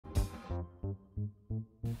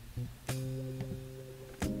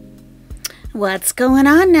What's going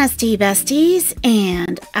on, Nesty Besties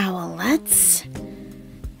and Owlettes?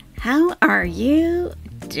 How are you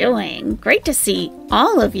doing? Great to see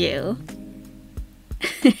all of you.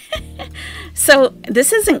 So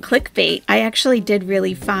this isn't clickbait. I actually did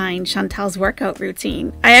really find Chantal's workout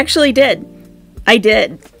routine. I actually did. I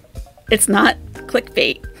did. It's not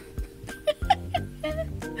clickbait.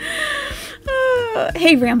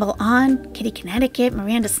 Hey, Ramble On, Kitty Connecticut,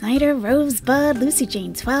 Miranda Snyder, Rosebud, Lucy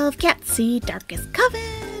Jane 12, Catsy, Darkest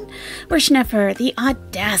Coven, Bushnefer, The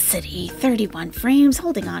Audacity, 31 Frames,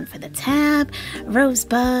 Holding On for the Tab,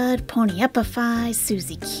 Rosebud, Pony Epify,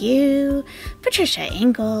 Susie Q, Patricia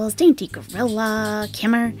Ingalls, Dainty Gorilla,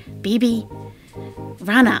 Kimmer, BB,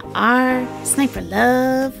 Rana R, Sniper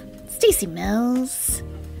Love, Stacy Mills,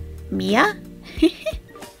 Mia.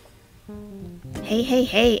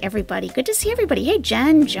 Hey, everybody. Good to see everybody. Hey,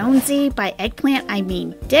 Jen, Jonesy, by Eggplant, I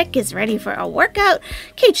mean Dick is ready for a workout.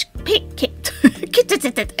 Keto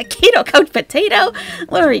Couch Potato,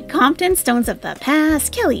 Lori Compton, Stones of the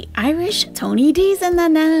Past, Kelly Irish, Tony D's in the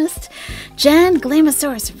nest, Jen,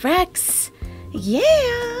 Glamosaurus Rex,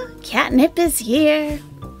 yeah, Catnip is here.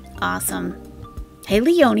 Awesome. Hey,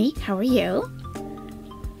 Leonie, how are you?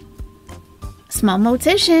 Small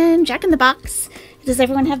Mortician, Jack in the Box. Does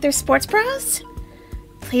everyone have their sports bras?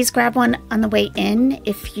 Please grab one on the way in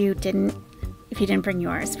if you didn't bring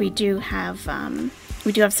yours. We do have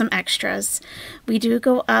some extras. We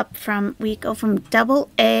go from double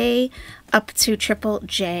A up to triple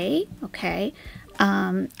J. Okay.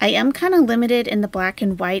 I am kind of limited in the black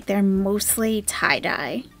and white. They're mostly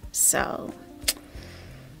tie-dye. So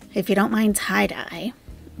if you don't mind tie-dye,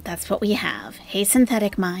 that's what we have. Hey,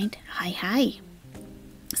 Synthetic Mind. Hi.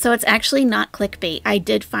 So it's actually not clickbait. I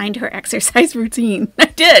did find her exercise routine.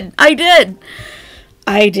 I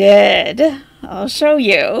did. I'll show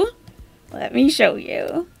you. Let me show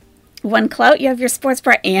you. One clout, you have your sports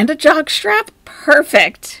bra and a jog strap?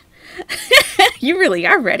 Perfect. You really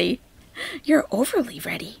are ready. You're overly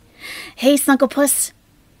ready. Hey, Snugglepuss.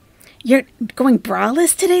 You're going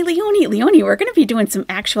braless today, Leonie? Leonie, we're going to be doing some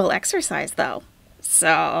actual exercise, though. So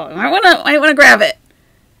I want to grab it.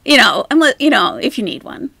 If you need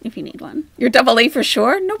one. You're double A for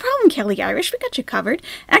sure. No problem, Kelly Irish. We got you covered.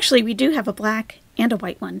 Actually, we do have a black and a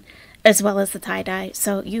white one, as well as the tie-dye,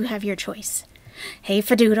 so you have your choice. Hey,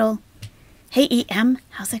 Fadoodle. Hey, EM.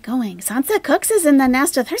 How's it going? Sansa Cooks is in the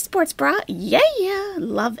nest with her sports bra. Yeah.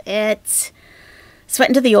 Love it.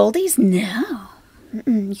 Sweating to the oldies? No.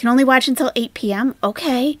 You can only watch until 8 p.m.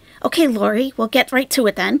 Okay, Lori. We'll get right to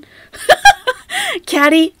it then.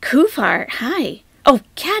 Caddy Kufar. Hi. Oh,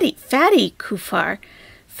 Fatty Kufar.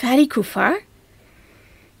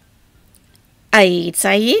 Aid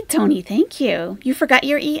Saeed, Tony, thank you. You forgot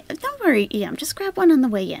your Don't worry, EM. Just grab one on the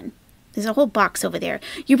way in. There's a whole box over there.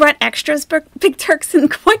 You brought extras, Big Turks,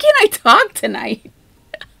 and why can't I talk tonight?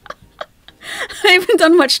 I haven't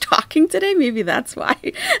done much talking today. Maybe that's why.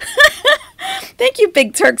 Thank you,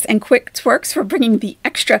 Big Turks and Quick Twerks, for bringing the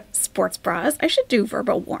extra sports bras. I should do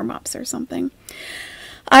verbal warm-ups or something.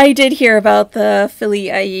 I did hear about the Philly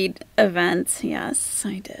Aid event. Yes,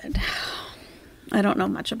 I did. I don't know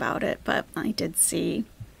much about it, but I did see,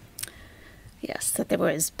 yes, that there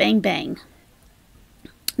was bang bang.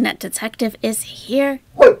 Net Detective is here.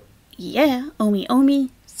 Yeah,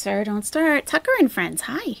 Omi. Sir, don't start. Tucker and friends.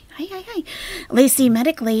 Hi. Lacey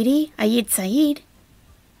Medic Lady. Aid Saeed.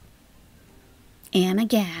 Anna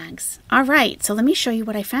Gags. All right, so let me show you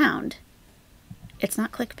what I found. It's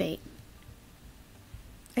not clickbait.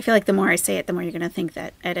 I feel like the more I say it, the more you're going to think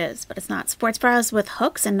that it is, but it's not. Sports bras with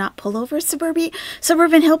hooks and not pullovers,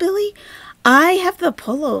 Suburban Hillbilly. I have the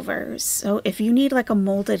pullovers, so if you need like a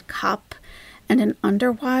molded cup and an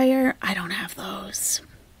underwire, I don't have those.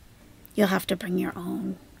 You'll have to bring your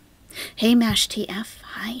own. Hey, Mash TF.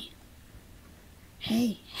 Hi.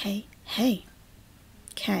 Hey.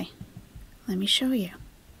 Okay, let me show you.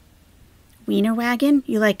 Wiener Wagon.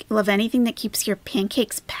 You love anything that keeps your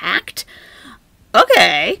pancakes packed?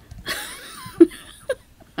 Okay.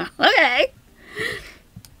 Okay.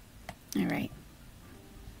 All right.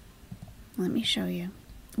 Let me show you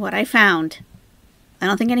what I found. I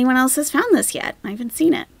don't think anyone else has found this yet. I haven't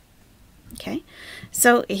seen it. Okay.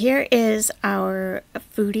 So here is our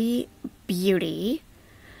Foodie Beauty.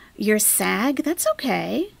 Your sag, that's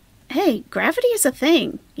okay. Hey, gravity is a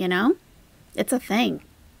thing, you know? It's a thing.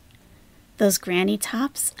 Those granny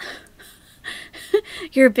tops.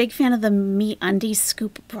 You're a big fan of the Me Undies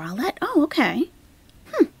Scoop Bralette? Oh, okay.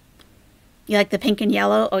 You like the pink and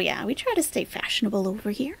yellow? Oh, yeah. We try to stay fashionable over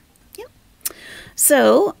here. Yep.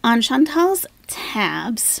 So, on Chantal's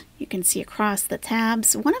tabs, you can see across the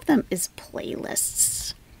tabs, one of them is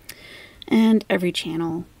playlists. And every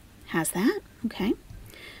channel has that. Okay.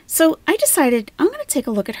 So I decided I'm going to take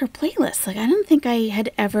a look at her playlist. Like, I don't think I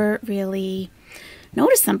had ever really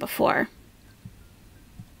noticed them before.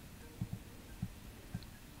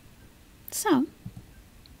 So,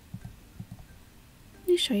 let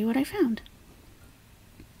me show you what I found.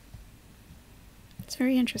 It's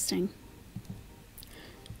very interesting,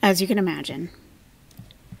 as you can imagine.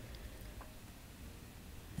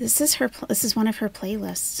 This is one of her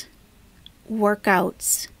playlists.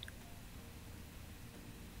 Workouts.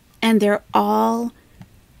 And they're all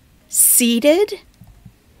seated,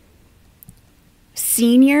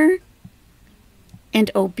 senior, and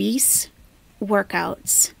obese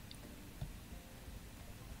workouts.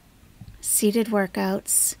 Seated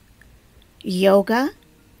workouts, yoga,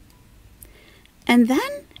 and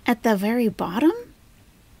then at the very bottom,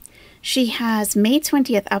 she has May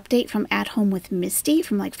 20th update from At Home with Misty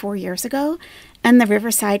from like 4 years ago, and the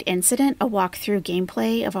Riverside Incident, a walkthrough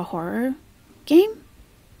gameplay of a horror game.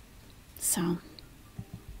 So,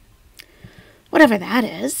 whatever that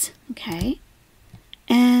is, okay.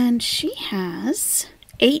 And she has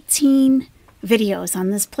 18 videos on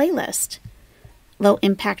this playlist. Low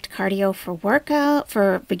impact cardio for workout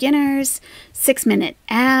for beginners, 6-minute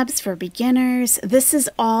abs for beginners. This is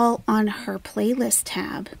all on her playlist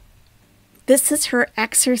tab. This is her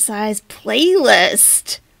exercise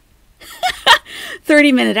playlist.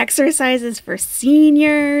 30-minute exercises for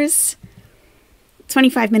seniors.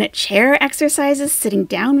 25-minute chair exercises, sitting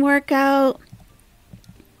down workout.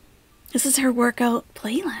 This is her workout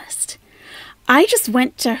playlist. I just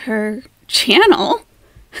went to her channel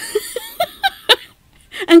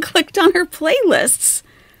and clicked on her playlists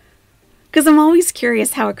because I'm always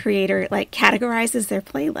curious how a creator like categorizes their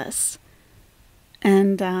playlists.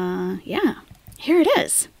 And yeah, here it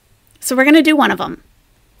is. So we're going to do one of them.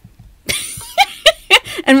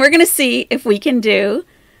 And we're going to see if we can do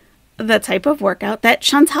the type of workout that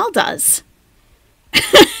Chantal does.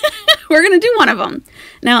 We're going to do one of them.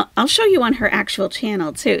 Now, I'll show you on her actual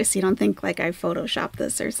channel too, so you don't think like I photoshopped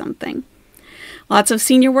this or something. Lots of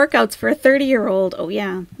senior workouts for a 30-year-old. Oh,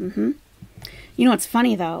 yeah. You know, it's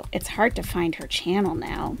funny, though. It's hard to find her channel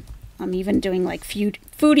now. I'm even doing like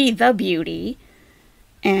Foodie the Beauty,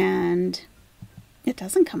 and it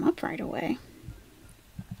doesn't come up right away.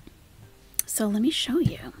 So let me show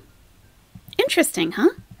you. Interesting, huh?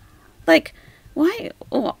 Like, why?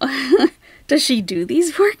 Oh, does she do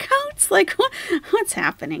these workouts? Like, what's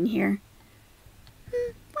happening here?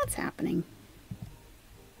 What's happening?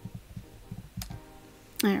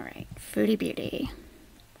 All right, Foodie Beauty.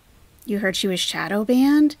 You heard she was shadow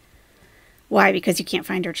banned? Why? Because you can't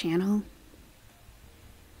find her channel?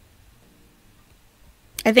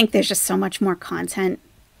 I think there's just so much more content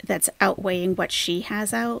that's outweighing what she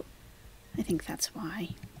has out. I think that's why.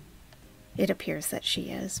 It appears that she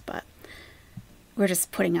is, but we're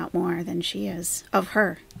just putting out more than she is of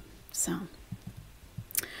her. So,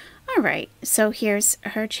 all right. So here's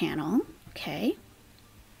her channel. Okay.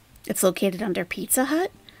 It's located under Pizza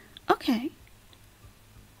Hut. Okay.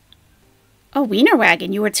 Oh, Wiener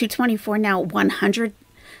Wagon. You were 224, now 100,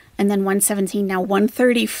 and then 117, now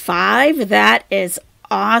 135. That is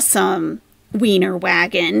awesome, Wiener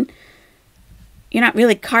Wagon. You're not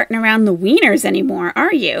really carting around the wieners anymore,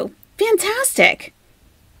 are you? Fantastic.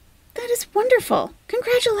 That is wonderful.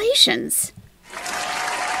 Congratulations.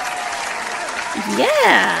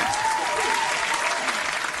 Yeah.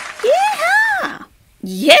 Yeah.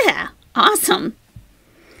 Yeah. Awesome.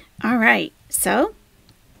 All right. So,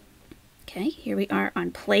 okay, here we are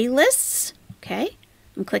on playlists. Okay.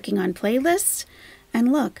 I'm clicking on playlists.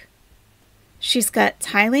 And look, she's got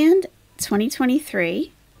Thailand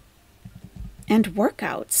 2023 and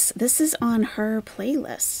workouts. This is on her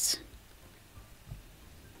playlist.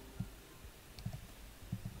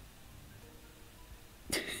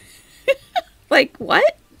 Like,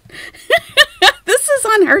 what? This is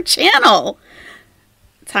on her channel.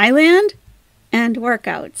 Thailand and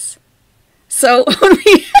workouts. So,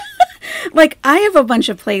 like, I have a bunch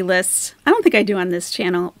of playlists. I don't think I do on this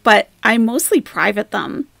channel, but I mostly private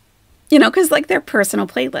them. You know, because, like, they're personal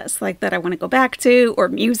playlists, like, that I want to go back to, or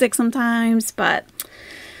music sometimes, but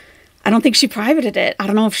I don't think she privated it. I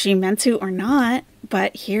don't know if she meant to or not,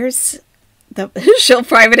 but here's the... She'll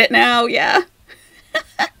private it now, yeah.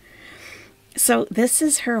 So this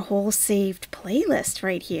is her whole saved playlist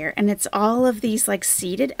right here. And it's all of these like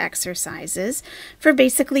seated exercises for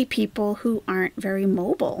basically people who aren't very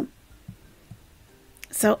mobile.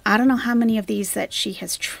 So I don't know how many of these that she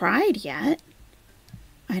has tried yet.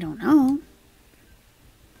 I don't know.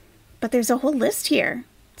 But there's a whole list here.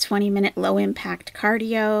 20-minute low impact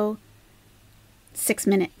cardio.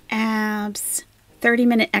 6-minute abs,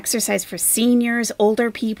 30-minute exercise for seniors,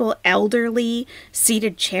 older people, elderly,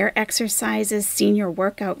 seated chair exercises, senior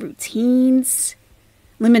workout routines,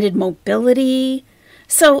 limited mobility.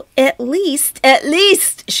 So at least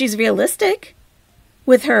she's realistic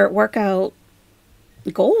with her workout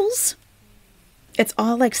goals. It's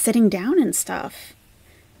all like sitting down and stuff.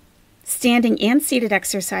 Standing and seated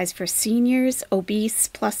exercise for seniors, obese,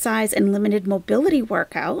 plus size, and limited mobility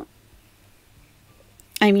workout.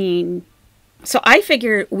 I mean, so I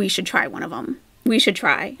figure we should try one of them. We should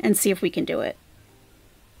try and see if we can do it.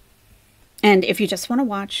 And if you just want to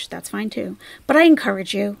watch, that's fine too. But I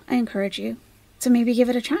encourage you to maybe give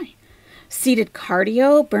it a try. Seated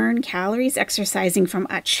cardio, burn calories, exercising from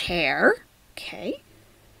a chair. Okay.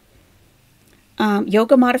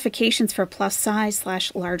 Yoga modifications for plus size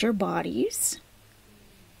 / larger bodies.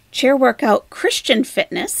 Chair workout, Christian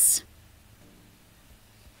fitness.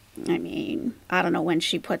 I mean, I don't know when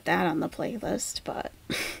she put that on the playlist, but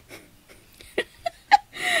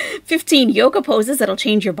 15 yoga poses that'll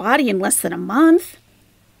change your body in less than a month.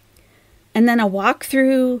 And then a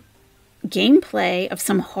walkthrough gameplay of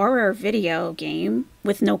some horror video game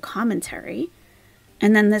with no commentary.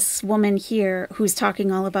 And then this woman here who's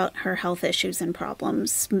talking all about her health issues and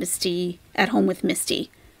problems, Misty, at home with Misty.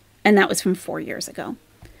 And that was from 4 years ago.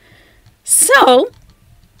 So,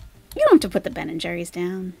 you don't have to put the Ben & Jerry's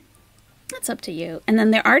down. That's up to you. And then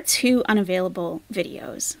there are 2 unavailable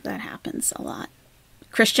videos. That happens a lot.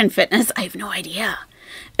 Christian fitness, I have no idea.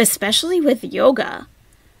 Especially with yoga.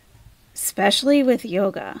 Especially with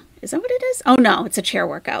yoga. Is that what it is? Oh no, it's a chair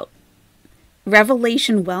workout.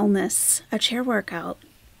 Revelation Wellness, a chair workout.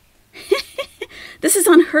 This is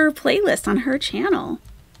on her playlist, on her channel.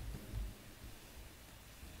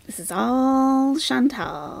 This is all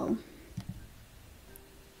Chantal.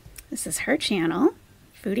 This is her channel,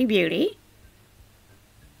 Foodie Beauty.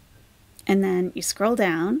 And then you scroll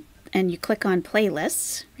down and you click on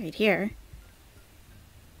playlists right here.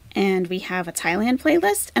 And we have a Thailand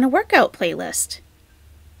playlist and a workout playlist.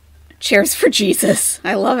 Cheers for Jesus.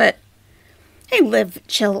 I love it. Hey, live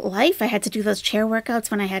chill life. I had to do those chair workouts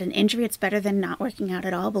when I had an injury. It's better than not working out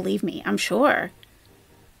at all, believe me. I'm sure.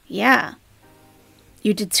 Yeah.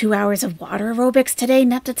 You did 2 hours of water aerobics today,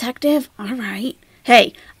 Net Detective? All right.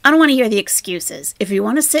 Hey, I don't want to hear the excuses. If you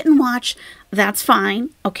want to sit and watch, that's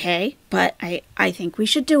fine, okay? But I think we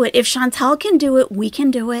should do it. If Chantal can do it, we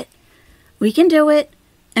can do it. We can do it.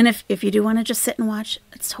 And if you do want to just sit and watch,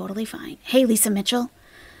 it's totally fine. Hey, Lisa Mitchell.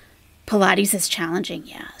 Pilates is challenging,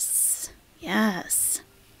 yes. Yes.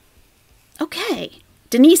 Okay.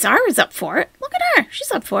 Denise R. is up for it. Look at her.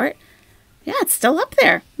 She's up for it. Yeah, it's still up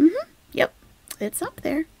there. Yep. It's up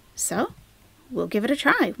there. So, we'll give it a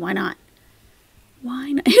try. Why not?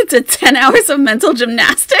 Why not? It's a 10 hours of mental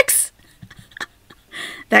gymnastics.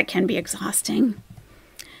 That can be exhausting.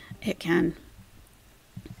 It can.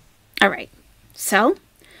 All right. So,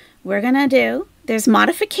 we're going to do, there's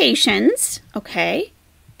modifications. Okay.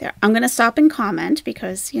 There, I'm going to stop and comment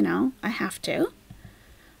because, you know, I have to.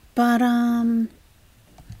 But,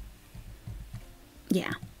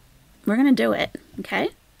 yeah, we're going to do it, okay?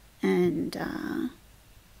 And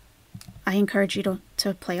I encourage you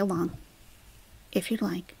to play along if you'd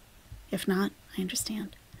like. If not, I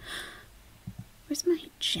understand. Where's my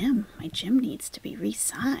gym? My gym needs to be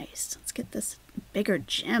resized. Let's get this bigger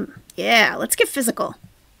gym. Yeah, let's get physical.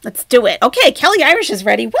 Let's do it. Okay, Kelly Irish is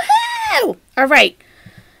ready. Woohoo! All right.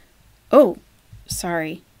 Oh,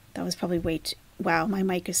 sorry. That was probably way too... Wow, my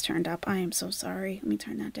mic is turned up. I am so sorry. Let me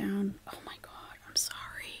turn that down. Oh my God, I'm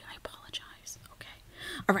sorry. I apologize. Okay.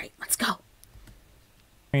 All right, let's go.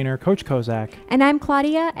 Trainer, Coach Kozak. And I'm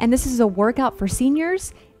Claudia, and this is a workout for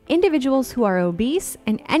seniors, individuals who are obese,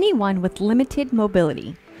 and anyone with limited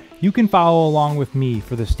mobility. You can follow along with me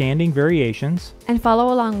for the standing variations. And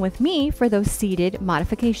follow along with me for those seated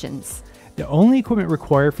modifications. The only equipment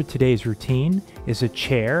required for today's routine is a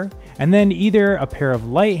chair, and then either a pair of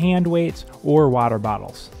light hand weights or water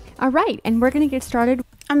bottles. All right, and we're going to get started.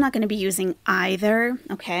 I'm not going to be using either,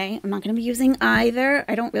 okay? I'm not going to be using either.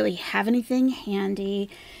 I don't really have anything handy.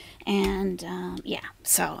 And, yeah,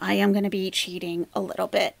 so I am going to be cheating a little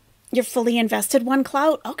bit. You're fully invested, One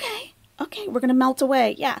Clout? Okay, okay, we're going to melt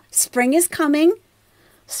away. Yeah, spring is coming.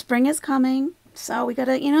 Spring is coming. So we got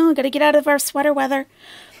to, you know, got to get out of our sweater weather.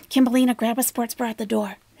 Kimberlina, grab a sports bra at the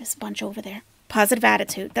door. There's a bunch over there. Positive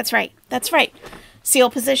attitude. That's right. That's right. Seal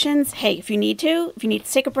positions. Hey, if you need to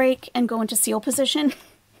take a break and go into seal position,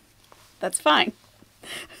 that's fine.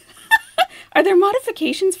 Are there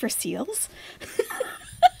modifications for seals?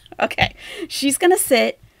 Okay. She's going to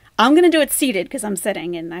sit. I'm going to do it seated because I'm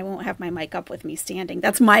sitting and I won't have my mic up with me standing.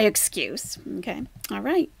 That's my excuse. Okay. All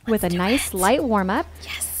right. With a nice light warm up.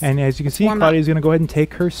 Yes. And as you can see, Claudia's going to go ahead and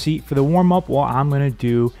take her seat for the warm up while I'm going to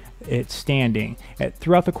do it standing.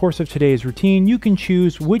 Throughout the course of today's routine, you can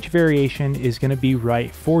choose which variation is going to be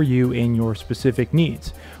right for you in your specific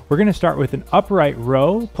needs. We're going to start with an upright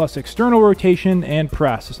row plus external rotation and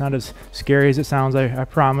press. It's not as scary as it sounds, I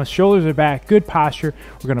promise. Shoulders are back, good posture.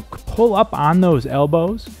 We're going to pull up on those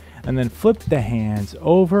elbows and then flip the hands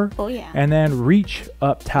over. Oh, yeah. And then reach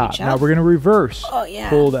up top. Reach up. Now we're going to reverse. Oh, yeah.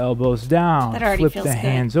 Pull the elbows down, That already flip feels the good.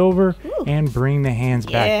 hands over, Ooh. and bring the hands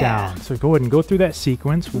back Yeah. down. So go ahead and go through that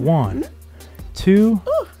sequence. 1, 2,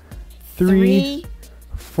 3,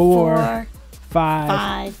 4,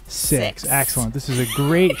 5, 6. Excellent. This is a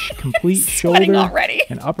great complete Sweating shoulder already.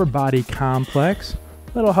 and upper body complex.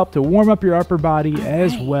 That'll help to warm up your upper body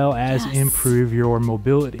as well as improve your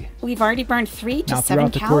mobility. We've already burned 3 to Now, 7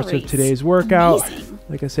 throughout the calories. course of today's workout, Amazing.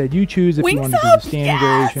 like I said, you choose if you Wings want to do up, the standing yes!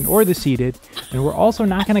 variation or the seated. And we're also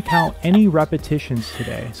not going to count any repetitions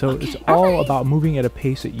today. So it's all about moving at a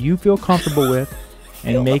pace that you feel comfortable with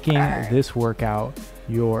and making this workout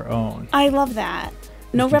your own. I love that.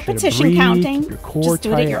 No Making sure to repetition breathe, counting. keep your core Just do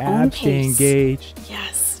it tight, at your own abs stay pace. engaged.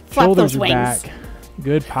 Yes. Flap Shoulders those are wings. back.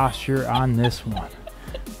 Good posture on this one.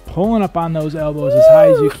 Pulling up on those elbows as high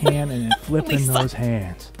as you can and then flipping Lisa. those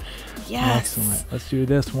hands. Yes. Excellent. Let's do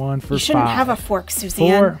this one for You shouldn't 5, have a fork,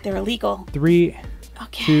 Suzanne. 4, They're illegal. 3,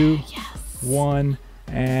 Okay. 2, Yes. 1,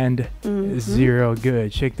 and 0.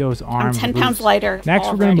 Good. Shake those I'm arms 10 loose. pounds lighter. Next,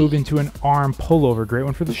 we're going to already. move into an arm pullover. Great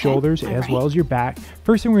one for the shoulders all as right. well as your back.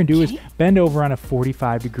 First thing we're going to do is bend over on a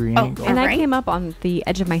 45-degree angle. And I Alright. came up on the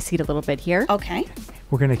edge of my seat a little bit here. Okay.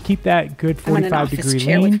 We're going to keep that good I'm in an 45-degree office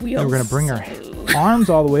chair lean. with And we're going to bring our wheels. arms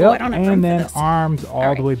all the way Oh, I up don't have room and for then this. arms all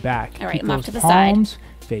Alright. the way back. All right, Keep I'm off those to the side. palms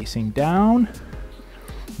facing down.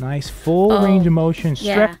 Nice full range of motion.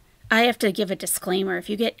 Yeah. I have to give a disclaimer. If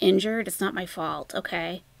you get injured, it's not my fault,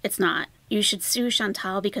 okay? It's not. You should sue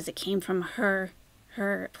Chantal because it came from her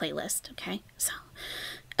playlist, okay? So,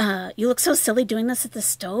 you look so silly doing this at the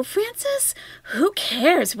stove, Francis. Who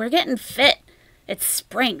cares? We're getting fit. It's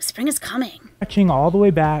spring. Spring is coming. Stretching all the way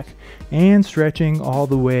back and stretching all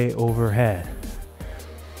the way overhead.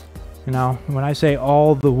 Now, when I say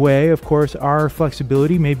all the way, of course, our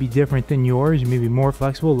flexibility may be different than yours. You may be more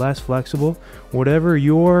flexible, less flexible. Whatever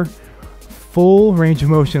your full range of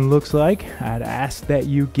motion looks like, I'd ask that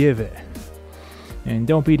you give it. And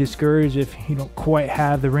don't be discouraged if you don't quite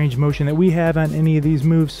have the range of motion that we have on any of these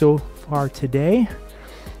moves so far today.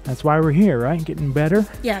 That's why we're here, right? Getting better.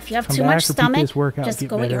 Yeah, if you have Come too back, much repeat stomach, this workout, just get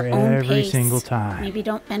go at better your own every pace. single time. Maybe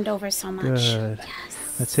don't bend over so much. Good.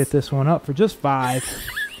 Yes. Let's hit this one up for just 5,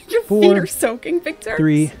 Your 4, feet are soaking, Victor.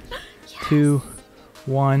 3, 2,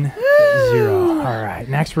 1, 0. All right.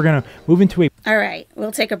 Next, we're going to move into a All right,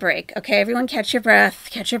 we'll take a break. Okay, everyone, catch your breath.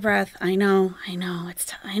 Catch your breath. I know.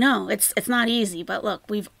 It's not easy, but look,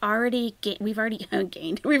 we've already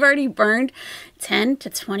burned 10 to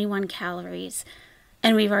 21 calories,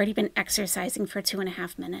 and we've already been exercising for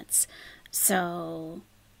 2.5 minutes. So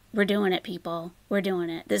we're doing it, people. We're doing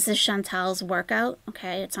it. This is Chantal's workout.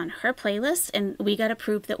 Okay, it's on her playlist, and we got to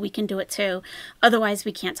prove that we can do it too. Otherwise,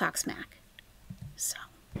 we can't talk smack. So.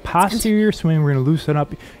 posterior swing. We're going to loosen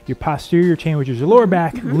up your posterior chain, which is your lower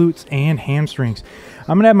back, glutes, and hamstrings.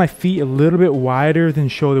 I'm going to have my feet a little bit wider than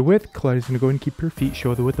shoulder width. Claudia's going to go ahead and keep her feet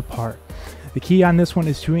shoulder width apart. The key on this one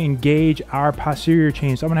is to engage our posterior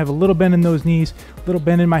chain. So I'm going to have a little bend in those knees, a little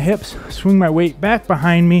bend in my hips, swing my weight back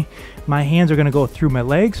behind me. My hands are going to go through my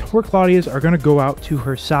legs, where Claudia's are going to go out to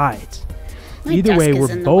her sides. My Either desk way, is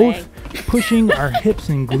we're in the both way. pushing our hips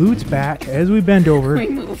and glutes back as we bend over, We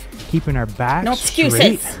move. keeping our back No straight.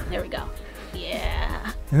 excuses. There we go.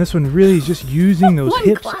 Yeah. And this one really is just using those One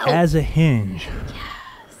hips clout. as a hinge.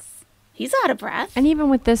 He's out of breath. And even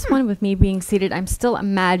with this one, with me being seated, I'm still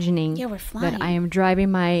imagining Yeah, we're flying. that I am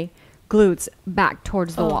driving my glutes back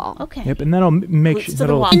towards the wall. Okay. Yep, and that'll make Glutes sure to the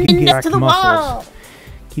that'll wall. contract To the muscles. wall.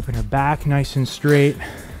 Keeping her back nice and straight.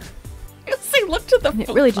 You say, look to the And it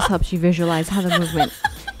fupa. really just helps you visualize how the movement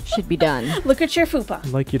should be done. Look at your fupa.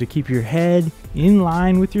 I'd like you to keep your head in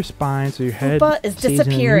line with your spine, so your head Fupa is stays in a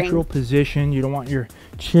disappearing. neutral position. You don't want your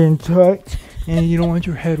chin tucked, and you don't want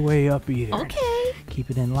your head way up either. Okay.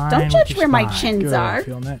 Keep it in line. Don't with judge your where my spine. chins Good. are.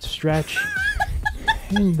 Feeling that stretch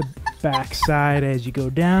in the back side as you go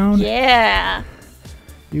down. Yeah.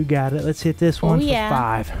 You got it. Let's hit this one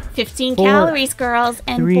yeah. for 5, 15 4, calories, girls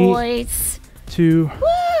and 3, boys. 2,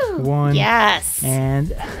 Woo. 1, Yes.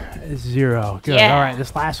 and 0. Good. Yeah. All right,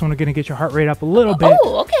 this last one, we're going to get your heart rate up a little bit.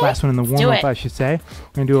 Oh, okay. Last one in the Let's do warm-up, it. I should say.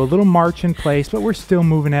 We're going to do a little march in place, but we're still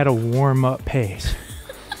moving at a warm-up pace.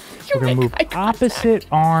 We're going to move eye contact. opposite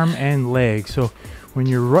arm and leg. So when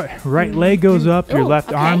your right leg goes up, your Ooh,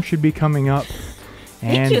 left arm okay. should be coming up,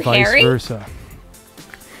 and you, vice Harry. versa.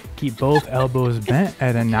 Keep both elbows bent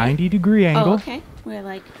at a 90-degree angle. Oh, okay. We're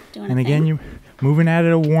like doing And a again, thing. you're moving at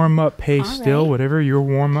a warm-up pace All still, right. whatever your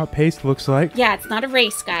warm-up pace looks like. Yeah, it's not a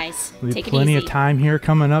race, guys. We have Take plenty it of easy. time here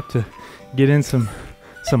coming up to get in some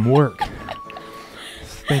work.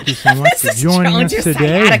 Thank you so much for This is joining Joan us to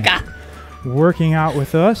today, sciatica. and working out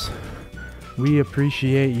with us. We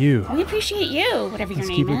appreciate you. We appreciate you, whatever your Let's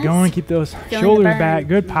name keep is. it going. Keep those the shoulders burn. back.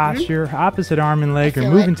 Good posture. Opposite arm and leg are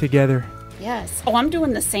feel moving it. together. Yes. Oh, I'm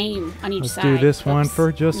doing the same on each Let's side. do this one Oops,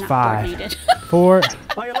 for just not 5, coordinated. 4,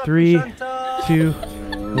 3, 2,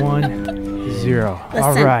 1, 0. All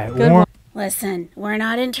Listen, right. good Warm. Listen, we're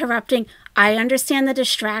not interrupting. I understand the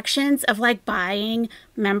distractions of like buying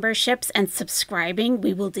memberships and subscribing.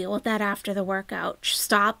 We will deal with that after the workout.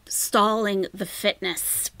 Stop stalling the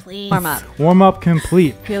fitness, please. Warm up. Warm up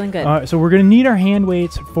complete. Feeling good. So we're going to need our hand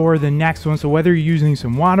weights for the next one. So whether you're using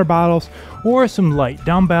some water bottles or some light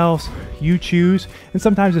dumbbells, you choose. And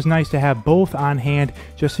sometimes it's nice to have both on hand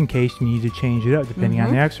just in case you need to change it up depending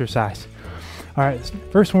on the exercise. All right,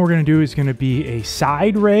 first one we're going to do is going to be a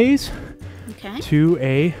side raise Okay. to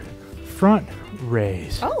a front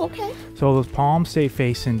raise. Oh, okay. So those palms stay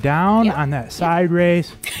facing down Yep. on that side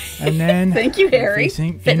raise, and then Thank you, Harry.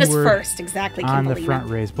 facing Fitness inward first, exactly. on the Kimberly. front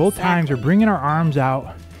raise. Both times we're Exactly. bringing our arms out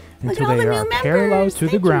Look until at all they the are new parallel members. to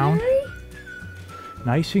the Thank you, ground. Harry.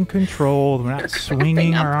 Nice and controlled. We're not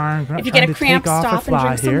swinging up. our arms. We're not If you trying get a to cramp, take off stop a and fly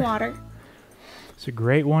drink some here. water. It's a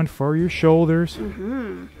great one for your shoulders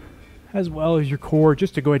as well as your core,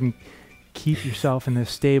 just to go ahead and keep yourself in this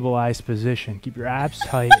stabilized position. Keep your abs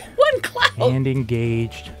tight One cloud. and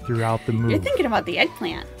engaged throughout the move. You're thinking about the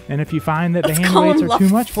eggplant. And if you find that the Let's hand call weights him are too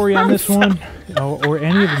much for you on this Lafonso. one, or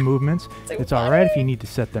any of the movements, Say it's all right if you need to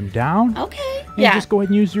set them down. Okay. And Yeah. just go ahead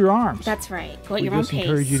and use your arms. That's right. Go at We your own just pace.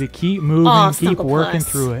 encourage you to keep moving, Oh, keep Snuggle working Plus.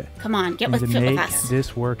 through it, Come on, get and with to fit with make us.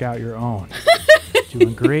 this workout your own.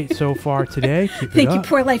 Doing great so far today. Keep Thank it you, up.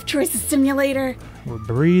 Poor Life Choices Simulator. We're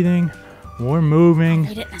breathing. We're moving.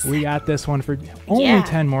 I'll read it in a We sec. got this one for only Yeah.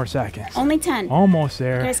 10 more seconds. Only 10. Almost You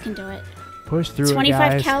there. guys can do it. Push through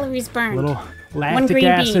 25 it, guys. calories burned. Little One lactic green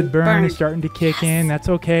acid bean burn burned. is starting to kick in. That's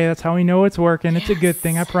okay. That's how we know it's working. It's a good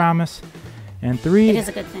thing, I promise. And It 3, is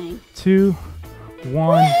a good thing. 2,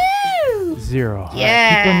 1, Woo! 0. All right,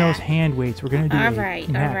 Yeah. keep on those hand weights. We're going to do All it right,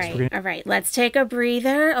 next. all right, We're gonna, all right. Let's take a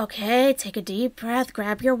breather. Okay, take a deep breath.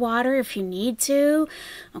 Grab your water if you need to.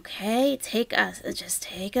 Okay, just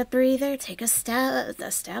take a breather. Take a step.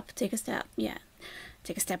 Take a step. Yeah,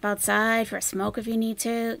 take a step outside for a smoke if you need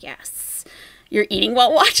to. Yes, you're eating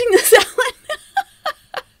while watching this, Ellen.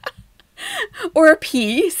 Or a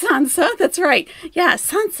pea, Sansa. That's right. Yeah,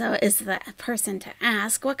 Sansa is the person to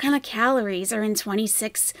ask what kind of calories are in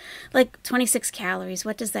 26 calories.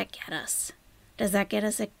 What does that get us? Does that get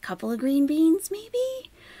us a couple of green beans,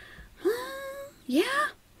 maybe? Yeah.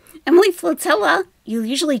 Emily Flotilla, you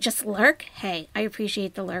usually just lurk. Hey, I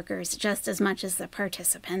appreciate the lurkers just as much as the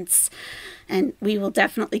participants. And we will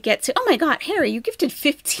definitely get to... Oh my God, Harry, you gifted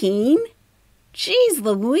 15? Jeez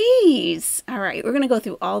Louise. All right, we're going to go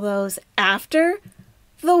through all those after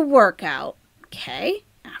the workout. Okay?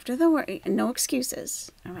 After the work. No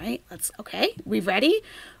excuses. All right, okay, we ready?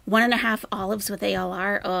 1.5 olives with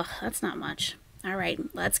ALR. Ugh, that's not much. All right,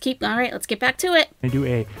 let's get back to it. gonna do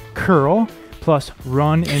a curl plus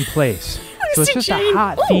run in place. So it's just a Jane.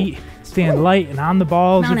 hot Ooh. feet, stand light and on the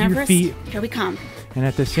balls Mount of your Everest. feet. Here we come. And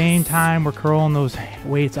at the same time, we're curling those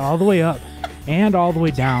weights all the way up and all the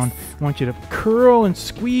way down. I want you to curl and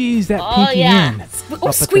squeeze that pinky in. up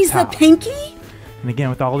at Squeeze the top. pinky. And again,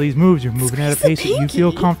 with all these moves, you're moving at a Squeeze the pace that you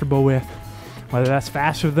feel pinky. comfortable with. Whether that's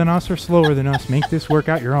faster than us or slower than us, make this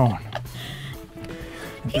workout your own.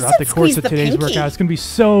 And He throughout said the course squeeze of the today's pinky. workout, it's going to be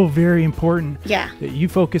so very important Yeah. that you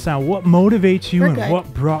focus on what motivates you We're and good.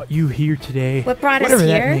 what brought you here today. What brought us whatever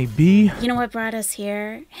here? that may be. You know what brought us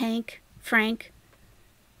here? Hank, Frank,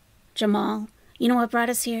 Jamal. You know what brought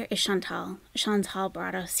us here is Chantal. Chantal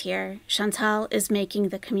brought us here. Chantal is making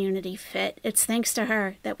the community fit. It's thanks to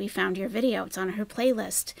her that we found your video. It's on her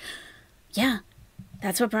playlist. Yeah,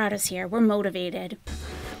 that's what brought us here. We're motivated.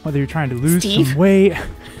 Whether you're trying to lose Steve? some weight,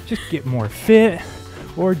 just get more fit,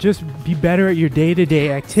 or just be better at your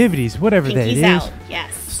day-to-day activities, whatever that Pinkies is. out.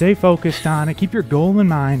 Yes. Stay focused on it. Keep your goal in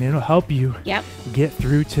mind. It'll help you Yep. get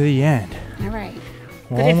through to the end. All right.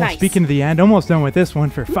 We're Good almost advice. speaking to the end. Almost done with this one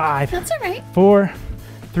for 5, That's all right. 4,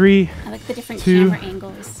 3, I like the different 2, camera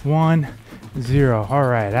angles. 1, 0. All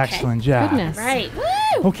right, excellent job. Goodness. Right.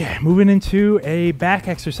 Woo! Okay, moving into a back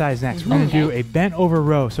exercise next. We're going to do a bent over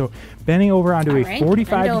row. So bending over onto a right, 45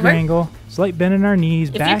 bend degree over. angle, slight bend in our knees,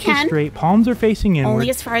 If you back is can. straight, palms are facing inward. Only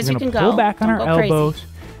as far as We're you gonna can pull go. back on Don't our go crazy. elbows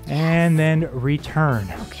and then return.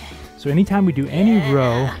 Okay. So anytime we do any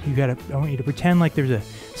row, I want you to pretend like there's a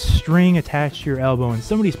string attached to your elbow and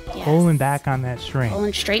somebody's pulling back on that string.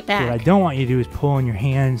 Pulling straight So what I back. don't want you to do is pull in your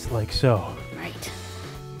hands like so. Right.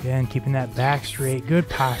 Again, keeping that back straight, good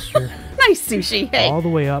posture. Nice sushi. Hey. All the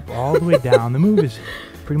way up, all the way down. The move is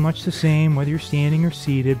pretty much the same whether you're standing or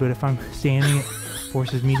seated, but if I'm standing, it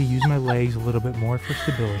forces me to use my legs a little bit more for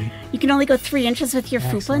stability. You can only go 3 inches with your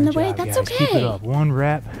fupa in the way. job, That's guys. Keep it okay. up. One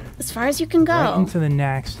rep, As far as you can right go. into the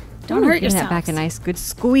next. Don't hurt Giving yourself. that back a nice good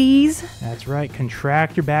squeeze. That's right.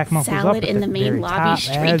 Contract your back muscles up Salad at in the main very lobby top as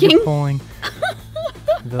streaking. you're pulling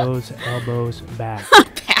those elbows back.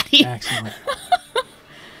 Patty. Excellent.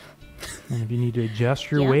 And if you need to adjust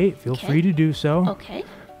your Yeah, weight, feel okay. free to do so. Okay.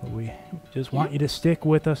 But we just want you to stick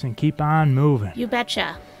with us and keep on moving. You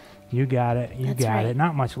betcha. You got it. You That's got right. it.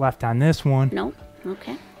 Not much left on this one. No.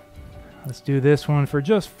 Okay. Let's do this one for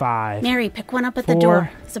just 5, Mary, pick one up at the 4,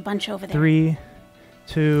 door. There's a bunch over there. 3,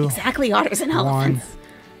 2, Exactly, otters and 1, elephants.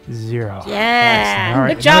 0. Yeah. Excellent. All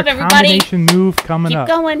right, Good job, another everybody. combination move coming Keep up.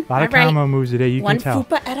 going. A lot of All right. combo moves today. You One can tell.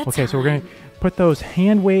 fupa at a Okay, so we're going to time. put those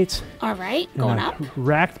hand weights All right. in Going a up.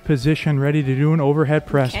 racked position, ready to do an overhead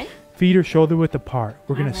press. Okay. Feet are shoulder width apart.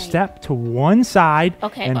 We're going All to right. step to one side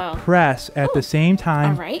Okay, and oh. press at the same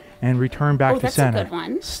time All right. and return back Oh, to that's a center. good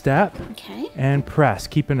one. Step Okay. and press,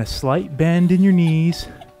 keeping a slight bend in your knees.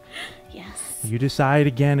 Yes. You decide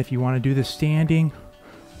again if you want to do the standing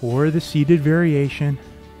or the seated variation.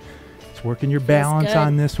 It's working your balance good.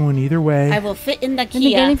 on this one either way. I will fit in the Kia. And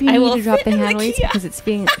again, if you I need will to drop fit the in hand weights Kia. because it's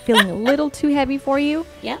feeling a little too heavy for you,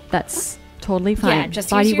 Yeah. that's totally fine. Yeah, just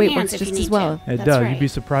Body use your weight hands works if you just need as well. to. It That's does. right. You'd be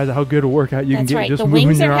surprised at how good a workout you That's can get right. just The moving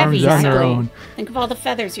wings your are arms heavy. on their so own. Think of all the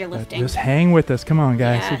feathers you're lifting. Just hang with us. Come on,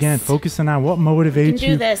 guys. Yes. Again, focusing on what You motivates can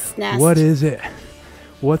you. do this, Nest. What is it?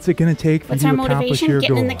 What's it going to take for What's you our to accomplish motivation? your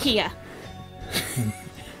Getting goal? in the Kia.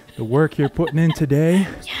 The work you're putting in today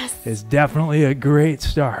Yes. is definitely a great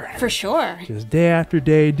start. For sure. Just day after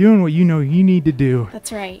day, doing what you know you need to do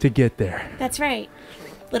That's right. to get there. That's right.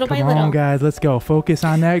 Little Come by little. on, guys. Let's go. Focus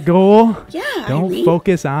on that goal. Yeah. Don't Eileen.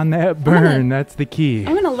 focus on that burn. That's the key.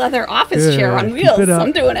 I'm in a leather office Good. chair on Keep wheels. it up.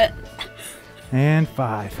 I'm doing it. And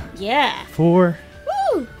 5, Yeah. 4,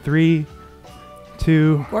 Woo. 3,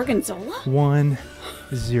 2, Gorgonzola. 1,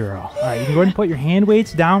 0. All right, you can go ahead and put your hand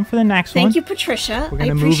weights down for the next one. Thank you, Patricia. We're I going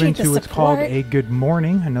to move appreciate into the what's called support. a good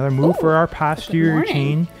morning, another move for our posterior morning.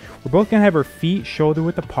 chain. We're both going to have our feet shoulder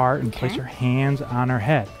width apart and place Okay. our hands on our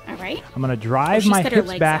head. All right. I'm going to drive she's my got her hips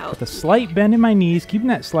legs back out. with a slight bend in my knees, keeping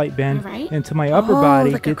that slight bend All right. until my upper Oh,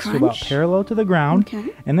 body like a gets to about crunch? parallel to the ground. Okay.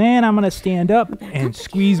 And then I'm going to stand up Back and up.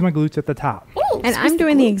 squeeze my glutes at the top. Ooh, And squeeze I'm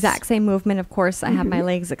doing the glutes. exact same movement. Of course, I have my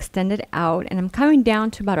legs extended out and I'm coming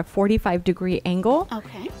down to about a 45-degree angle.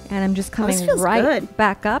 Okay. And I'm just coming feels right good.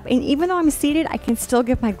 back up. And even though I'm seated, I can still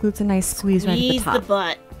give my glutes a nice squeeze right at the Squeeze the top.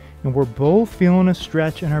 butt. And we're both feeling a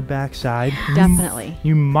stretch in our backside. Definitely.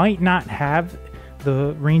 You might not have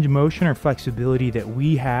the range of motion or flexibility that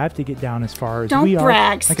we have to get down as far as Don't we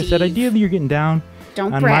brag, are. Like I said, Steve. ideally you're getting down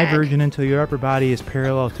Don't on brag. my version until your upper body is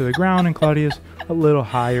parallel to the ground, and Claudia's a little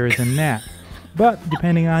higher than that. But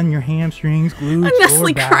depending on your hamstrings, glutes,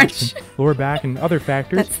 Nestle Crunch. lower back, and other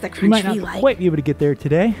factors, That's the you might crunch not we like. quite be able to get there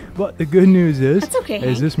today. But the good news is, That's okay,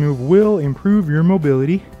 Hank. this move will improve your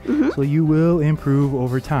mobility, so you will improve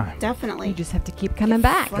over time. Definitely. You just have to keep coming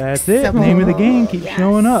back. That's it. Flexible. Name of the game. Keep Yes.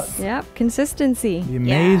 showing up. Yep, consistency. Be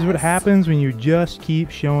amazed what Yes. happens when you just keep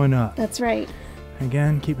showing up. That's right.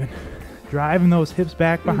 Again, driving those hips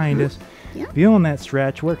back behind us. Yeah. Feeling that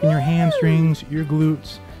stretch, working your hamstrings, your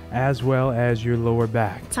glutes, as well as your lower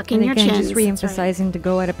back. Tuck in And your again, chins. just That's re-emphasizing to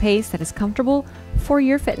go at a pace that is comfortable for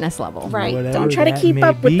your fitness level. Right. Whatever Don't try to that keep may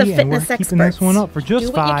up with the be, and fitness we're experts. keeping this one up for just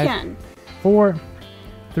Do what 5, you can. 4,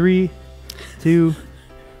 3, 2,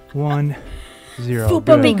 1, 0. Fupa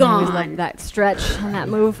Good. be I always gone. love that stretch on that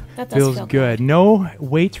move. That does Feels feel good. No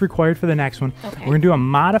weights required for the next one. Okay. We're going to do a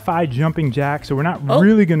modified jumping jack. So we're not Oh.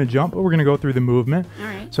 really going to jump, but we're going to go through the movement. All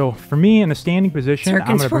right. So for me in a standing position, I'm Circus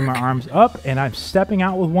going to bring my work. arms up and I'm stepping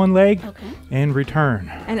out with one leg Okay. and return.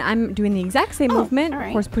 And I'm doing the exact same movement. all right.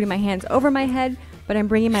 Of course, putting my hands over my head, but I'm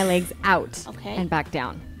bringing my legs out Okay. and back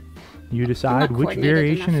down. You decide not which coordinated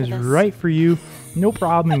variation enough is for this. right for you. No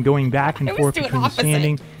problem in going back and I was forth doing between opposite.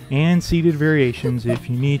 standing and seated variations if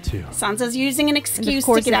you need to. Sansa's using an And excuse of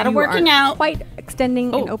course, to get out of if you working aren't out. quite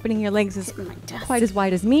extending and Oh. opening your legs as My desk. quite as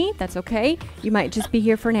wide as me, that's okay. You might just be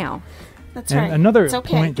here for now. That's And right. another It's okay.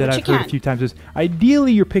 point Do that what I've you heard a can. few times is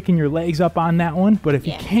ideally you're picking your legs up on that one, but if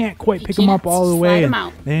you Yeah. can't quite You pick them up can't, all the slide way 'em and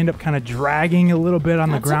out. they end up kind of dragging a little bit on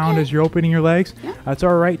the That's ground okay. as you're opening your legs, Yeah. that's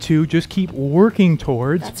all right too. Just keep working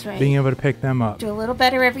towards That's right. being able to pick them up. Do a little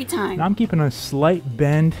better every time. Now I'm keeping a slight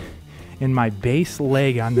bend in my base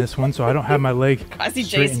leg on this one, so I don't have my leg Quasi J's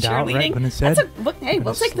straightened out, right? cheerleading. But instead, Hey, got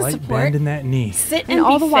we'll a take the slight support. bend in that knee. Sit And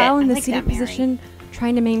all be the while fit. in I the like seated that, Mary. position,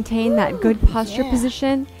 trying to maintain that good posture yeah.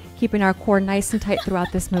 position, keeping our core nice and tight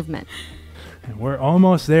throughout this movement. And we're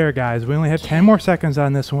almost there, guys. We only have 10 more seconds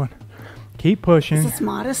on this one. Keep pushing. Is this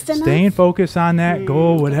modest enough? Staying focused on that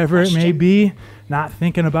goal, good whatever it may question. be. Not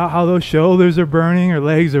thinking about how those shoulders are burning or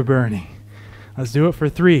legs are burning. Let's do it for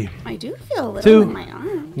 3, I do feel a little 2, in my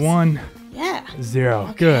arms. 1, Yeah. 0.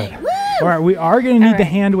 Okay. Good. Woo! All right, we are going to need the right.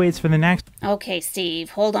 hand weights for the next. Okay,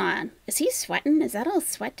 Steve, hold on. Is he sweating? Is that all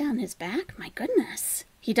sweat down his back? My goodness.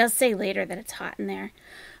 He does say later that it's hot in there.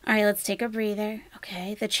 All right, let's take a breather.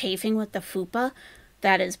 Okay, the chafing with the fupa,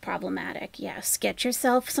 that is problematic. Yes, get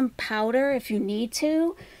yourself some powder if you need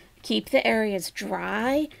to. Keep the areas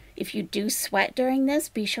dry. If you do sweat during this,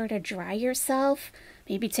 be sure to dry yourself.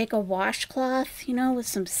 Maybe take a washcloth, with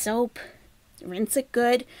some soap. Rinse it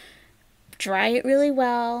good. Dry it really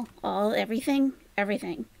well. Everything.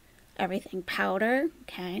 Powder,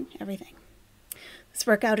 okay, everything. This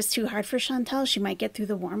workout is too hard for Chantal. She might get through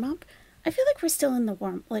the warm-up. I feel like we're still in the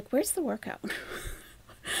where's the workout?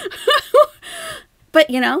 But,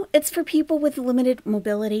 it's for people with limited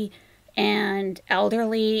mobility and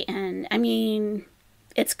elderly, and,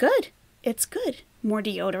 it's good. It's good. More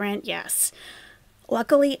deodorant, yes.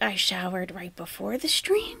 Luckily, I showered right before the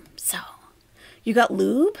stream, so... You got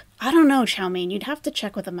lube? I don't know, Chow Mein. You'd have to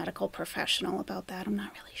check with a medical professional about that. I'm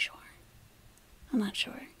not really sure. I'm not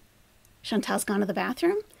sure. Chantal's gone to the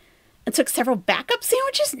bathroom and took several backup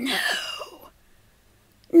sandwiches?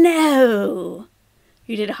 No.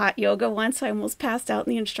 You did hot yoga once. I almost passed out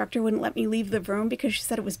and the instructor wouldn't let me leave the room because she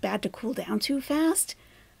said it was bad to cool down too fast.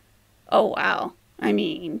 Oh, wow.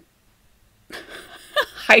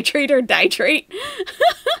 Hydrate or dihydrate?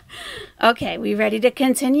 Okay, we ready to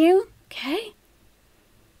continue? Okay.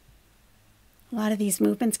 A lot of these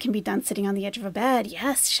movements can be done sitting on the edge of a bed.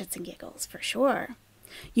 Yes, shits and giggles, for sure.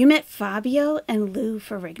 You met Fabio and Lou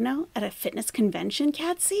Ferrigno at a fitness convention,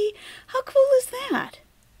 Catsy? How cool is that?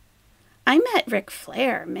 I met Ric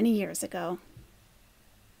Flair many years ago.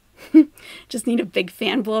 Just need a big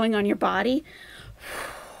fan blowing on your body.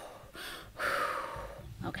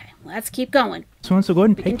 Okay, let's keep going. So go ahead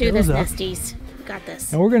and We can pick do those this, up. Nesties. We got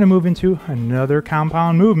this. And we're going to move into another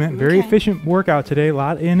compound movement. Very Okay. efficient workout today. A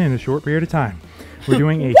lot in a short period of time. We're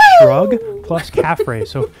doing a shrug plus calf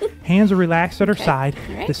raise. So hands are relaxed at our side.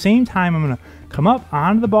 All right. At the same time, I'm going to come up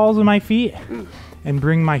onto the balls of my feet and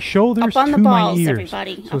bring my shoulders Up on to the my balls, ears.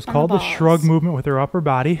 everybody. So it's Up on called the the shrug balls. movement with our upper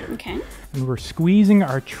body. Okay. And we're squeezing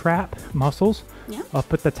our trap muscles Yep.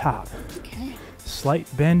 up at the top. Okay. Slight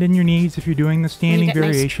bend in your knees if you're doing the When standing you get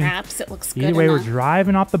variation. Nice traps, it looks good. Either way, in we're a-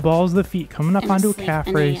 driving off the balls of the feet, coming up in a onto a sleep- calf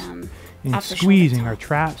in a, raise, um, and off the shoulder squeezing top. our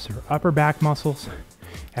traps or upper back muscles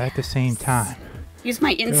at the same time. Use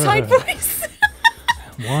my inside Good. voice.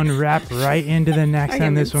 One rep right into the next I on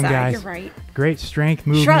am this one, inside, guys. You're right. Great strength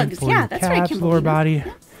movement Shrugs, for yeah, your that's right, calves, lower Kimberlina. body,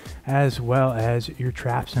 as well as your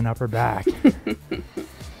traps and upper back.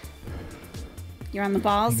 You're on the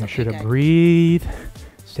balls. Making Okay, sure to good. breathe,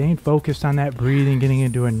 staying focused on that breathing, getting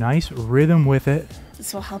into a nice rhythm with it.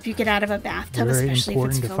 This will help you get out of a bathtub, Very especially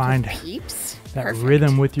important if to it's filled find with peeps. That Perfect.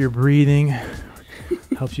 rhythm with your breathing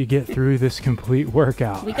helps you get through this complete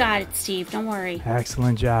workout. We got it, Steve. Don't worry.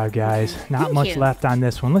 Excellent job, guys. Not Thank much you. left on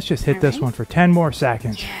this one. Let's just hit All this right. one for 10 more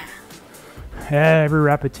seconds. Yeah. Every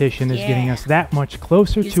repetition is getting Yeah. us that much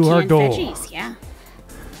closer Use to our canned goal. veggies. Yeah.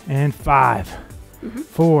 And 5,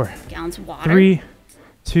 4, Gallons of water. 3,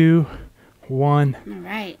 2, 1, All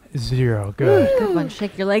right. 0. Good. Good one.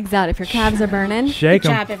 Shake your legs out if your calves are burning. Shake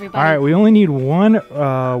Good them. job, everybody. All right, we only need one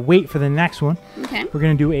weight for the next one. Okay. We're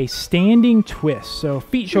going to do a standing twist. So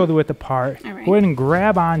feet shoulder width apart. All right. Go ahead and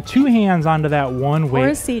grab on 2 hands onto that one weight. Or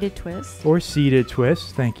a seated twist. Or seated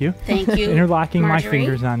twist. Thank you. Thank you. Interlocking Marjorie. my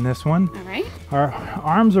fingers on this one. All right. Our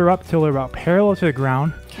arms are up till they're about parallel to the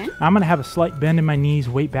ground. Okay. I'm going to have a slight bend in my knees,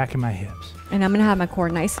 weight back in my hips. And I'm going to have my core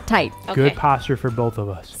nice and tight. Okay. Good posture for both of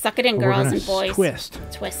us. Suck it in, We're girls gonna and boys. twist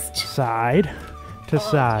Twist. side to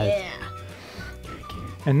side. Yeah.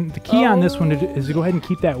 And the key on this one is to go ahead and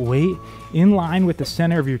keep that weight in line with the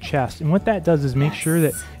center of your chest. And what that does is make sure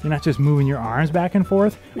that you're not just moving your arms back and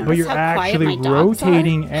forth, but you're actually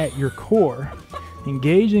rotating at your core,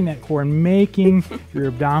 engaging that core and making your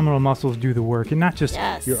abdominal muscles do the work, and not just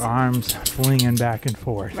your arms flinging back and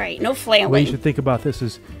forth. Right, no flailing. The way you should think about this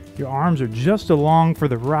is your arms are just along for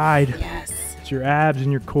the ride. Yes. It's your abs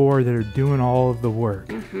and your core that are doing all of the work.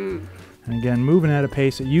 Mm-hmm. And again, moving at a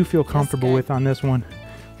pace that you feel comfortable with on this one,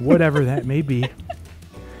 whatever that may be,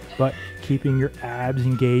 but keeping your abs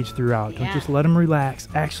engaged throughout. Don't just let them relax.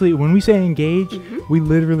 Actually, when we say engage, we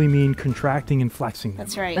literally mean contracting and flexing them.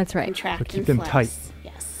 That's right. That's right. Contract So keep and them flex. tight.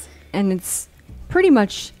 Yes. And it's pretty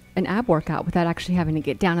much an ab workout without actually having to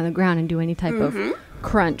get down on the ground and do any type of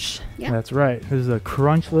crunch. Yeah. That's right. This is a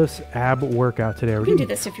crunchless ab workout today. We're can do getting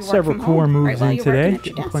this if you work several from core home, moves right while in you're working today. at your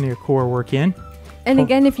Getting desk. plenty of core work in. And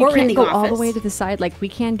again, if you Or in can't the go all the office. way to the side like we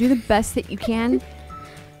can, do the best that you can.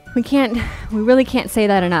 We really can't say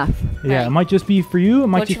that enough. Yeah, Right. it might just be for you. It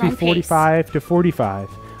might Go at just your be own pace. 45 to 45.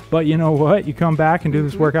 But you know what? You come back and do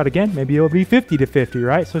this workout again, maybe it'll be 50 to 50,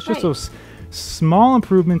 right? So it's just Right. those small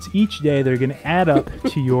improvements each day that are going to add up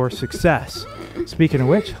to your success. Speaking of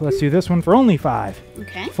which, let's do this one for only 5.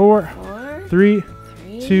 Okay. 4, 4, 3,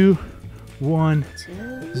 3, 2, 1,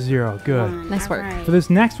 2, 0. Good. 1. Nice All work. right. For this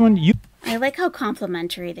next one, you I like how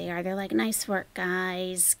complimentary they are. They're like, nice work,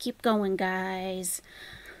 guys. Keep going, guys.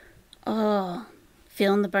 Oh,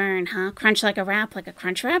 feeling the burn, huh? Crunch like a wrap, like a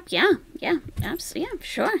crunch wrap? Yeah, absolutely.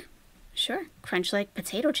 Yeah, sure. Crunch like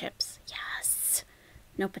potato chips. Yes.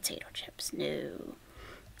 No potato chips, no.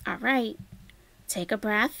 All right. Take a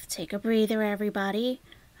breath. Take a breather, everybody.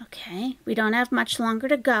 Okay. We don't have much longer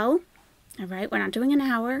to go. All right. We're not doing an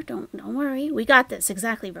hour. Don't worry. We got this.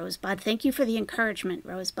 Exactly, Rosebud. Thank you for the encouragement,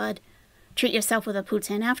 Rosebud. Treat yourself with a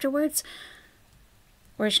poutine afterwards.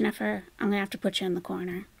 Or Schneffer, I'm going to have to put you in the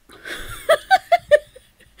corner.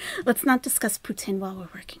 Let's not discuss poutine while we're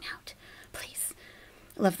working out. Please.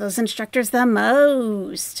 Love those instructors the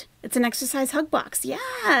most. It's an exercise hug box.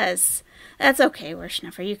 Yes. That's okay,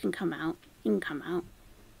 Schneffer. You can come out.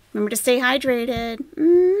 Remember to stay hydrated.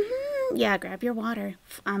 Yeah, grab your water.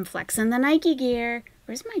 I'm flexing the Nike gear.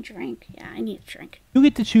 Where's my drink? Yeah, I need a drink. You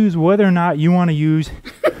get to choose whether or not you want to use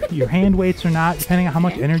your hand weights or not, depending on how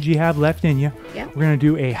much energy you have left in you. Yeah. We're going to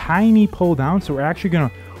do a high knee pull down. So we're actually going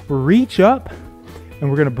to reach up and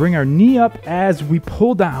we're going to bring our knee up as we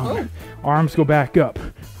pull down. Arms go back up.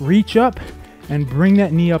 Reach up and bring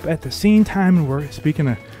that knee up at the same time. And we're speaking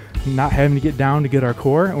of not having to get down to get our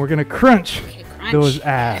core. And we're going to crunch those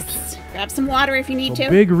abs. Yes. Grab some water if you need So to.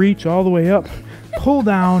 big reach all the way up. Pull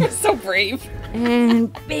down. So brave.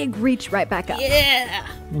 And big reach right back up. Yeah.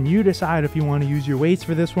 And you decide if you want to use your weights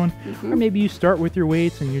for this one, or maybe you start with your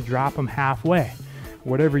weights and you drop them halfway.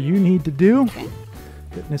 Whatever you need to do. Okay.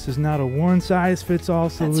 Fitness is not a one-size-fits-all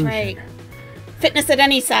solution. That's right. Fitness at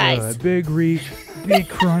any size. Big reach, big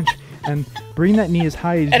crunch, and bring that knee as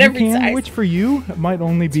high as At you every can, size. which for you might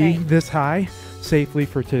only be right. this high safely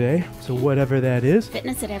for today. So whatever that is.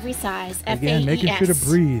 Fitness at every size. Again, making sure to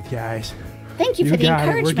breathe, guys. Thank you for the got it.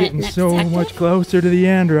 We're encouragement. getting Next so detective. much closer to the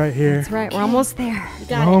end right here. That's right. We're almost there. You We're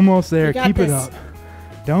got it. almost there. You got Keep it this. up.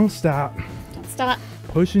 Don't stop Don't stop.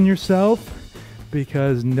 pushing yourself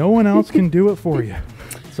because no one else can do it for you.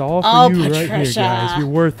 It's all for Oh, you right here, Patricia. guys. You're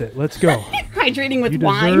worth it. Let's go. Hydrating with You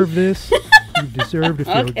wine. deserve this. You deserve to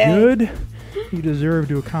feel Okay. good. You deserve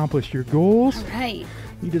to accomplish your goals. Right.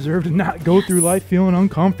 You deserve to not go through life feeling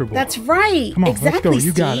uncomfortable. That's right. Come on, exactly, let's go. You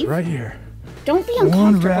Steve. got it right here. Don't be One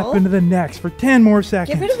uncomfortable. wrap into the next for 10 more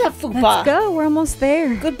seconds. Get rid of that fupa. Let's go. We're almost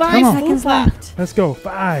there. Goodbye, Come on. Seconds fupa. left. Let's go.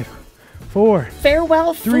 5, 4,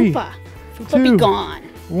 Farewell, 3, fupa. Fupa be 2, gone.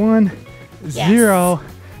 1, 0.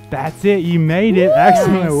 That's it. You made it.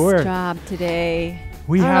 Excellent Nice work. job today.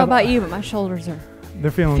 We I don't know have about you, but my shoulders are.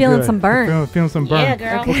 They're feeling good. some burn. They're feeling some burn. Yeah,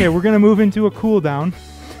 girl. Okay, we're gonna move into a cool down.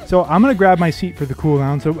 So I'm gonna grab my seat for the cool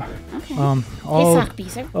down. So Okay. all Sock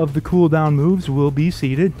Beezer. of the cool down moves will be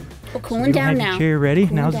seated. We're So cooling you don't down have now. your chair ready.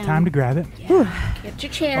 Cooling Now's the down. time to grab it. Yeah. Get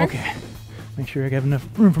your chair. Okay. Make sure I have enough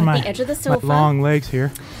room for At my, the edge of the my sofa. long legs here.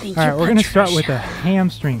 Thank All you, right, we're gonna start with Patricia. a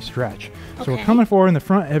hamstring stretch. So we're Okay. coming forward in the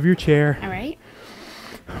front of your chair. All right.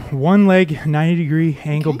 One leg, 90-degree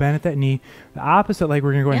angle bent at that knee. The opposite leg,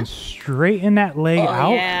 we're going to go ahead and straighten that leg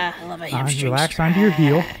out. Yeah, I love a hamstring Relax onto your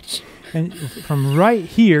heel. stretch. And from right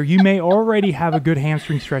here, you may already have a good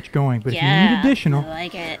hamstring stretch going. But if you need additional, I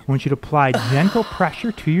like it. I want you to apply gentle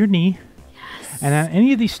pressure to your knee. And on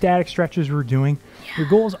any of these static stretches we're doing, your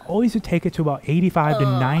goal is always to take it to about 85 to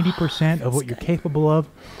 90% of what you're capable of.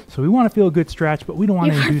 So we want to feel a good stretch, but we don't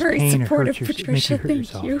want You to are induce very pain or supportive, make you Patricia. hurt Thank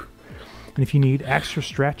yourself. you. And if you need extra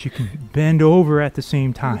stretch, you can bend over at the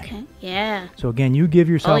same time. Okay. Yeah. So again, you give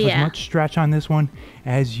yourself as much stretch on this one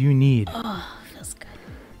as you need. Oh, feels good.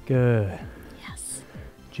 Good. Yes.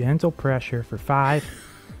 Gentle pressure for 5,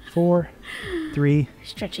 4, 3,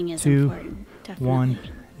 Stretching is 2, important. Definitely. 1,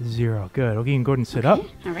 0. Good. Okay, you can go ahead and sit up.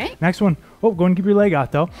 All right. Next one. Oh, go ahead and keep your leg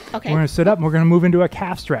out though. Okay. We're going to sit up and we're going to move into a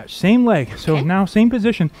calf stretch. Same leg. So now same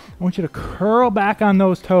position. I want you to curl back on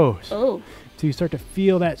those toes. Oh. So you start to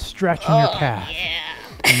feel that stretch in your calf. Yeah.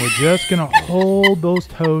 And we're just going to hold those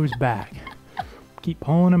toes back. Keep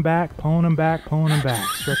pulling them back, pulling them back, pulling them back.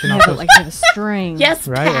 Stretching out Yeah, but those. like you have a string. Yes,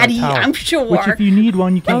 Right, or a Patty, towel. I'm sure. Which if you need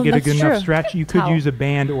one, you can't get a that's good enough true. stretch. You could Towel. use a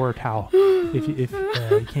band or a towel if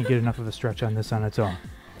you can't get enough of a stretch on this on its own.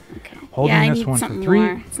 Okay. Holding I this need one for something 3,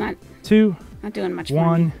 more. It's not 2, doing much for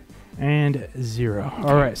 1, me. and 0.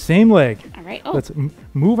 All right, same leg. All right. Oh. Let's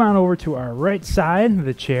move on over to our right side of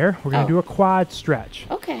the chair. We're going to Oh. do a quad stretch.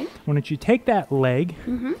 Okay. Why don't you take that leg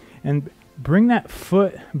and bring that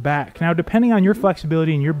foot back. Now, depending on your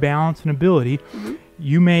flexibility and your balance and ability,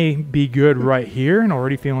 you may be good right here and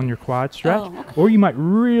already feeling your quad stretch, Oh, okay. or you might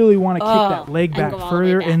really want to kick that leg and back go all the way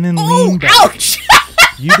further back. and then Oh, lean back. ouch!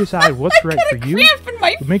 You decide what's right for you. Cramp in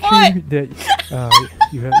my Make foot. sure that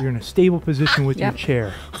you're in a stable position with your Yep.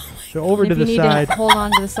 chair. So over And to if you the need side, to hold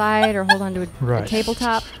on to the side or hold on to a Right.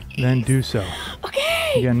 tabletop, then do so.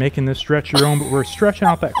 Okay. Again, making this stretch your own, but we're stretching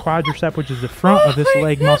out that quadricep, which is the front of this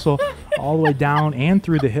leg muscle, all the way down and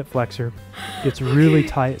through the hip flexor. It's really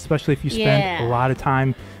tight, especially if you spend a lot of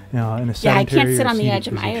time in a Yeah, I sedentary can't sit or on the seated edge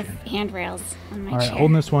of my. I have position. handrails on my All right, chair.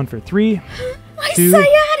 holding this one for 3, My 2,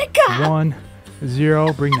 sciatica. 1,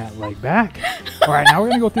 0. Bring that leg back. All right, now we're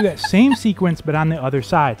going to go through that same sequence, but on the other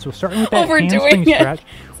side. So starting with that Overdoing hamstring it. stretch,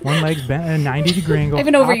 one leg's bent at a 90-degree angle. I have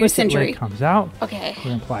an overuse opposite injury. leg comes out. Okay. We're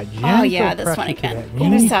going to apply gentle yeah, this one pressure again. to that The other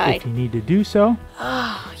knee side. if you need to do so.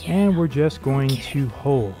 Oh, yeah. And we're just going to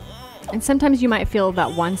hold. and sometimes you might feel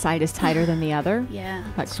that one side is tighter than the other. Yeah.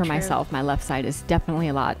 Like that's for true. myself, my left side is definitely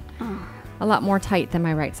a lot more tight than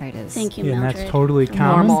my right side is. Thank you, Yeah, and Mildred. that's totally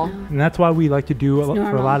common. Normal. And that's why we like to do, for a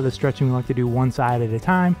normal. lot of the stretching, we like to do one side at a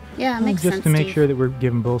time. Yeah, it makes just sense, to make Steve. sure that we're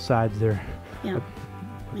giving both sides their Yeah. Makes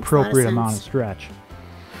a lot of appropriate amount of sense. stretch.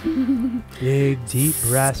 Big, deep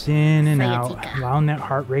breaths in and out, Sciatica. allowing that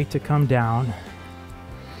heart rate to come down.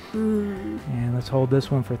 And let's hold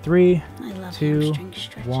this one for 3, I love 2, hamstring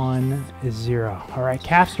stretches. 1, 0. All right,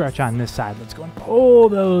 calf stretch on this side. Let's go and pull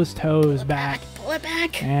those toes back. Pull it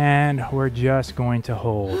back. And we're just going to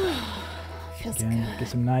hold. Feels Again, good. get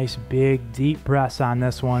some nice, big, deep breaths on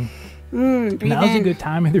this one. Breathe Now's in. a good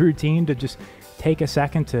time in the routine to just take a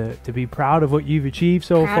second to be proud of what you've achieved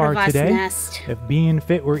so Proud far of us, today. Nest. If being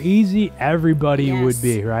fit were easy, everybody Yes. would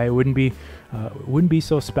be, right? It wouldn't be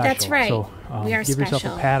so special. That's right. So We are give yourself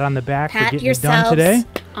special. a pat on the back for Pat getting it done yourselves today.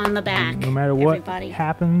 on the back. No matter what everybody.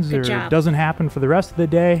 happens Good or job. doesn't happen for the rest of the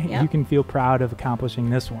day, Yep. you can feel proud of accomplishing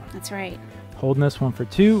this one. That's right. Holding this one for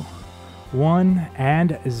 2, 1,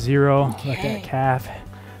 and 0. Let Okay. that calf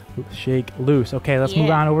shake loose. Okay, let's move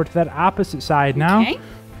Yeah. on over to that opposite side now. Okay.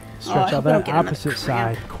 Stretch I out hope I don't that get another opposite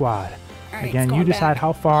cramp. side quad. All right, Again, it's you going decide back.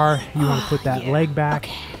 how far you want to put that yeah. leg back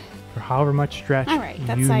Okay. for however much stretch All right.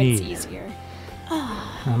 That you side's need. easier.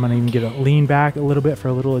 I'm going to even get a lean back a little bit for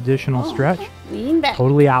a little additional stretch. Lean back.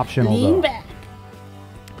 Totally optional Lean though. back.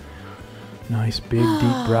 Nice big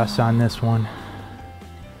deep breaths on this one.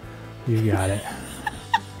 You got it.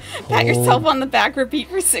 Pat yourself Hold. on the back. Repeat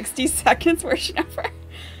for 60 seconds. Where's never.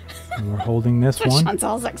 And we're holding this That's one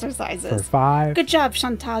Chantal's for exercises. 5, Good job,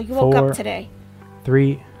 Chantal. You woke up 4, today.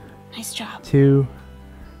 3, Nice job. 2,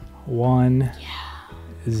 1,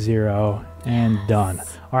 0, and done.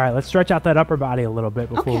 All right, let's stretch out that upper body a little bit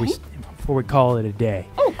before Okay. before we call it a day.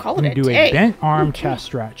 Oh, call We're it gonna a do day. a bent arm chest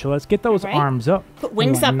stretch. So let's get those All right. arms up. Put We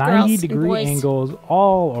wings want up, girls and 90-degree boys. angles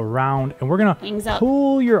all around, and we're gonna Wings up.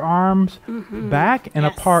 pull your arms back and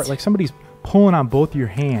Yes. apart like somebody's pulling on both your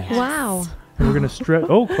hands. Wow. And we're gonna stretch.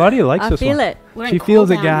 Oh, Claudia likes I this feel one. it. We're She in feels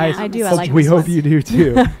cool it, down guys. now. I do. I Hope- like we this hope one. you do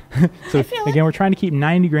too. So feel again, we're trying to keep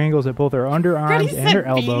 90-degree angles at both our underarms Ready, and set, our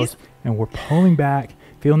elbows, bees. and we're pulling back,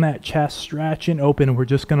 feeling that chest stretch and open, and we're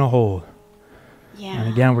just gonna hold. Yeah. And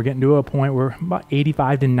again, we're getting to a point where about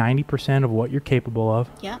 85 to 90% of what you're capable of.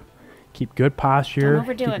 Yep. Keep good posture. Don't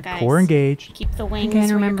overdo keep it, your guys. core engaged. Keep the wings. Again, where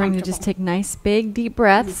you're remembering to just comfortable. take nice, big, deep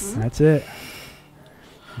breaths. That's it.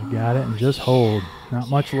 You got it, and just hold. Not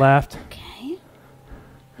much left. Okay.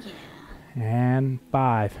 And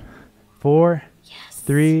 5, 4, Yes.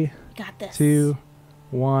 3, Got this. 2,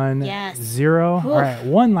 1, Yes. 0. Oof. All right,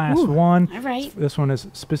 one last one. All right. This one is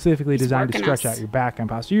specifically He's designed to working stretch us. out your back and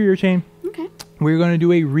posterior chain. Okay. we're going to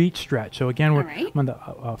do a reach stretch. So again, All right. I'm on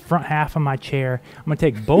the front half of my chair. I'm going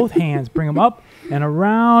to take both hands, bring them up and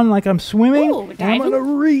around like I'm swimming. Ooh, And I'm going to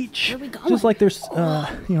reach. Where are we going? Just like there's,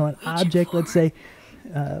 an object, let's say,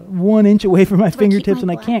 1 inch away from my fingertips,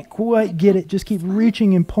 and I can't quite get it. Just keep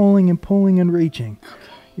reaching and pulling and pulling and reaching. Okay.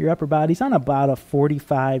 Your upper body's on about a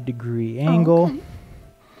 45-degree angle. Okay.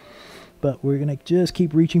 But we're going to just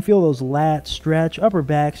keep reaching. Feel those lats stretch, upper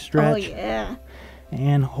back stretch, Oh, yeah.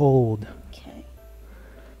 and hold. Okay.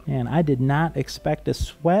 And I did not expect to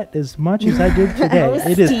sweat as much as I did today. Oh,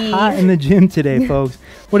 It is Steve. hot in the gym today, folks.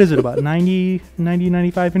 What is it, about 90,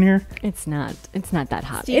 95 in here? It's not that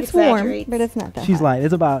hot. Steve It's warm, exaggerates. but it's not that She's hot. lying.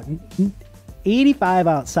 It's about 85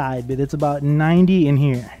 outside, but it's about 90 in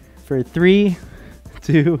here. For 3,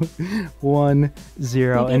 2, 1,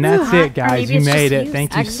 0. Maybe And it's that's hot, or it, guys. maybe You it's made just it. you.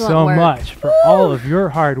 Thank you Excellent so work. much for all of your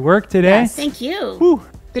hard work today. Yes. Thank you. Woo.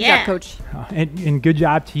 Good Yeah. job, Coach. And good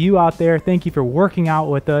job to you out there. Thank you for working out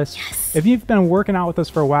with us. Yes. If you've been working out with us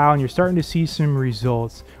for a while and you're starting to see some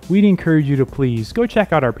results, we'd encourage you to please go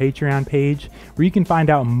check out our Patreon page where you can find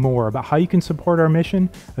out more about how you can support our mission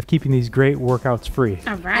of keeping these great workouts free.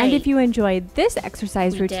 All right. And if you enjoyed this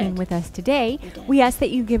exercise We routine did. with us today, did. we ask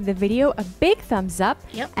that you give the video a big thumbs up.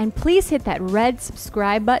 Yep. And please hit that red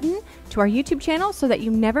subscribe button to our YouTube channel so that you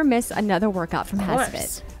never miss another workout from Of HasFit.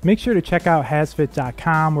 course. Make sure to check out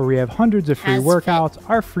hasfit.com where we have hundreds of free HasFit. workouts,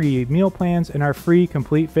 our free meal plans, and our free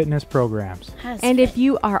complete fitness programs. And if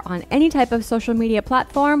you are on any type of social media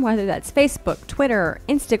platform, whether that's Facebook, Twitter,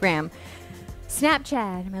 Instagram,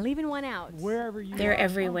 Snapchat, am I leaving one out? Wherever you They're are, come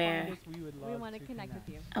everywhere. find us. We would We love want to connect with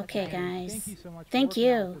you. Okay, guys. Thank you so much for Thank working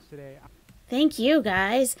out you. with us today. Thank you,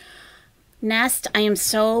 guys. Nest, I am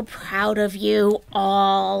so proud of you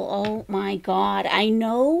all. Oh my God. I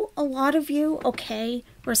know a lot of you, okay,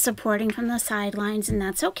 were supporting from the sidelines, and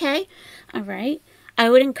that's okay. All right. I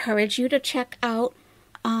would encourage you to check out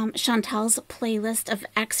Chantal's playlist of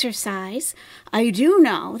exercise. I do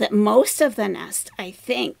know that most of the Nest, I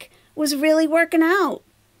think, was really working out.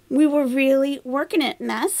 We were really working it,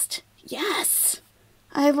 Nest. Yes.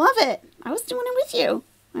 I love it. I was doing it with you.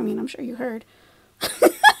 I mean, I'm sure you heard.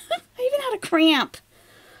 I even had a cramp.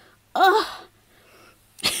 Oh.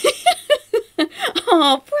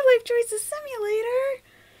 Oh, poor Life Choices Simulator.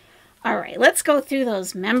 All right, let's go through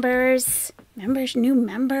those new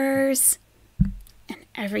members, and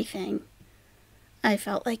everything. I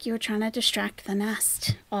felt like you were trying to distract the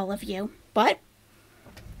Nest, all of you, but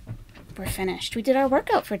we're finished. We did our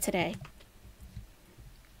workout for today.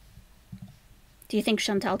 Do you think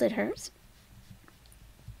Chantal did hers?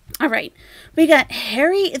 All right, we got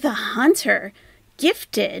Harry the Hunter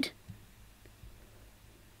gifted.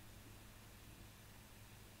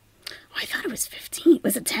 Oh, I thought it was 15.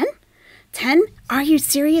 Was it 10? 10? Are you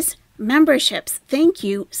serious? Memberships. Thank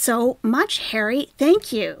you so much, Harry.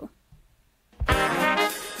 Thank you.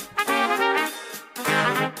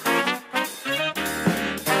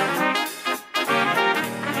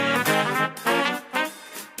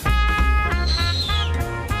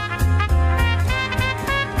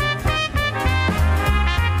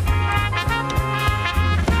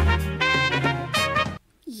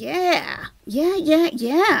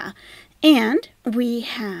 Yeah. And we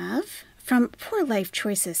have from Poor Life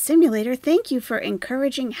Choices Simulator, thank you for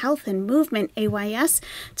encouraging health and movement. AYS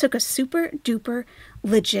took a super duper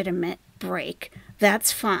legitimate break.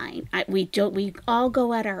 That's fine. We all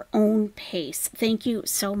go at our own pace. Thank you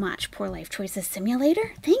so much, Poor Life Choices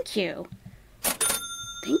Simulator. Thank you.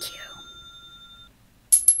 Thank you.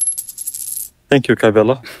 Thank you,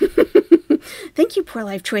 Cabela. Thank you, Poor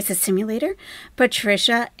Life Choices Simulator.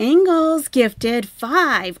 Patricia Ingalls gifted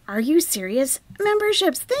 5. Are you serious?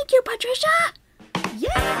 Memberships. Thank you, Patricia.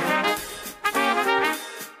 Yeah.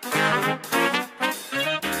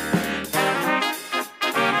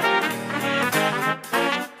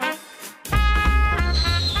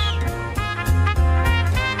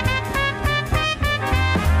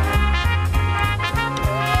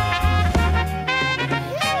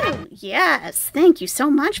 Yes, thank you so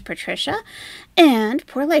much, Patricia. And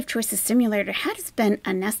Poor Life Choices Simulator has been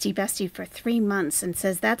a nesty bestie for 3 months and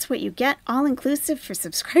says that's what you get, all-inclusive, for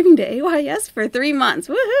subscribing to AYS for 3 months.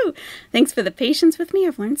 Woohoo! Thanks for the patience with me.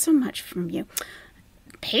 I've learned so much from you.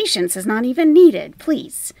 Patience is not even needed,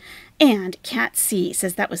 please. And Kat C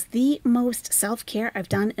says that was the most self-care I've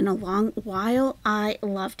done in a long while. I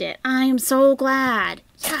loved it. I am so glad.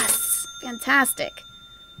 Yes, fantastic.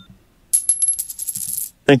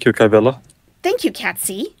 Thank you, Cabela. Thank you,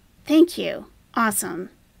 Catsy. Thank you. Awesome.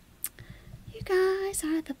 You guys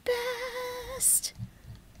are the best.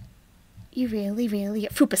 You really, really...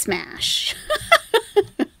 Fupa Smash.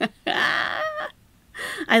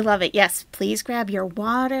 I love it. Yes, please grab your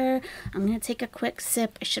water. I'm going to take a quick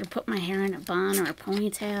sip. I should have put my hair in a bun or a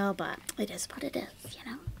ponytail, but it is what it is, you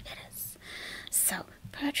know? It is. So,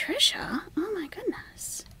 Patricia, oh my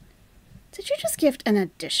goodness. Did you just gift an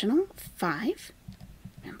additional 5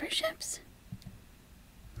 memberships?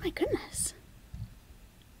 My goodness.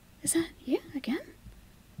 Is that you again?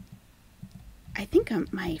 I think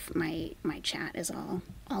my chat is all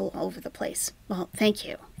over the place. Well, thank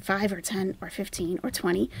you. 5 or 10 or 15 or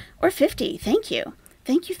 20 or 50. Thank you.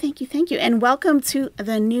 Thank you, thank you, thank you. And welcome to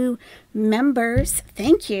the new members.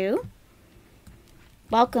 Thank you.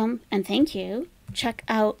 Welcome and thank you. Check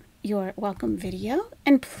out your welcome video.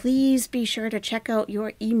 And please be sure to check out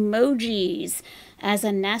your emojis. As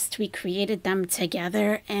a nest, we created them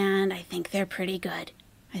together, and I think they're pretty good.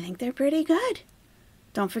 I think they're pretty good.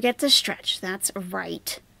 Don't forget to stretch. That's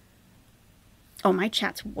right. Oh, my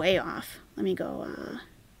chat's way off. Let me go,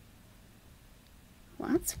 well,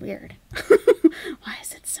 that's weird. Why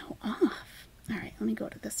is it so off? All right, let me go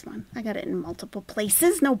to this one. I got it in multiple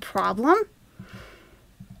places. No problem.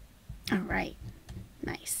 All right.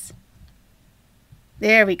 Nice.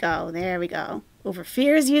 There we go. There we go. Over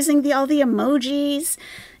Fears using all the emojis.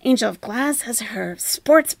 Angel of Glass has her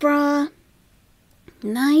sports bra.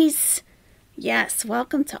 Nice. Yes,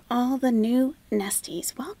 welcome to all the new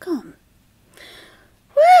nesties. Welcome.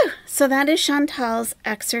 Woo! So that is Chantal's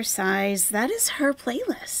exercise. That is her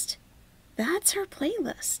playlist. That's her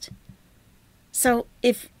playlist. So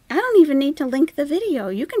if I don't even need to link the video,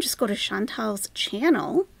 you can just go to Chantal's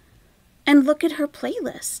channel and look at her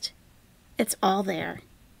playlist. It's all there.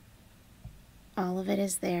 All of it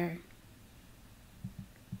is there.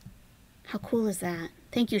 How cool is that?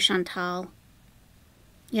 Thank you, Chantal.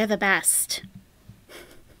 You're the best.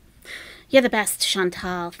 You're the best,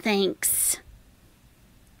 Chantal. Thanks.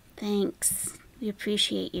 Thanks. We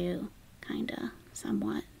appreciate you. Kinda.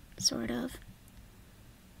 Somewhat. Sort of.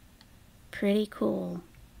 Pretty cool.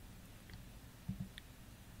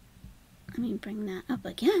 Let me bring that up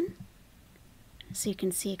again so you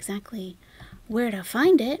can see exactly where to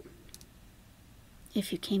find it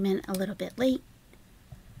if you came in a little bit late.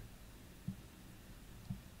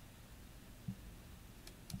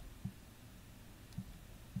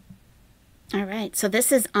 All right, so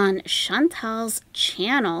this is on Chantal's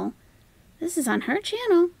channel. This is on her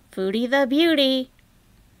channel, Foodie the Beauty.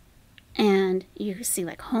 And you see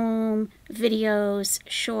like home, videos,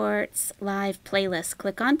 shorts, live playlists.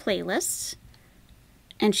 Click on playlists.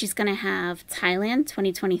 And she's going to have Thailand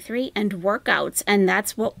 2023 and workouts. And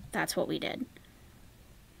that's what we did.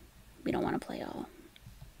 We don't want to play all.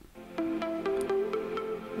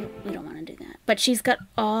 We don't want to do that. But she's got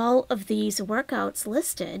all of these workouts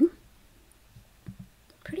listed.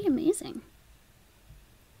 Pretty amazing.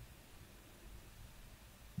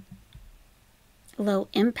 Low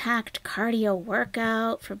impact cardio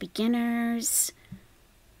workout for beginners.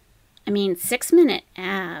 I mean, 6-minute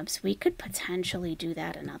abs. We could potentially do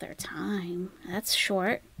that another time. That's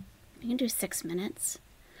short. We can do 6 minutes.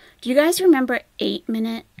 Do you guys remember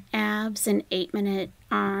 8-minute abs and 8-minute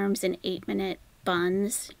arms and 8-minute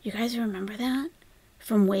buns? You guys remember that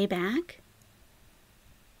from way back?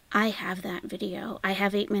 I have that video. I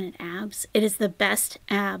have 8-minute abs. It is the best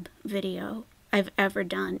ab video I've ever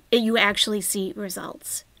done. You actually see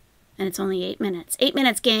results. And it's only 8 minutes. 8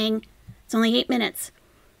 minutes, gang. It's only 8 minutes.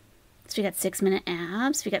 So we got 6-minute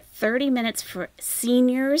abs. We got 30 minutes for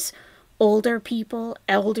seniors, older people,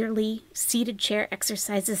 elderly, seated chair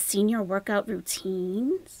exercises, senior workout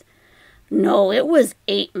routines. No, it was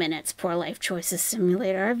 8 minutes, Poor Life Choices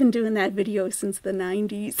Simulator. I've been doing that video since the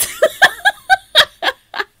 90s.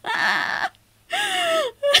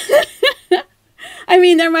 I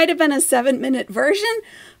mean, there might have been a 7-minute version,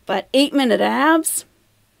 but 8-minute abs.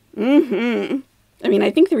 I mean, I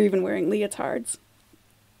think they're even wearing leotards.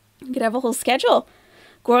 You could have a whole schedule.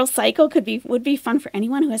 Girl Cycle would be fun for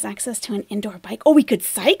anyone who has access to an indoor bike. Oh, we could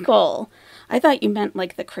cycle. I thought you meant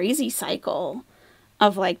like the crazy cycle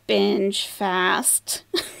of like binge, fast,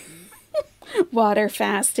 water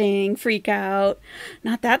fasting, freak out.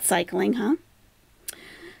 Not that cycling, huh?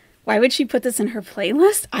 Why would she put this in her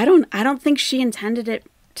playlist? I don't think she intended it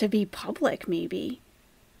to be public, maybe.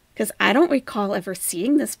 Because I don't recall ever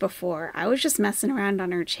seeing this before. I was just messing around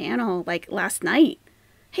on her channel like last night.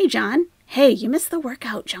 Hey, John. Hey, you missed the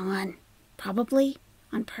workout, John. Probably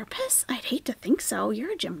on purpose? I'd hate to think so.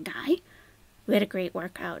 You're a gym guy. We had a great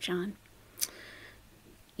workout, John.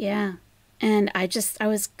 Yeah. And I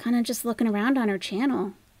was kind of just looking around on her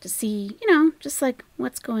channel to see, just like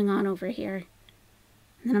what's going on over here.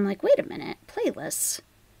 And then I'm like, wait a minute, playlists.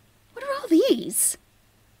 What are all these?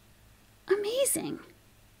 Amazing.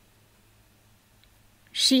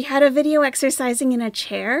 She had a video exercising in a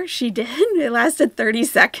chair. She did. It lasted 30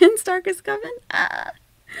 seconds, Darkest Coven.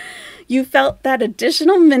 You felt that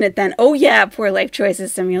additional minute then. Oh, yeah, poor Life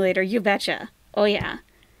Choices Simulator. You betcha. Oh, yeah.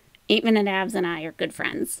 8-minute abs and I are good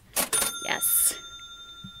friends. Yes.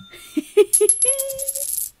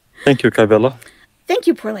 Thank you, Cabela. Thank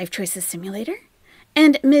you, Poor Life Choices Simulator.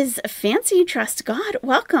 And Ms. Fancy Trust God,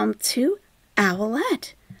 welcome to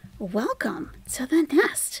Owlette. Welcome to the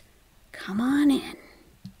nest. Come on in.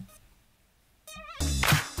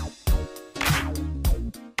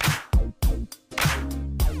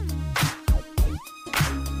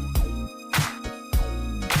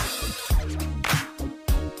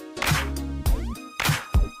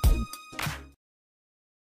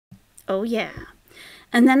 Oh, yeah.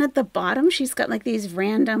 And then at the bottom, she's got like these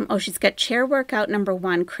random... Oh, she's got chair workout number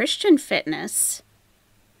 1, Christian fitness.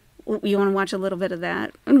 You want to watch a little bit of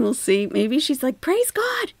that? And we'll see. Maybe she's like, praise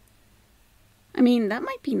God. I mean, that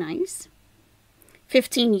might be nice.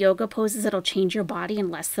 15 yoga poses that'll change your body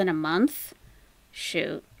in less than a month.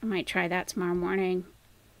 Shoot, I might try that tomorrow morning.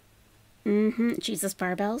 Jesus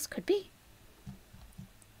barbells, could be.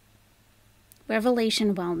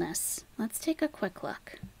 Revelation Wellness. Let's take a quick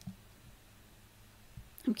look.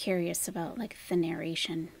 I'm curious about, like, the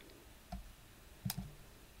narration.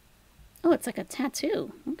 Oh, it's like a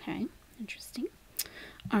tattoo. Okay, interesting.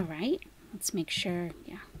 All right, let's make sure,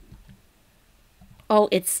 yeah. Oh,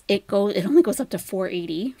 it only goes up to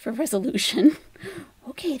 480 for resolution.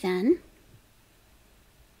 Okay, then.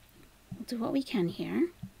 We'll do what we can here.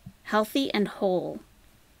 Healthy and whole.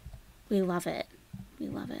 We love it. We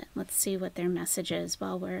love it. Let's see what their message is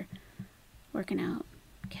while we're working out.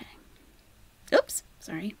 Okay. Oops.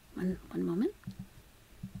 Sorry. One moment.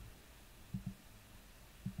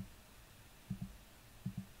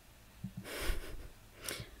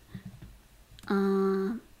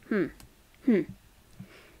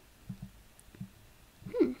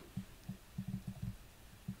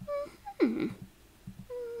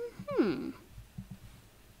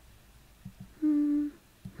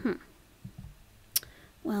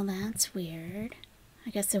 Well, that's weird. I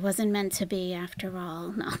guess it wasn't meant to be after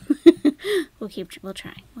all. No. We'll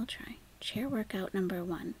try. Chair workout number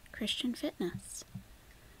 1, Christian fitness.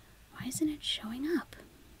 Why isn't it showing up?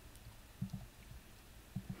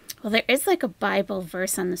 Well, there is like a Bible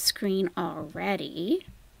verse on the screen already.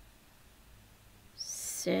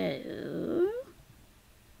 So,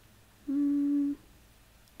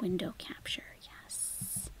 window capture,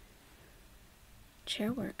 yes.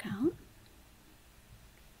 Chair workout.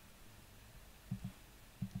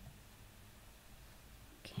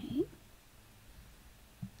 Okay.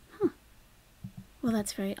 Huh. Well,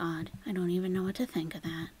 that's very odd. I don't even know what to think of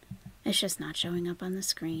that. It's just not showing up on the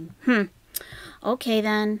screen. Okay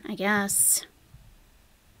then, I guess.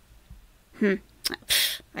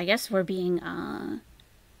 I guess we're being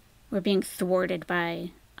thwarted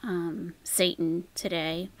by Satan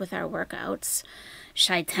today with our workouts.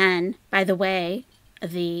 Shaitan, by the way,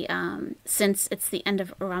 since it's the end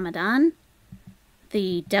of Ramadan,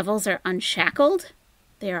 the devils are unshackled.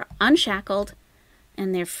 They are unshackled,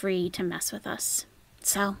 and they're free to mess with us.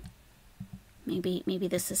 So maybe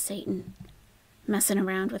this is Satan messing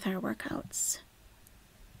around with our workouts.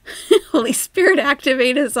 Holy Spirit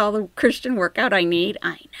activate is all the Christian workout I need.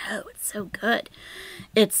 I know, it's so good.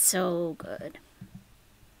 It's so good.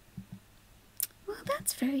 Well,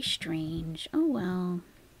 that's very strange. Oh, well.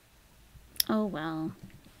 Oh, well.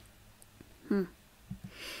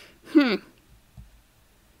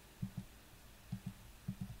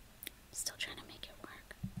 Still trying to make it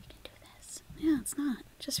work. We can do this. Yeah, it's not.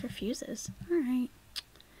 It just refuses. All right.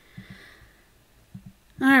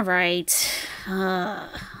 All right. I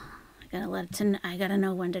gotta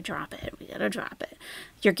know when to drop it. We gotta drop it.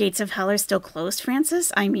 Your gates of hell are still closed,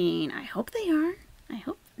 Francis? I mean, I hope they are. I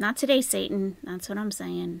hope. Not today, Satan. That's what I'm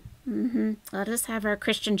saying. Let us have our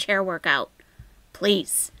Christian chair workout.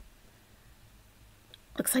 Please.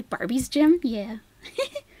 Looks like Barbie's gym? Yeah.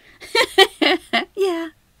 Yeah.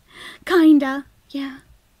 Kinda. Yeah.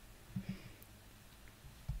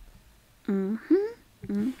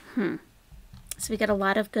 So we get a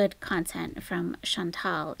lot of good content from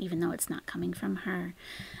Chantal, even though it's not coming from her.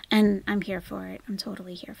 And I'm here for it. I'm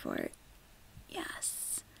totally here for it.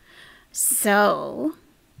 Yes. So,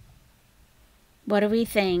 what do we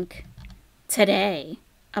think today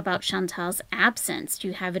about Chantal's absence? Do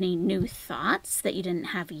you have any new thoughts that you didn't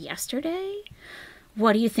have yesterday?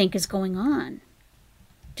 What do you think is going on?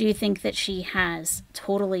 Do you think that she has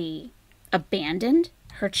totally abandoned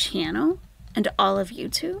her channel and all of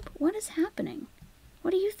YouTube? What is happening?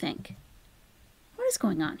 What do you think? What is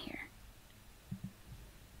going on here?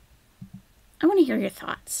 I want to hear your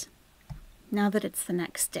thoughts now that it's the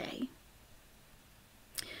next day.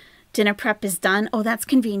 Dinner prep is done. Oh, that's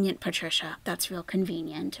convenient, Patricia. That's real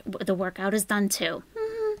convenient. The workout is done too.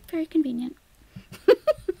 Very convenient.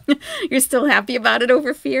 You're still happy about it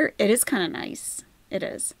over fear? It is kind of nice. It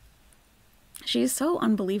is. She is so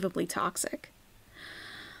unbelievably toxic.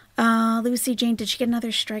 Lucy Jane, did she get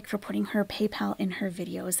another strike for putting her PayPal in her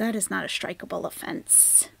videos? That is not a strikeable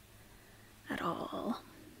offense at all.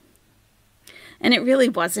 And it really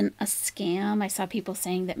wasn't a scam. I saw people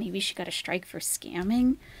saying that maybe she got a strike for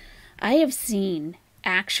scamming. I have seen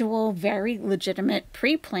actual, very legitimate,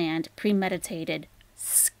 pre-planned, premeditated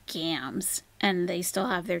scams, and they still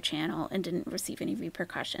have their channel and didn't receive any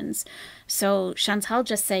repercussions. So Chantal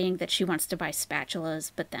just saying that she wants to buy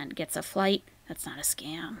spatulas but then gets a flight, that's not a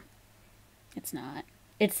scam. It's not.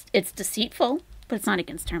 It's deceitful, but it's not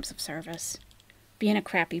against terms of service. Being a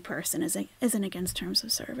crappy person isn't against terms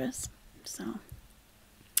of service. So,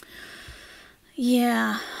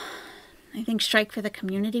 yeah. I think strike for the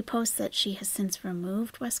community post that she has since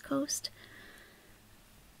removed, West Coast.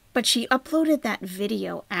 But she uploaded that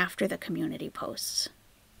video after the community posts.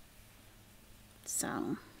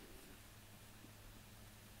 So,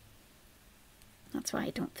 that's why I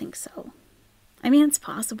don't think so. I mean, it's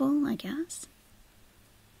possible, I guess.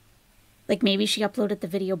 Like maybe she uploaded the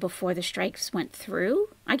video before the strikes went through,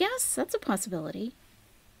 I guess. That's a possibility.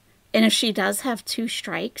 And if she does have 2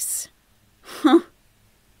 strikes,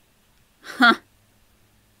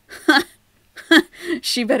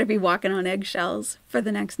 she better be walking on eggshells for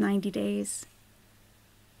the next 90 days.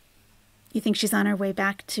 You think she's on her way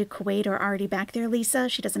back to Kuwait or already back there, Lisa?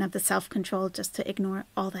 She doesn't have the self-control just to ignore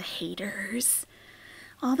all the haters.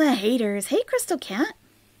 All the haters. Hey, Crystal Cat.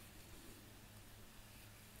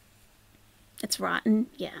 It's rotten.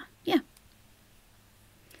 Yeah, yeah.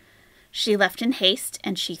 She left in haste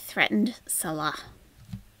and she threatened Salah.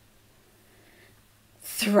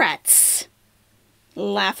 Threats.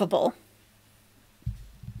 Laughable.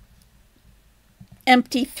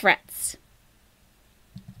 Empty threats.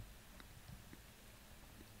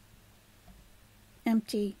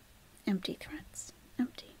 Empty threats.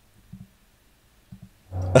 Empty.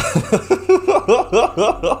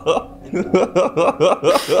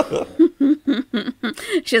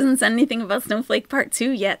 She hasn't said anything about Snowflake Part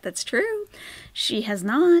 2 yet. That's true. She has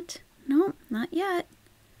not. No, not yet.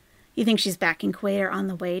 You think she's back in Kuwait or on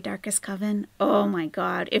the way, Darkest Coven? Oh my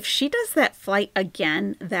God. If she does that flight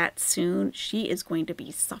again that soon, she is going to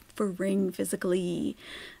be suffering physically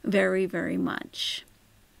very, very much.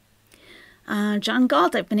 John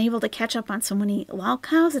Galt, I've been able to catch up on so many lol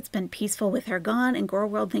cows. It's been peaceful with her gone, and Gore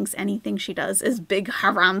World thinks anything she does is big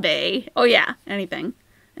harambe. Oh yeah, anything.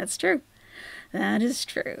 That's true. That is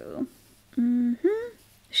true.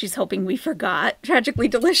 She's hoping we forgot. Tragically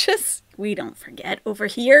delicious. We don't forget over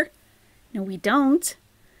here. No, we don't.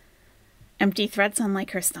 Empty threats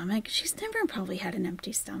unlike her stomach. She's never probably had an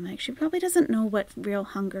empty stomach. She probably doesn't know what real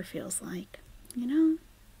hunger feels like. You know?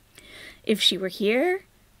 If she were here,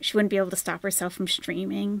 she wouldn't be able to stop herself from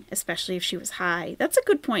streaming, especially if she was high. That's a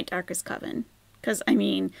good point, Darkest Coven. Because, I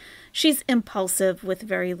mean, she's impulsive with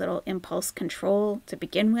very little impulse control to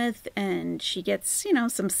begin with, and she gets, you know,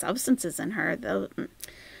 some substances in her. The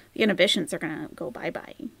inhibitions are going to go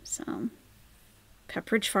bye-bye. So,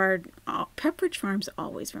 Pepperidge Farms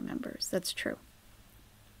always remembers. That's true.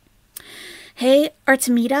 Hey,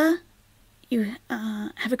 Artemida, you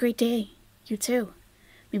have a great day. You too.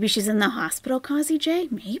 Maybe she's in the hospital, Causey J?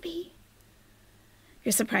 Maybe.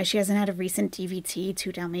 You're surprised she hasn't had a recent DVT,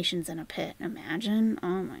 2 Dalmatians in a pit. Imagine.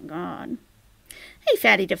 Oh my God. Hey,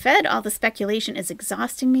 Fatty DeFed, all the speculation is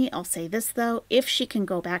exhausting me. I'll say this, though. If she can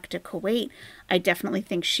go back to Kuwait, I definitely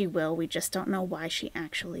think she will. We just don't know why she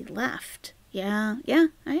actually left. Yeah,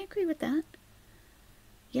 I agree with that.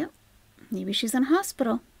 Yep. Maybe she's in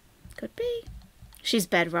hospital. Could be. She's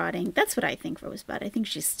bedrotting. That's what I think, Rosebud. I think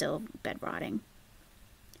she's still bedrotting.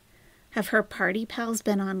 Have her party pals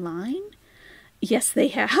been online? Yes, they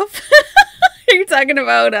have. Are you talking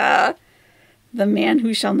about the man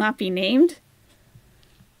who shall not be named?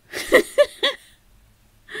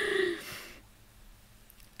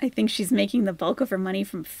 I think she's making the bulk of her money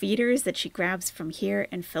from feeders that she grabs from here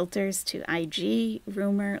and filters to IG.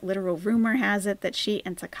 Literal rumor has it that she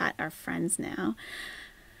and Takat are friends now.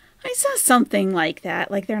 I saw something like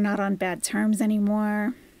that, like they're not on bad terms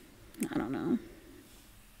anymore. I don't know.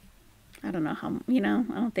 I don't know how, you know,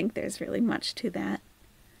 I don't think there's really much to that.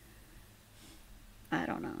 I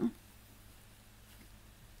don't know.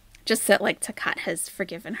 Just that, like, Takat has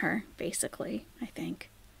forgiven her, basically, I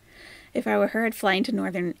think. If I were her, I'd fly into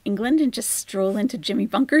northern England and just stroll into Jimmy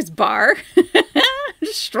Bunker's bar.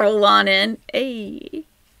 Just stroll on in. Hey.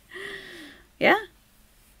 Yeah.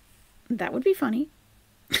 That would be funny.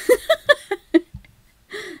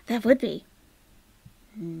 That would be.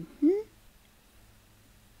 Mm-hmm.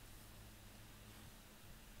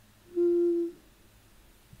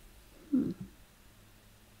 Mm-hmm.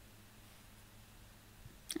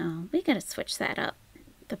 Oh, we gotta switch that up.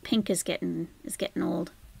 The pink is getting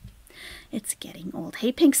old. It's getting old.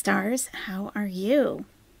 Hey, Pink Stars, how are you?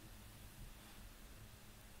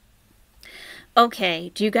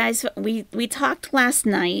 Okay, do you guys, we talked last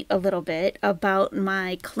night a little bit about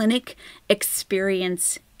my clinic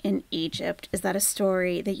experience in Egypt. Is that a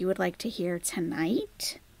story that you would like to hear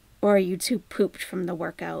tonight? Or are you too pooped from the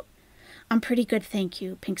workout? I'm pretty good, thank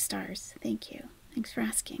you, Pink Stars. Thank you. Thanks for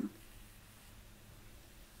asking.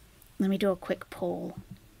 Let me do a quick poll.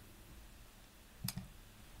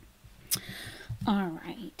 All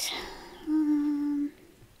right.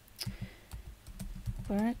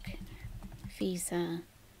 Work, visa,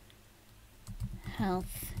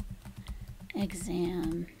 health,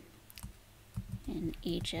 exam in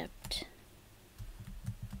Egypt.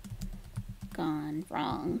 Gone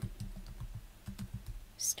wrong.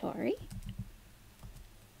 Story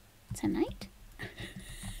tonight?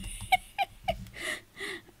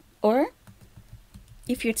 Or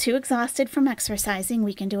if you're too exhausted from exercising,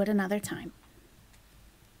 we can do it another time.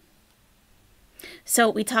 So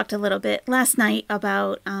we talked a little bit last night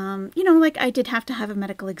about, like I did have to have a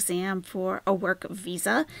medical exam for a work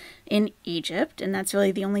visa in Egypt. And that's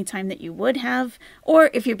really the only time that you would have.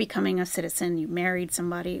 Or if you're becoming a citizen, you married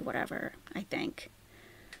somebody, whatever, I think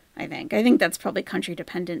that's probably country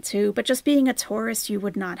dependent too. But just being a tourist, you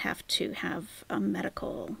would not have to have a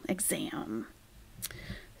medical exam.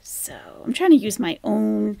 So I'm trying to use my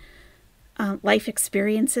own life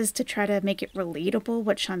experiences to try to make it relatable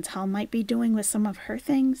what Chantal might be doing with some of her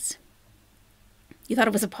things. You thought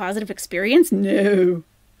it was a positive experience? No,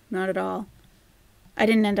 not at all. I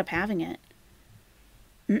didn't end up having it.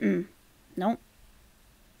 Nope.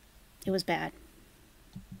 It was bad.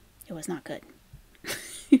 It was not good.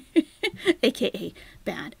 AKA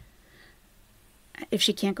bad. If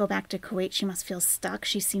she can't go back to Kuwait, she must feel stuck.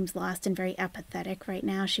 She seems lost and very apathetic right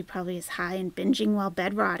now. She probably is high and binging while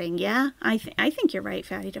bed rotting. Yeah, I think you're right,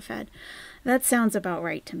 Fatty to Fed. That sounds about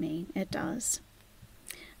right to me. It does.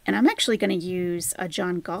 And I'm actually going to use a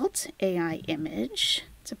John Galt AI image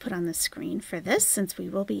to put on the screen for this, since we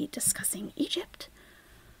will be discussing Egypt.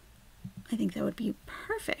 I think that would be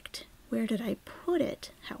perfect. Where did I put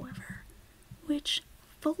it, however? Which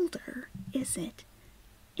folder is it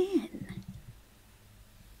in?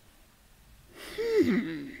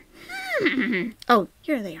 Oh,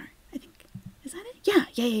 here they are. I think. Is that it?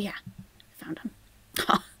 Yeah. Found them.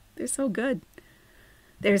 Oh, they're so good.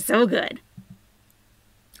 They're so good.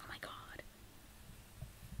 Oh my god.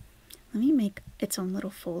 Let me make its own little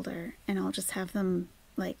folder, and I'll just have them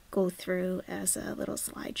like go through as a little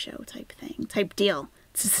slideshow type thing, type deal.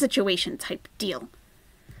 It's a situation type deal.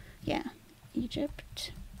 Yeah.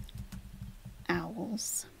 Egypt.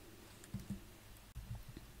 Owls.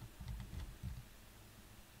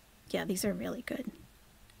 Yeah, these are really good.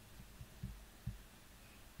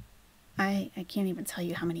 I can't even tell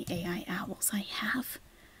you how many AI owls I have.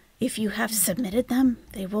 If you have submitted them,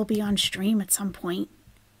 they will be on stream at some point.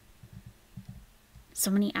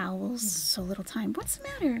 So many owls, so little time. What's the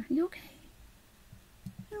matter? Are you okay?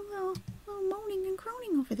 A little moaning and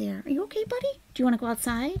groaning over there. Are you okay, buddy? Do you want to go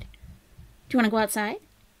outside?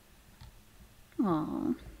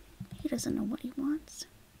 Aw, he doesn't know what he wants.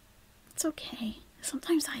 It's okay.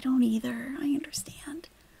 Sometimes I don't either. I understand.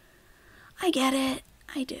 I get it.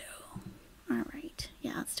 I do. All right.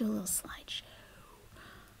 Yeah, let's do a little slideshow.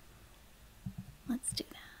 Let's do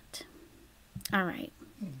that. All right.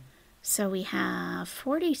 So we have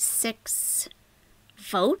 46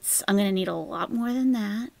 votes. I'm going to need a lot more than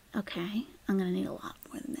that. Okay. I'm going to need a lot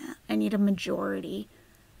more than that. I need a majority,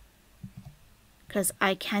 because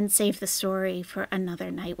I can save the story for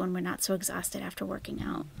another night when we're not so exhausted after working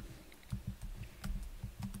out.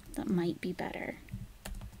 That might be better.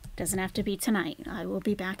 Doesn't have to be tonight. I will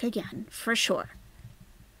be back again, for sure.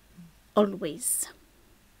 Always.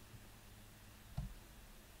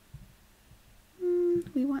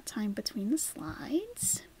 We want time between the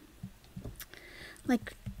slides.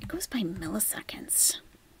 Like, it goes by milliseconds.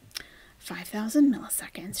 5,000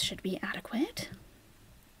 milliseconds should be adequate.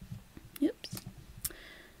 Oops.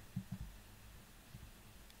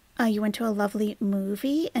 You went to a lovely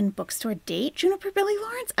movie and bookstore date, Juniper Billy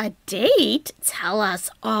Lawrence? A date? Tell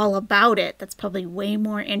us all about it. That's probably way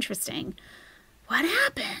more interesting. What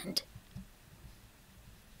happened?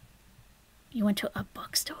 You went to a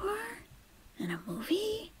bookstore In a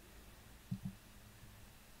movie?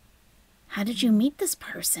 How did you meet this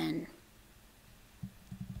person?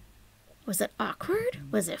 Was it awkward?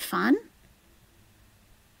 Was it fun?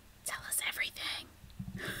 Tell us everything.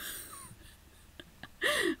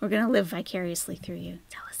 We're going to live vicariously through you.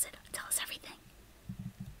 Tell us it. Tell us everything.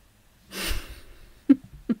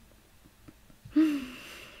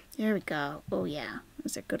 There we go. Oh, yeah.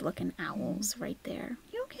 Those are good-looking owls right there.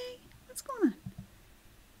 You okay? What's going on?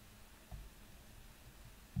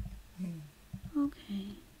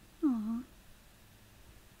 Okay. Aw.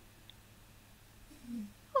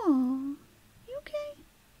 Aw. You okay?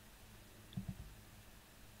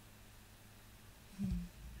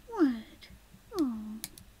 What? Oh.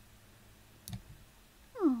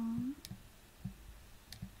 Oh.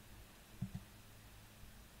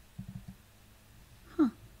 Huh.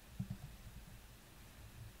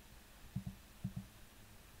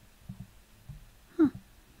 Huh.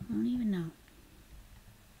 I don't even know.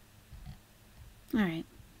 Alright.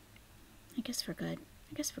 I guess we're good.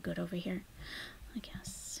 I guess we're good over here. I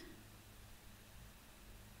guess.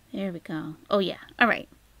 There we go. Oh, yeah. Alright.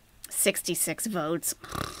 66 votes.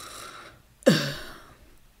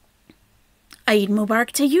 Eid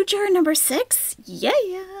Mubarak to you, juror number 6.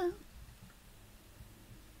 Yeah.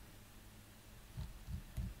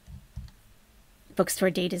 Bookstore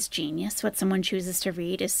date is genius. What someone chooses to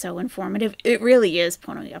read is so informative. It really is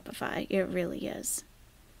pornography. It really is.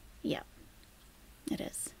 Yep. It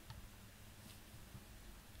is.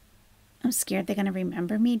 I'm scared they're going to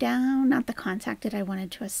remember me down. Not the contact that I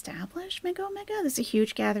wanted to establish. Mega Omega. There's a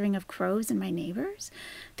huge gathering of crows and my neighbors.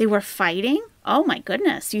 They were fighting. Oh my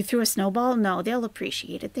goodness. You threw a snowball? No, they'll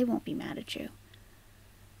appreciate it. They won't be mad at you.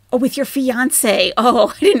 Oh, with your fiance.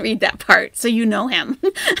 Oh, I didn't read that part. So you know him.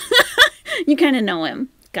 You kind of know him.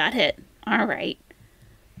 Got it. All right.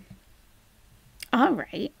 All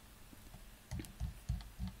right.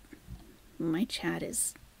 My chat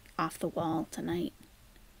is off the wall tonight.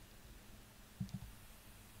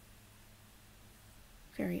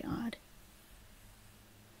 Very odd.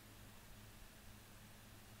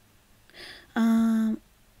 Let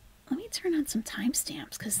me turn on some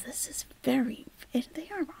timestamps because this is very... They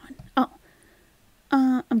are on. Oh.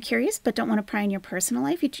 I'm curious, but don't want to pry in your personal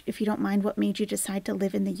life. If you don't mind, what made you decide to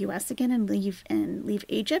live in the U.S. again and leave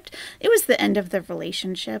Egypt? It was the end of the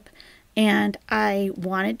relationship, and I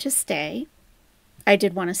wanted to stay. I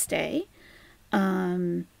did want to stay.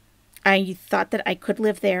 I thought that I could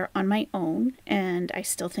live there on my own, and I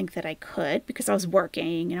still think that I could because I was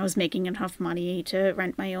working and I was making enough money to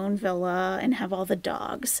rent my own villa and have all the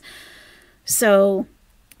dogs. So,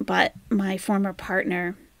 but my former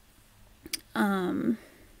partner,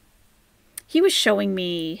 he was showing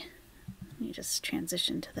me, let me just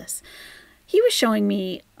transition to this. He was showing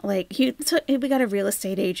me, like, we got a real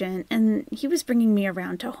estate agent, and he was bringing me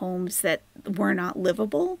around to homes that were not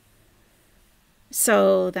livable.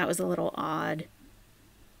 So that was a little odd.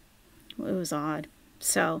 It was odd.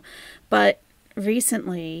 So, but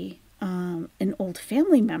recently, an old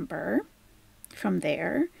family member from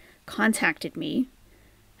there contacted me,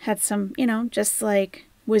 had some, just like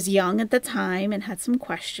was young at the time and had some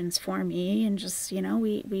questions for me, and just,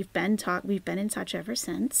 we've been in touch ever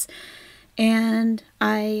since. And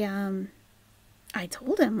I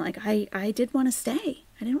told him, like, I did want to stay.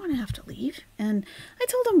 I didn't want to have to leave. And I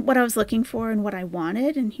told him what I was looking for and what I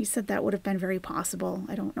wanted. And he said that would have been very possible.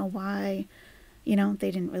 I don't know why, they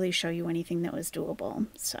didn't really show you anything that was doable.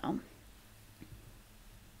 So,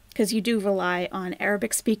 because you do rely on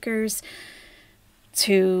Arabic speakers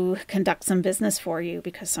to conduct some business for you,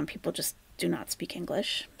 because some people just do not speak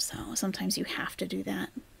English. So sometimes you have to do that.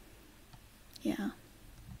 Yeah.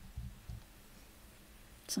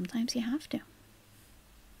 Sometimes you have to.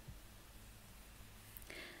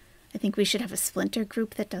 I think we should have a splinter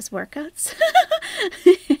group that does workouts.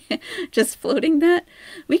 Just floating that.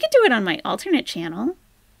 We could do it on my alternate channel.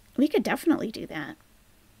 We could definitely do that.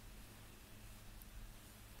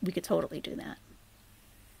 We could totally do that.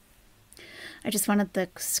 I just wanted the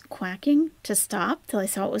quacking to stop till I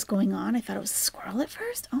saw what was going on. I thought it was a squirrel at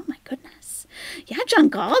first. Oh my goodness. Yeah, John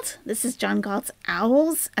Galt. This is John Galt's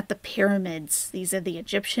owls at the pyramids. These are the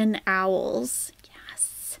Egyptian owls.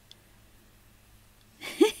 Yes.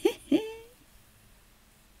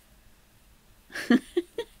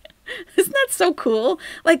 Isn't that so cool?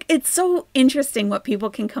 Like, it's so interesting what people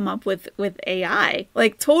can come up with AI.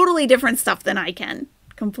 Like, totally different stuff than I can.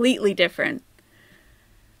 Completely different.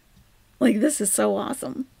 Like, this is so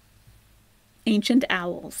awesome. Ancient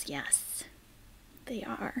owls, yes. They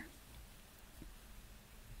are.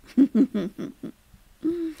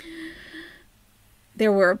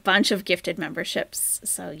 There were a bunch of gifted memberships,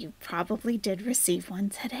 so you probably did receive one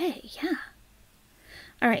today. Yeah.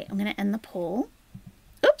 All right, I'm going to end the poll.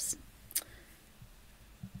 Oops.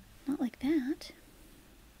 Not like that.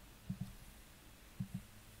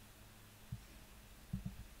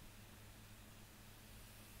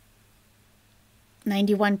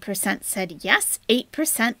 "91% said yes,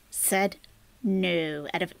 8% said no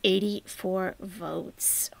out of 84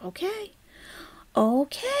 votes. Okay.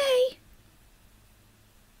 Okay.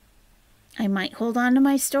 I might hold on to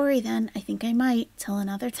my story then. I think I might till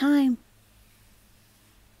another time.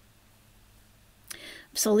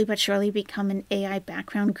 Slowly but surely become an AI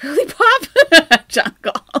background girly pop. John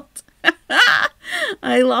Galt.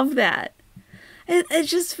 I love that.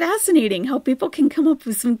 It's just fascinating how people can come up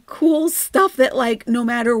with some cool stuff that, like, no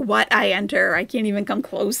matter what I enter, I can't even come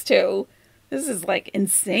close to. This is, like,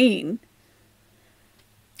 insane.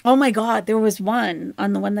 Oh my God, there was one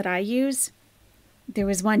on the one that I use. There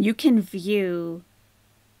was one, you can view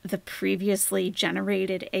the previously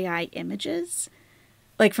generated AI images,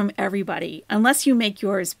 like from everybody. Unless you make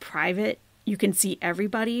yours private, you can see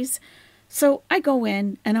everybody's. So I go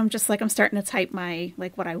in and I'm just like, I'm starting to type my,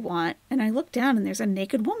 like, what I want. And I look down and there's a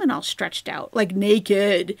naked woman all stretched out, like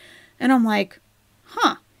naked. And I'm like,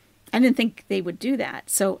 huh, I didn't think they would do that.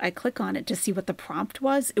 So I click on it to see what the prompt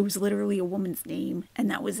was. It was literally a woman's name. And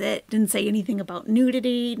that was it. Didn't say anything about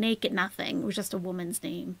nudity, naked, nothing. It was just a woman's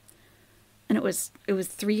name. And it was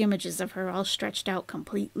 3 images of her all stretched out,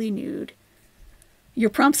 completely nude. Your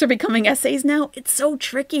prompts are becoming essays now? It's so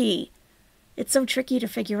tricky. It's so tricky to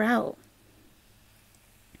figure out.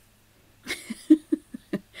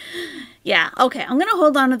 Yeah, okay, I'm going to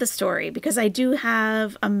hold on to the story because I do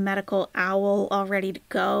have a medical owl all ready to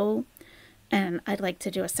go, and I'd like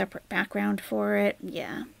to do a separate background for it.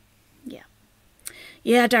 Yeah,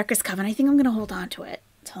 Darkest Coven, I think I'm going to hold on to it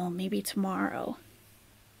till maybe tomorrow.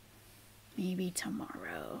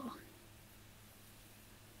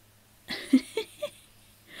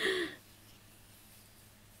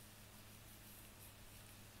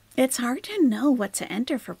 It's hard to know what to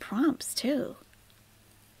enter for prompts, too.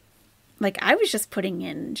 Like, I was just putting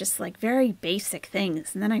in just, like, very basic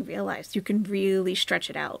things, and then I realized you can really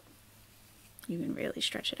stretch it out.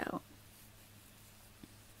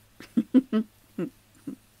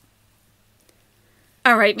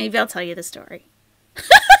 All right, maybe I'll tell you the story.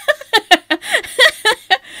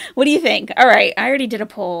 What do you think? All right, I already did a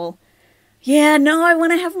poll. Yeah, no, I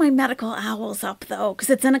want to have my medical owls up, though,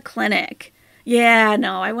 because it's in a clinic. Yeah,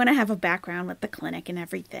 no, I want to have a background with the clinic and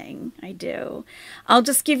everything. I do. I'll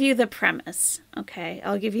just give you the premise, okay?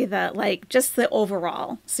 I'll give you the, like, just the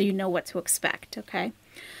overall so you know what to expect, okay?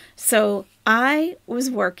 So I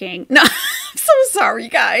was working. No, I'm so sorry,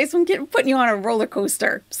 guys. I'm putting you on a roller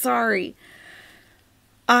coaster. Sorry.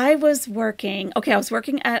 I was working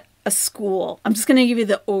at a school. I'm just going to give you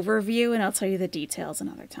the overview and I'll tell you the details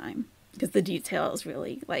another time because the details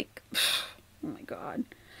really, like, oh my God.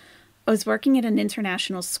 I was working at an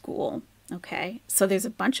international school, okay? So there's a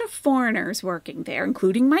bunch of foreigners working there,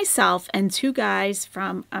 including myself and 2 guys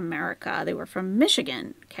from America. They were from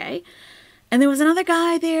Michigan, okay? And there was another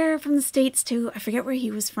guy there from the States too. I forget where he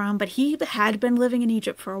was from, but he had been living in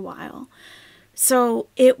Egypt for a while. So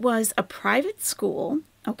it was a private school,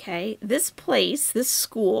 okay? This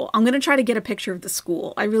school, I'm going to try to get a picture of the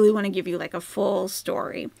school. I really want to give you like a full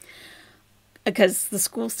story because the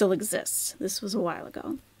school still exists. This was a while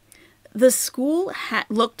ago. The school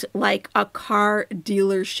looked like a car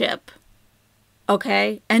dealership,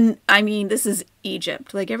 okay? And, I mean, this is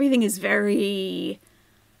Egypt. Like, everything is very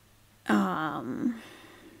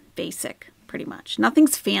basic, pretty much.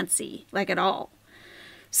 Nothing's fancy, like, at all.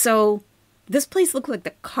 So, this place looked like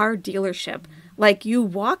the car dealership. Like, you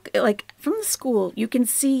walk, like, from the school, you can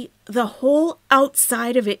see the whole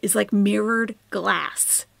outside of it is, like, mirrored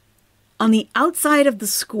glass on the outside of the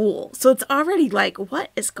school. So it's already like,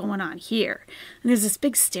 what is going on here? And there's this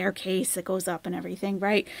big staircase that goes up and everything,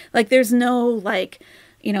 right? Like there's no like,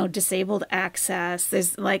 you know, disabled access.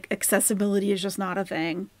 There's like accessibility is just not a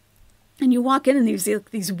thing. And you walk in and there's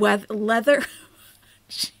these leather,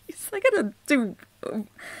 jeez, I gotta do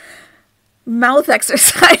mouth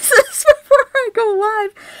exercises before I go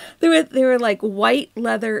live. There were like white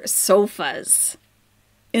leather sofas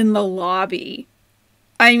in the lobby.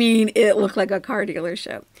 I mean, it looked like a car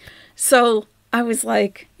dealership. So I was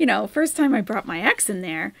like, you know, first time I brought my ex in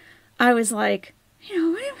there, I was like, you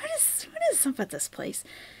know, what is up at this place?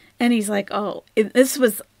 And he's like, oh,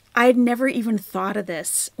 I'd never even thought of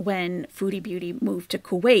this when Foodie Beauty moved to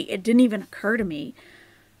Kuwait. It didn't even occur to me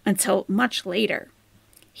until much later.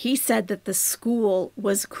 He said that the school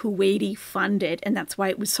was Kuwaiti funded and that's why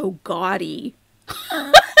it was so gaudy.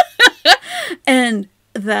 And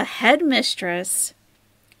the headmistress,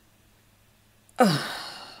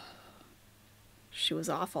 she was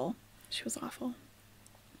awful. She was awful.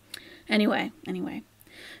 Anyway.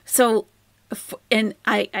 So, and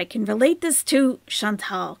I can relate this to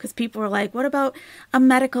Chantal, because people are like, what about a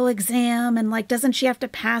medical exam? And like, doesn't she have to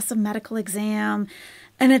pass a medical exam?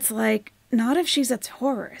 And it's like, not if she's a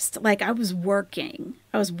tourist. Like, I was working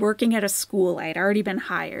at a school. I had already been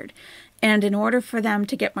hired. And in order for them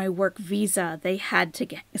to get my work visa, they had to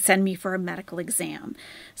send me for a medical exam.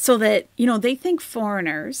 So that, they think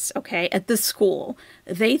foreigners, okay, at the school,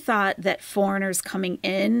 they thought that foreigners coming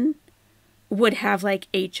in would have like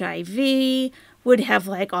HIV, would have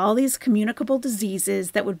like all these communicable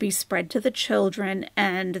diseases that would be spread to the children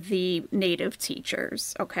and the native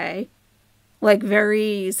teachers, okay? Like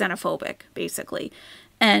very xenophobic, basically.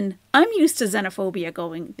 And I'm used to xenophobia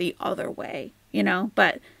going the other way,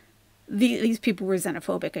 but these people were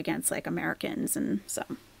xenophobic against like Americans, and so,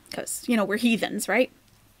 because, we're heathens, right?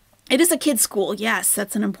 It is a kid's school. Yes,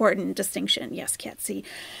 that's an important distinction. Yes, Katsy.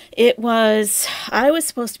 I was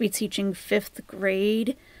supposed to be teaching 5th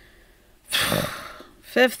grade.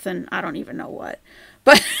 5th and I don't even know what.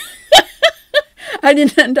 But I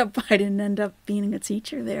didn't end up being a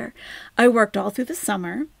teacher there. I worked all through the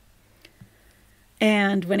summer.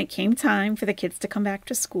 And when it came time for the kids to come back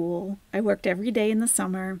to school, I worked every day in the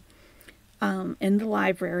summer. In the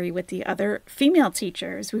library with the other female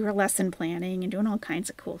teachers. We were lesson planning and doing all kinds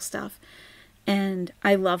of cool stuff. And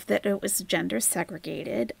I loved that it was gender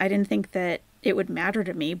segregated. I didn't think that it would matter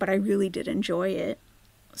to me, but I really did enjoy it.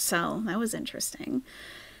 So that was interesting.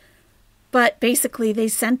 But basically they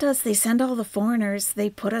send all the foreigners, they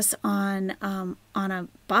put us on a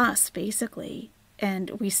bus, basically.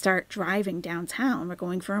 And we start driving downtown. We're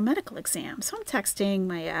going for a medical exam. So I'm texting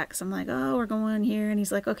my ex. I'm like, oh, we're going here. And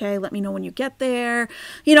he's like, okay, let me know when you get there.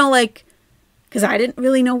 Because I didn't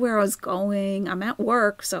really know where I was going. I'm at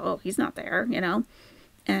work, so he's not there,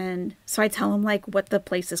 And so I tell him like what the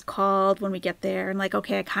place is called when we get there. And like,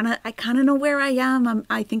 okay, I kind of know where I am.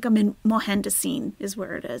 I think I'm in Mohendassine is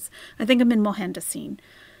where it is. I think I'm in Mohendassine.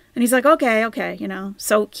 And he's like, okay,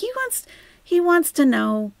 So he wants to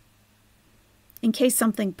know, in case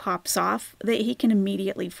something pops off, that he can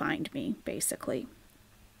immediately find me, basically.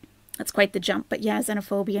 That's quite the jump. But yeah,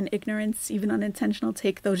 xenophobia and ignorance, even unintentional,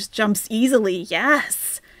 take those jumps easily.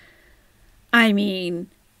 Yes. I mean,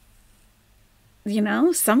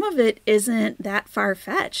 some of it isn't that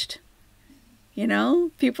far-fetched.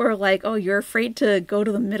 People are like, oh, you're afraid to go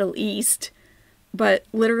to the Middle East. But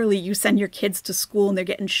literally, you send your kids to school and they're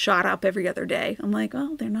getting shot up every other day. I'm like,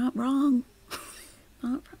 oh, they're not wrong.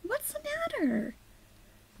 What's the matter?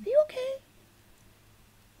 Are you okay?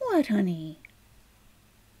 What, honey?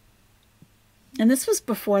 And this was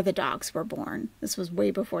before the dogs were born. This was way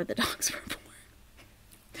before the dogs were born.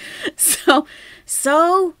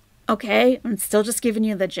 So, okay, I'm still just giving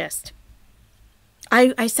you the gist.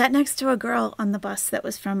 I sat next to a girl on the bus that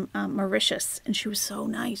was from Mauritius, and she was so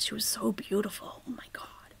nice. She was so beautiful. Oh, my God.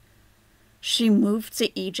 She moved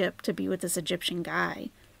to Egypt to be with this Egyptian guy.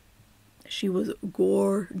 She was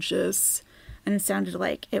gorgeous. And it sounded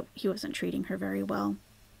like he wasn't treating her very well.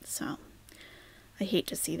 So I hate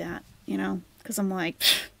to see that, because I'm like,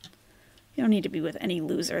 you don't need to be with any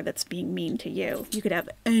loser that's being mean to you. You could have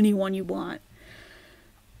anyone you want.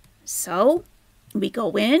 So we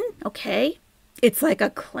go in, okay. It's like a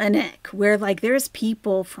clinic where like there's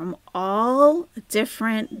people from all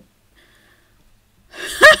different...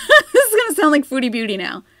 This is going to sound like Foodie Beauty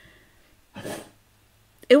now.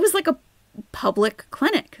 It was like a public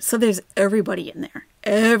clinic. So there's everybody in there.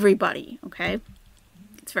 Everybody, okay?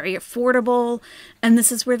 It's very affordable. And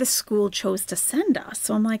this is where the school chose to send us.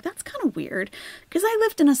 So I'm like, that's kind of weird. Because I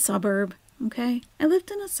lived in a suburb, okay? I lived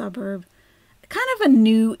in a suburb. Kind of a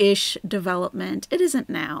new-ish development. It isn't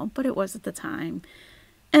now, but it was at the time.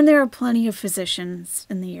 And there are plenty of physicians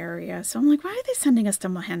in the area. So I'm like, why are they sending us to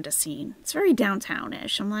Mohendassine? It's very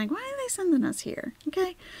downtown-ish. I'm like, why are they sending us here?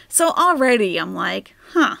 Okay? So already I'm like,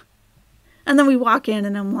 huh. And then we walk in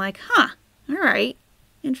and I'm like, huh, all right,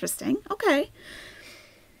 interesting, okay.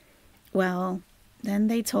 Well, then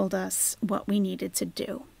they told us what we needed to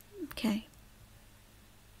do, okay.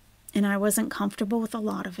 And I wasn't comfortable with a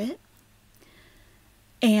lot of it.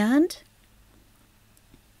 And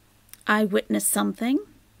I witnessed something.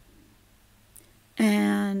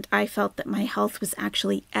 And I felt that my health was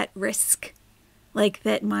actually at risk. Like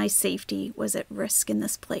that my safety was at risk in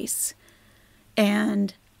this place.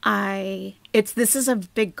 And this is a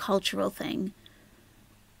big cultural thing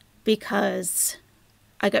because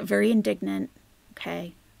I got very indignant.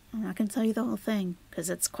 Okay. I'm not going to tell you the whole thing because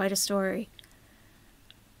it's quite a story.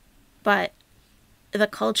 but the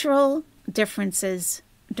cultural differences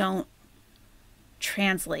don't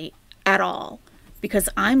translate at all, because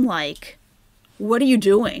I'm like, what are you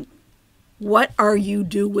doing? What are you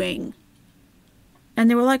doing? And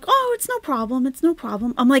they were like, oh, it's no problem. It's no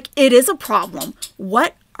problem. I'm like, it is a problem.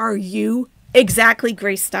 What are you exactly,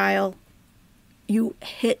 Grace Style? You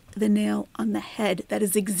hit the nail on the head. That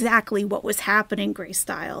is exactly what was happening, Grace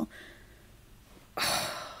Style.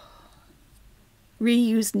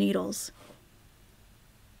 Reused needles.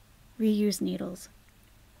 Reused needles.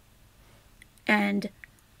 And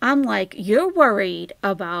I'm like, you're worried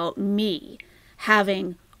about me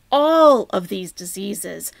having all of these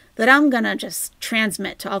diseases that I'm going to just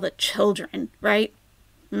transmit to all the children, right?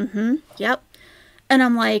 Yep. And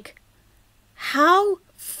I'm like, how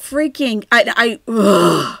freaking,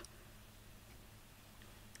 ugh.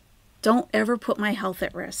 Don't ever put my health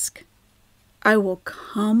at risk. I will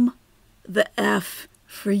come the F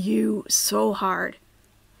for you so hard.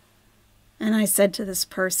 And I said to this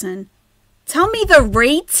person, tell me the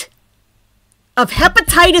rate of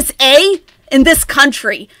hepatitis A in this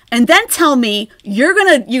country, and then tell me you're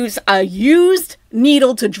going to use a used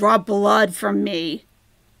needle to draw blood from me.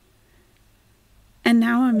 And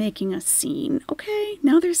now I'm making a scene. Okay,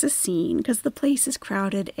 now there's a scene because the place is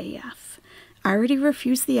crowded AF. I already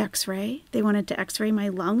refused the x-ray. They wanted to x-ray my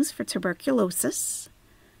lungs for tuberculosis.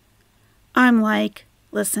 I'm like,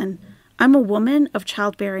 listen, I'm a woman of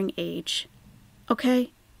childbearing age.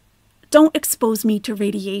 Okay? Don't expose me to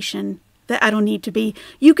radiation that I don't need to be.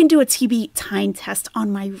 You can do a TB time test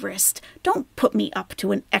on my wrist. Don't put me up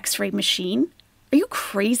to an x-ray machine. Are you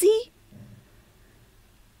crazy?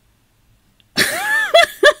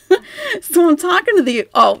 So I'm talking to the,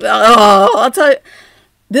 I'll tell you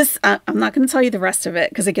this. I'm not going to tell you the rest of it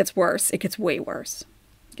because it gets worse. It gets way worse.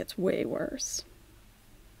 It gets way worse.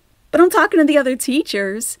 But I'm talking to the other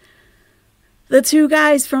teachers. The two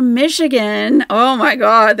guys from Michigan, oh my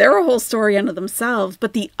God, they're a whole story unto themselves.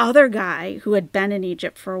 But the other guy who had been in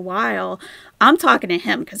Egypt for a while, I'm talking to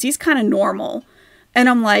him because he's kind of normal. And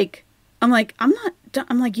I'm like,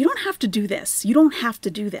 you don't have to do this. You don't have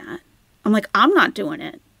to do that. I'm like, I'm not doing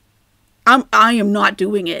it. I am not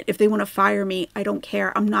doing it. If they want to fire me, I don't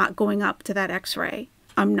care. I'm not going up to that x-ray.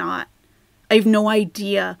 I'm not. I have no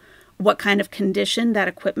idea what kind of condition that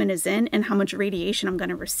equipment is in and how much radiation I'm going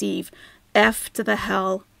to receive. F to the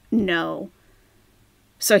hell, no.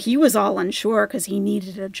 So he was all unsure because he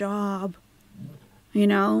needed a job. You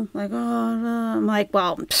know, like, I'm like,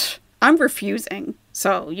 well, I'm refusing.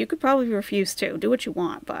 So you could probably refuse too. Do what you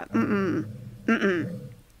want, but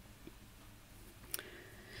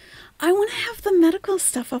I want to have the medical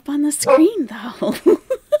stuff up on the screen, though.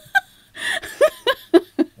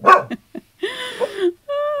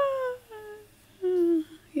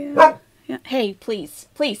 Yeah. Hey, please.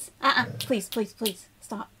 Please,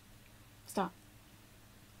 stop.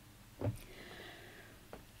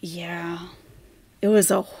 Yeah. It was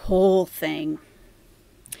a whole thing.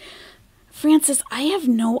 Francis, I have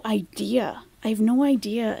no idea. I have no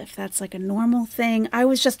idea if that's like a normal thing. I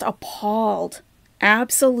was just appalled.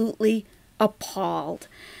 Absolutely appalled.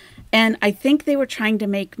 And I think they were trying to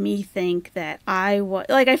make me think that I was,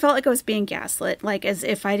 like, I felt like I was being gaslit, like as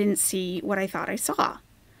if I didn't see what I thought I saw.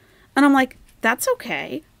 And I'm like, that's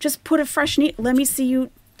okay. Just put a fresh needle. Let me see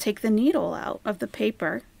you take the needle out of the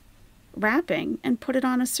paper wrapping and put it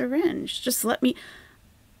on a syringe. Just let me,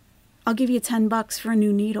 I'll give you $10 for a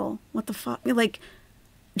new needle. What the fuck? Like,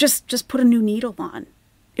 just put a new needle on.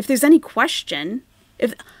 If there's any question,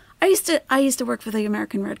 if I used to work for the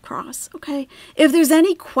American Red Cross, okay? If there's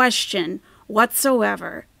any question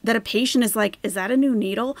whatsoever that a patient is like, is that a new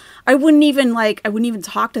needle? I wouldn't even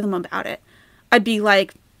talk to them about it. I'd be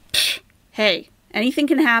like, hey, anything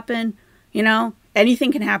can happen, you know?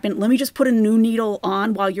 Anything can happen. Let me just put a new needle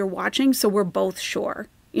on while you're watching so we're both sure.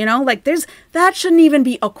 You know, like that shouldn't even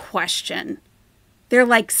be a question. They're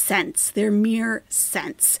like cents. They're mere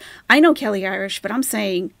cents. I know Kelly Irish, but I'm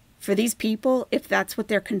saying for these people, if that's what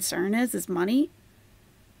their concern is money.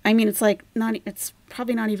 I mean, it's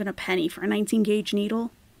probably not even a penny for a 19 gauge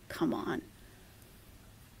needle. Come on.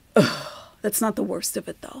 Ugh, that's not the worst of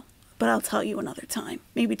it though. But I'll tell you another time.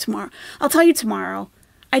 Maybe tomorrow. I'll tell you tomorrow.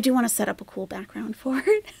 I do want to set up a cool background for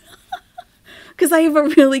it. Because I have a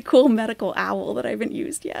really cool medical owl that I haven't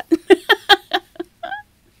used yet.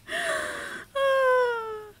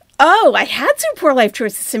 Oh, I had to Poor Life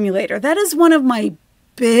Choices Simulator. That is one of my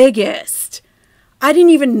biggest. I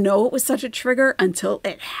didn't even know it was such a trigger until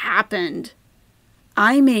it happened.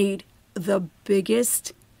 I made the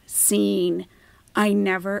biggest scene. I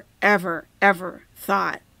never, ever, ever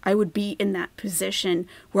thought I would be in that position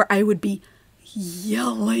where I would be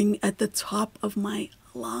yelling at the top of my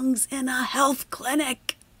lungs in a health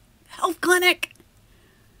clinic. Health clinic.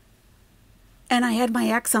 And I had my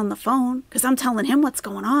ex on the phone because I'm telling him what's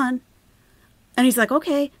going on. And he's like,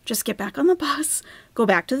 okay, just get back on the bus, go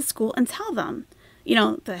back to the school and tell them. You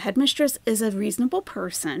know, the headmistress is a reasonable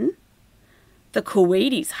person. The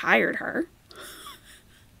Kuwaitis hired her.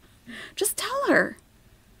 Just tell her.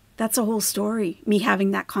 That's a whole story, me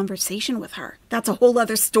having that conversation with her. That's a whole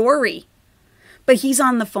other story. But he's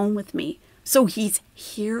on the phone with me. So he's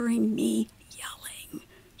hearing me yelling.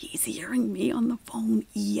 He's hearing me on the phone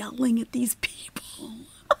yelling at these people.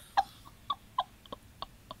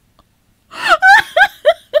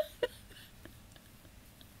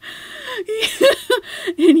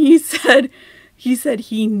 And he said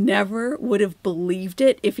he never would have believed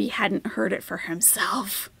it if he hadn't heard it for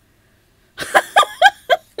himself.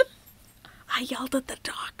 I yelled at the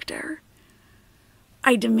doctor.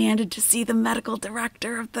 I demanded to see the medical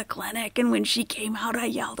director of the clinic, and when she came out, I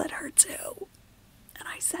yelled at her too. And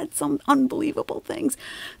I said some unbelievable things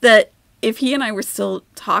that if he and I were still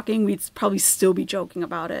talking, we'd probably still be joking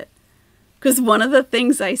about it. Because one of the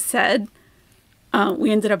things I said,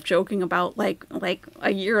 we ended up joking about like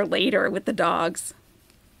a year later with the dogs.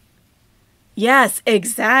 Yes,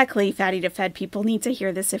 exactly, Fatty to Fed. People need to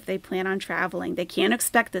hear this if they plan on traveling. They can't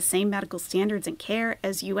expect the same medical standards and care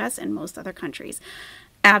as U.S. and most other countries.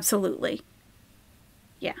 Absolutely.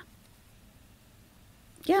 Yeah.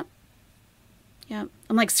 Yep. Yep.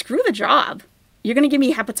 I'm like, screw the job. You're going to give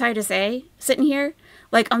me hepatitis A sitting here?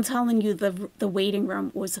 Like, I'm telling you, the waiting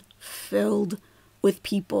room was filled with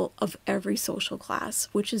people of every social class,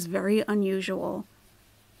 which is very unusual.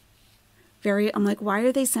 I'm like, why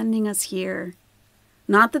are they sending us here?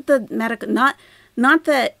 Not that not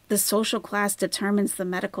that the social class determines the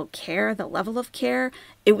medical care, the level of care.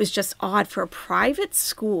 It was just odd for a private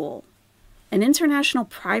school, an international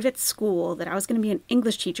private school that I was going to be an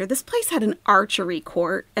English teacher. This place had an archery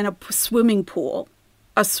court and a swimming pool.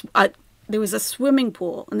 There was a swimming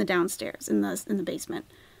pool in the downstairs in the basement,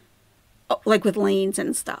 like with lanes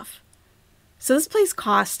and stuff. So this place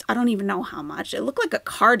cost, I don't even know how much. It looked like a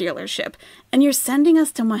car dealership. And you're sending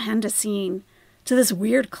us to Mohendasin, to this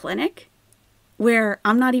weird clinic where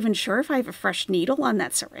I'm not even sure if I have a fresh needle on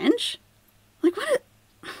that syringe. Like,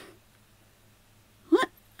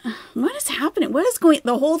 what is happening?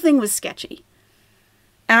 The whole thing was sketchy.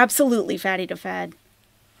 Absolutely, Fatty to Fed.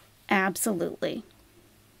 Absolutely.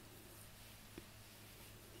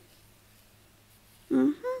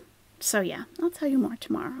 So yeah, I'll tell you more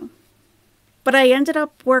tomorrow. But I ended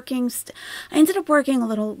up working a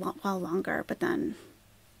little while longer, but then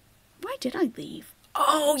why did I leave?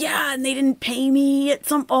 Oh yeah, and they didn't pay me at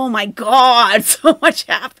oh my God, so much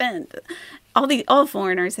happened. All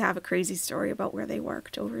foreigners have a crazy story about where they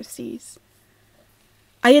worked overseas.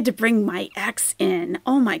 I had to bring my ex in.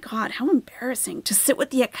 Oh my God, how embarrassing, to sit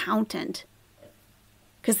with the accountant.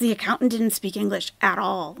 Because the accountant didn't speak English at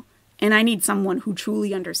all. And I need someone who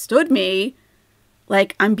truly understood me.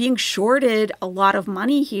 Like, I'm being shorted a lot of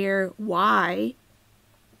money here. Why?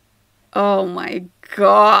 Oh my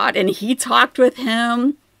God. And he talked with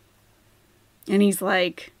him. And he's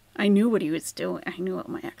like, I knew what he was doing. I knew what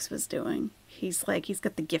my ex was doing. He's like, he's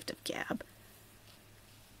got the gift of gab.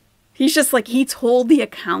 He's just like, he told the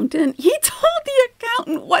accountant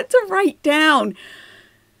what to write down.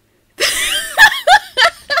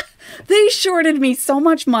 They shorted me so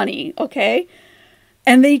much money, okay?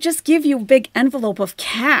 And they just give you a big envelope of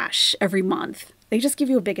cash every month. They just give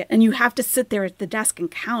you and you have to sit there at the desk and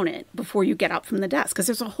count it before you get up from the desk. Because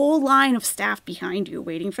there's a whole line of staff behind you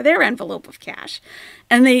waiting for their envelope of cash.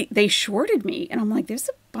 And they shorted me. And I'm like, there's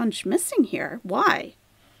a bunch missing here. Why?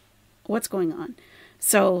 What's going on?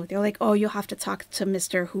 So they're like, oh, you'll have to talk to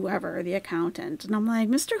Mr. Whoever, the accountant. And I'm like,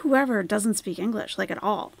 Mr. Whoever doesn't speak English, like at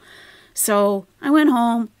all. So I went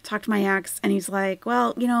home, talked to my ex, and he's like,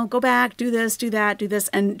 well, go back, do this, do that, do this.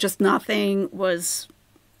 And just nothing was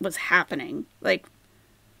happening. Like,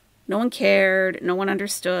 no one cared. No one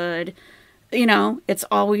understood. It's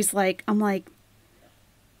always like, I'm like,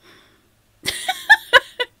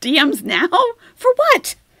 DMs now? For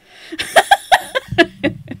what?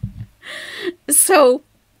 So,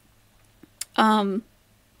 oh,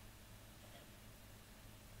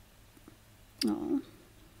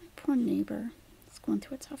 poor neighbor. It's going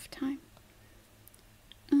through a tough time.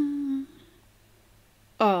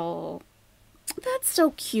 Oh, that's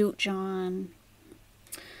so cute, John.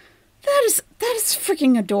 That is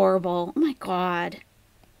freaking adorable. Oh my God.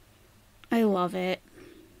 I love it.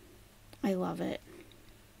 I love it.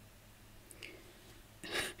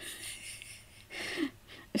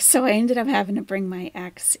 So I ended up having to bring my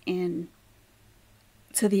ex in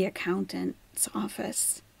to the accountant's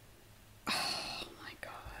office. Oh my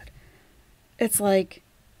God. It's like,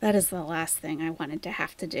 that is the last thing I wanted to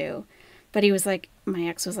have to do. But he was like, my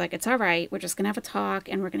ex was like, it's all right. We're just going to have a talk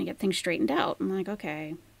and we're going to get things straightened out. I'm like,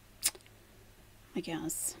 okay, I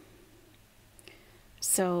guess.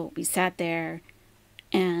 So we sat there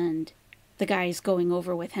and the guy's going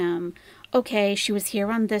over with him. Okay, she was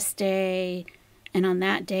here on this day. And on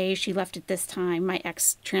that day, she left at this time. My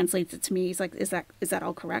ex translates it to me. He's like, is that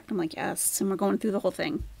all correct? I'm like, yes. And we're going through the whole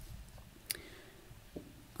thing.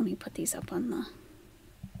 Let me put these up on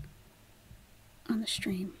the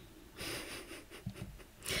stream.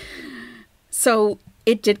 So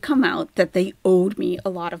it did come out that they owed me a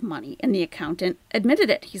lot of money, and the accountant admitted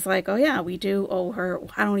it. He's like, oh yeah, we do owe her.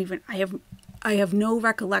 I have no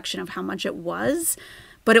recollection of how much it was,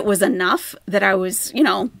 but it was enough that I was,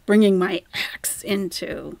 bringing my ex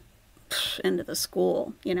into the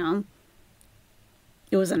school, It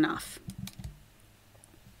was enough.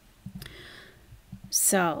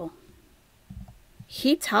 So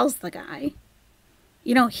he tells the guy,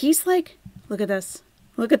 he's like, look at this.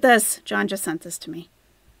 Look at this. John just sent this to me.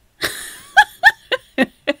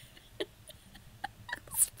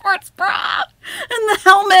 Sports bra and the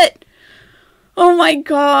helmet. Oh my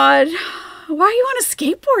God. Why are you on a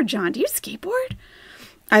skateboard, John? Do you skateboard?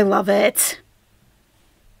 I love it.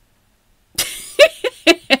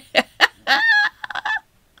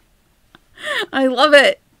 I love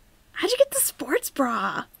it. How'd you get the sports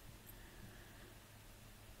bra?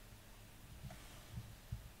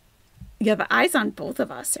 Yeah, the eyes on both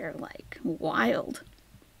of us are like wild.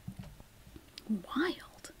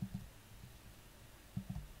 Wild.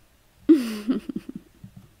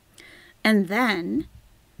 And then,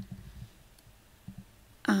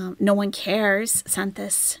 No One Cares sent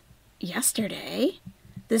this yesterday.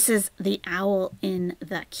 This is the owl in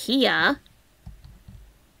the Kia.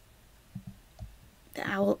 The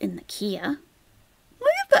owl in the Kia.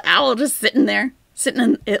 Look at the owl just sitting there.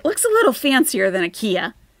 It looks a little fancier than a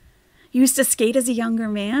Kia. Used to skate as a younger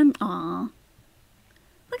man. Aw.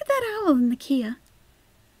 Look at that owl in the Kia.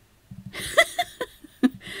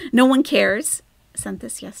 No One Cares sent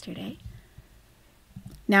this yesterday.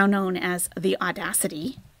 Now known as the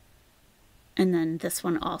Audacity. And then this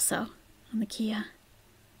one also on the Kia.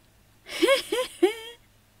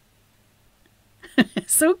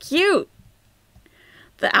 So cute.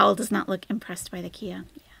 The owl does not look impressed by the Kia.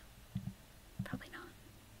 Yeah, probably not.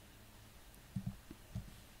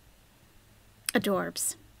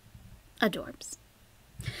 Adorbs. Adorbs.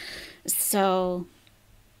 So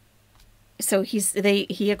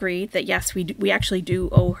he agreed that yes, we actually do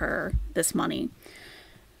owe her this money.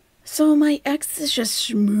 So my ex is just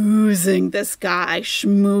schmoozing this guy,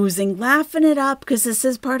 laughing it up because this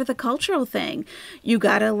is part of the cultural thing. You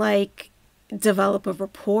gotta develop a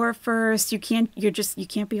rapport first. You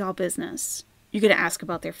can't be all business. You gotta ask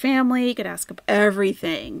about their family. You gotta ask about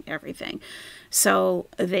everything. So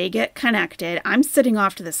they get connected. I'm sitting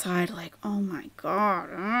off to the side like, oh my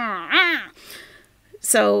God.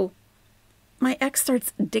 So my ex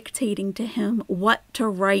starts dictating to him what to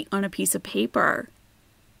write on a piece of paper.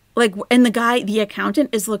 And the accountant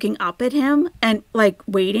is looking up at him and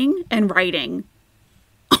waiting and writing.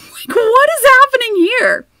 I'm like, what is happening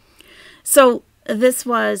here? So this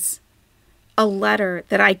was a letter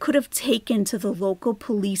that I could have taken to the local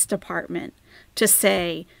police department to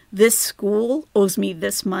say, this school owes me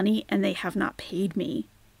this money and they have not paid me.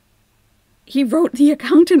 The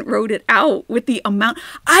accountant wrote it out with the amount.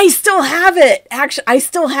 I still have it. Actually, I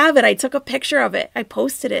still have it. I took a picture of it. I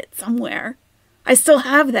posted it somewhere. I still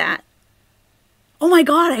have that. Oh my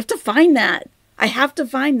God, I have to find that.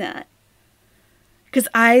 Because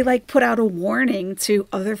I put out a warning to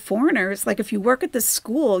other foreigners. If you work at this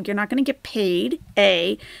school, you're not going to get paid,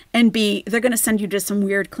 A, and B, they're going to send you to some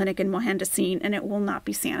weird clinic in Mohandassine and it will not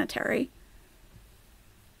be sanitary.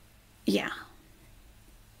 Yeah.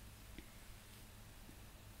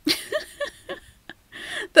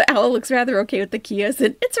 The owl looks rather okay with the Kia.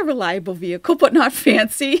 And it's a reliable vehicle, but not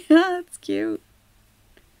fancy. That's cute.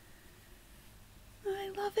 I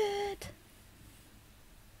love it.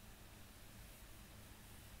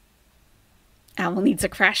 Owl needs a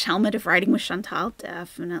crash helmet if riding with Chantal.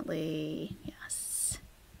 Definitely. Yes.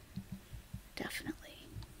 Definitely.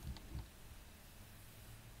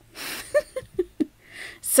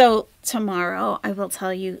 So tomorrow I will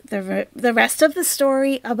tell you the rest of the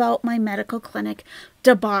story about my medical clinic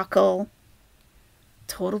debacle.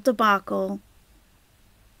 Total debacle.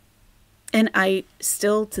 And I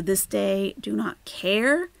still, to this day, do not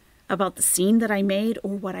care about the scene that I made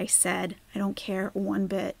or what I said. I don't care one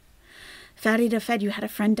bit. Fatty to Fed, you had a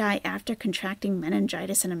friend die after contracting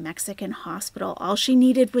meningitis in a Mexican hospital. All she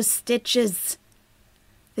needed was stitches.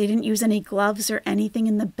 They didn't use any gloves or anything,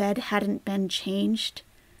 and the bed hadn't been changed.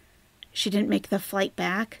 She didn't make the flight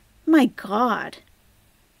back. My God.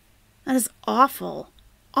 That is awful.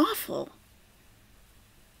 Awful.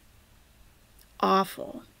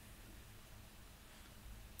 Awful.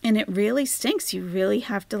 And it really stinks. You really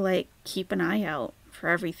have to, like, keep an eye out for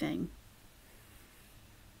everything.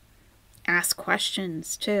 Ask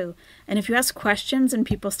questions, too. And if you ask questions and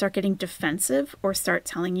people start getting defensive or start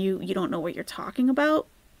telling you you don't know what you're talking about,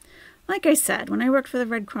 like I said, when I worked for the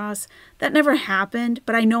Red Cross, that never happened,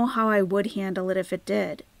 but I know how I would handle it if it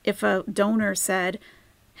did. If a donor said,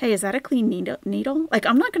 hey, is that a clean needle? Like,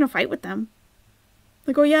 I'm not going to fight with them.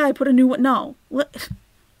 Like, oh, yeah, I put a new one. No.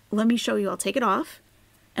 Let me show you. I'll take it off.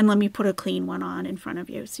 And let me put a clean one on in front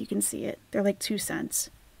of you so you can see it. They're like 2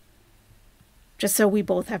 cents. Just so we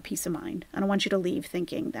both have peace of mind. I don't want you to leave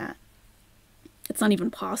thinking that it's not even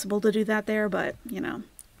possible to do that there, but, you know,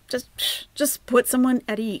 just put someone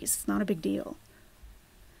at ease. It's not a big deal.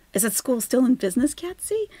 Is that school still in business,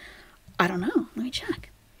 Catsy? I don't know. Let me check.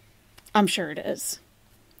 I'm sure it is.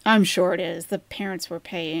 I'm sure it is. The parents were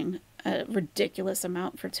paying a ridiculous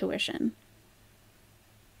amount for tuition.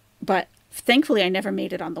 But thankfully, I never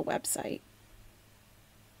made it on the website.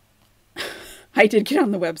 I did get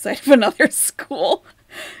on the website of another school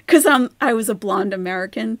because I was a blonde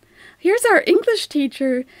American. Here's our English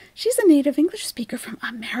teacher. She's a native English speaker from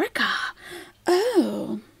America.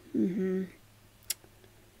 Oh. Mm-hmm.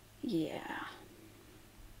 Yeah.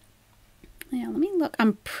 Yeah, let me look.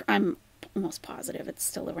 I'm almost positive it's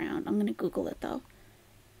still around. I'm going to Google it, though.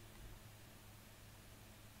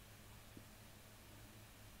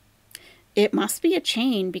 It must be a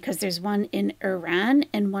chain because there's one in Iran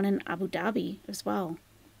and one in Abu Dhabi as well.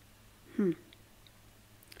 Let's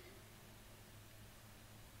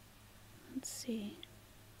see.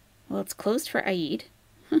 Well, it's closed for Eid.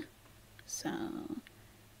 So,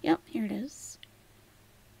 yep, here it is.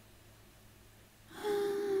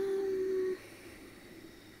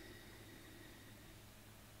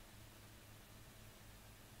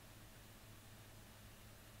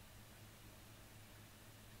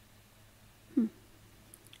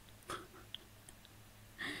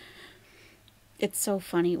 It's so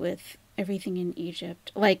funny with everything in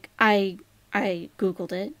Egypt. Like, I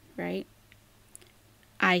Googled it, right?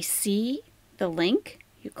 I see the link,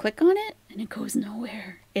 you click on it, and it goes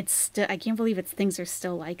nowhere. It's still, I can't believe things are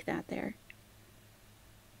still like that there.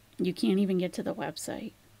 You can't even get to the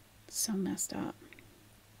website. It's so messed up.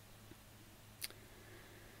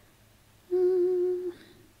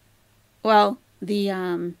 Well,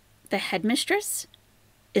 the headmistress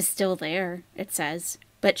is still there, it says.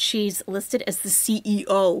 But she's listed as the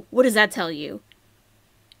CEO. What does that tell you?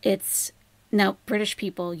 It's, now, British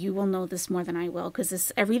people, you will know this more than I will,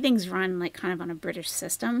 because everything's run like kind of on a British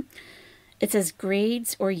system. It says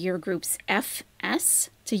grades or year groups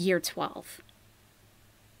FS to year 12.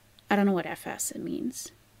 I don't know what FS it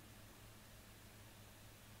means.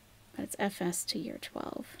 But it's FS to year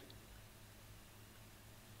 12.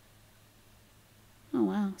 Oh,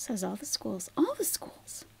 wow. It says all the schools. All the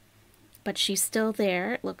schools. But she's still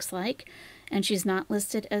there, it looks like. And she's not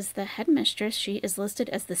listed as the headmistress. She is listed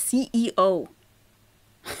as the CEO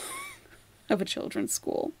of a children's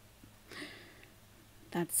school.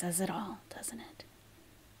 That says it all, doesn't it?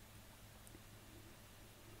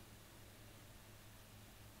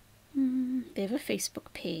 They have a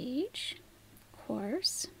Facebook page, of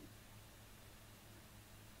course.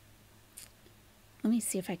 Let me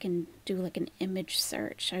see if I can do like an image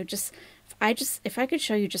search. If I could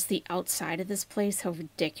show you just the outside of this place, how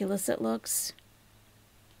ridiculous it looks.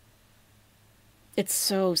 It's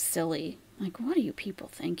so silly. Like, what are you people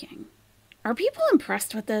thinking? Are people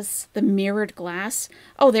impressed with this? The mirrored glass?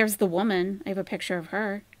 Oh, there's the woman. I have a picture of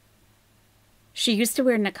her. She used to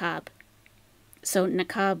wear niqab. So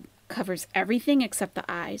niqab covers everything except the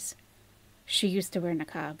eyes. She used to wear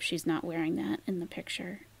niqab. She's not wearing that in the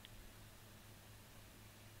picture.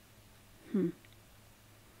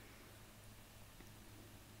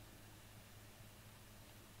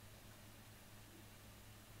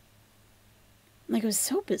 Like, it was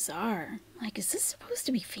so bizarre. Like, is this supposed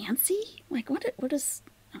to be fancy? Like, what is...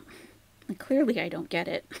 Like, clearly I don't get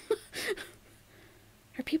it.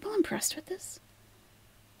 Are people impressed with this?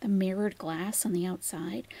 The mirrored glass on the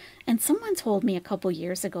outside? And someone told me a couple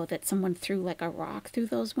years ago that someone threw, like, a rock through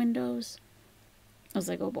those windows. I was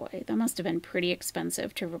like, oh boy, that must have been pretty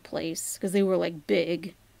expensive to replace. Because they were, like,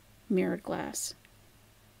 big mirrored glass.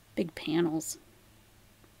 Big panels.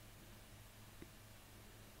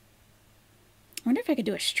 I wonder if I could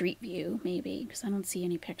do a street view, maybe, because I don't see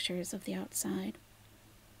any pictures of the outside.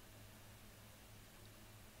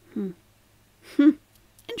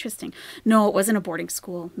 Interesting. No, it wasn't a boarding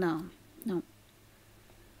school. No. Nope.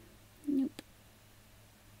 Nope.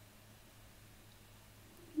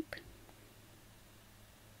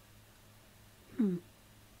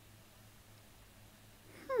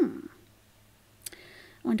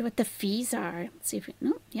 I wonder what the fees are. Let's see if we...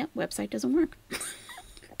 No, yep, website doesn't work.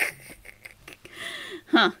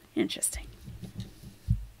 Huh, interesting.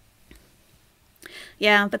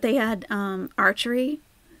 Yeah, but they had archery.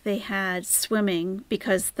 They had swimming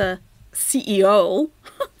because the CEO,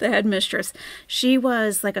 the headmistress, she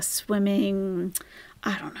was like a swimming,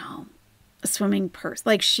 I don't know, a swimming person.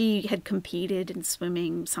 Like she had competed in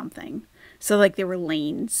swimming something. So like there were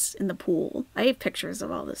lanes in the pool. I have pictures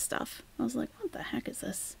of all this stuff. I was like, what the heck is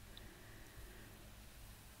this?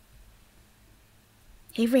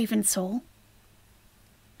 Hey, Raven Soul.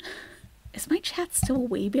 Is my chat still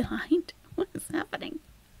way behind? What is happening?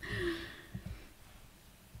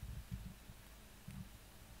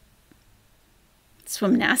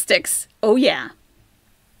 Swimnastics. Oh, yeah.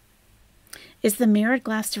 Is the mirrored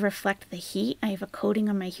glass to reflect the heat? I have a coating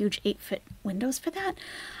on my huge 8-foot windows for that.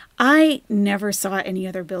 I never saw any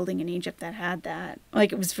other building in Egypt that had that.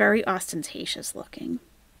 Like, it was very ostentatious looking.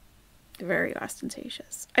 Very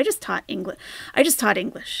ostentatious. I just taught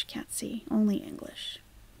English. Can't see. Only English.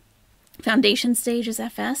 Foundation stage is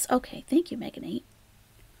FS. Okay, thank you, Megan 8.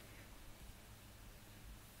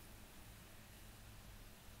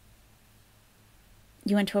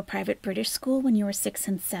 You went to a private British school when you were 6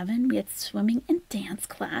 and 7. We had swimming and dance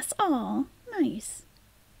class. Oh, nice.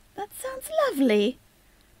 That sounds lovely.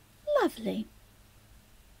 Lovely.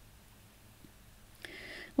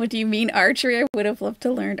 What do you mean archery? I would have loved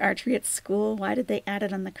to learn archery at school. Why did they add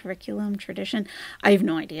it on the curriculum tradition? I have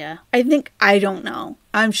no idea. I don't know.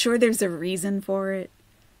 I'm sure there's a reason for it.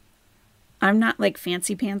 I'm not like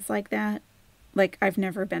fancy pants like that. Like I've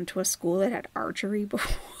never been to a school that had archery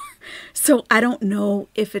before. So I don't know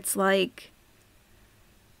if it's like,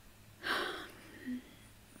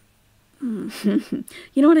 you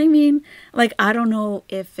know what I mean? Like, I don't know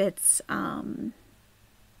if it's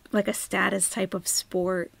like a status type of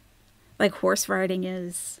sport, like horse riding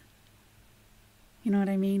is. You know what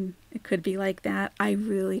I mean? It could be like that. I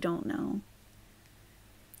really don't know.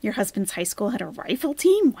 Your husband's high school had a rifle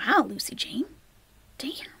team? Wow, Lucy Jane.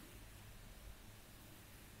 Damn.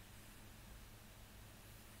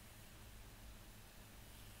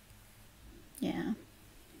 Yeah,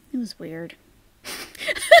 it was weird.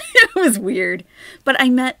 It was weird. But I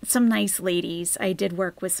met some nice ladies. I did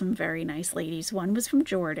work with some very nice ladies. One was from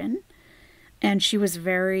Jordan, and she was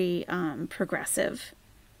very progressive.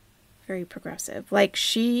 Very progressive. Like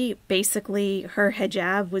she basically, her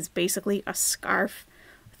hijab was basically a scarf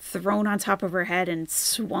thrown on top of her head and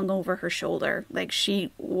swung over her shoulder. Like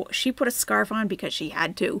she put a scarf on because she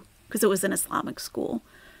had to, because it was an Islamic school.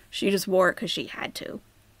 She just wore it because she had to.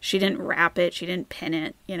 She didn't wrap it. She didn't pin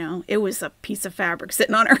it. You know, it was a piece of fabric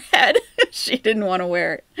sitting on her head. She didn't want to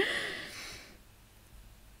wear it.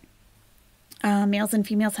 Males and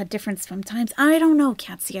females had different swim times. I don't know,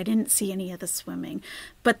 Katsy. I didn't see any of the swimming.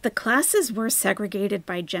 But the classes were segregated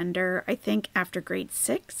by gender, I think, after grade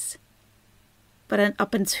 6. But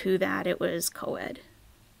up until that, it was co-ed.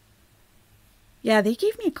 Yeah, they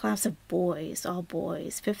gave me a class of boys, all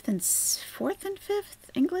boys. 4th and 5th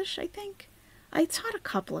English, I think. I taught a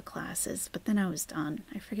couple of classes, but then I was done.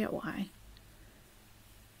 I forget why.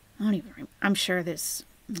 I don't even remember. I'm sure there's,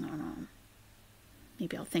 I don't know.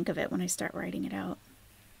 Maybe I'll think of it when I start writing it out.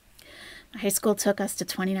 My high school took us to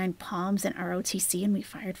 29 Palms and ROTC, and we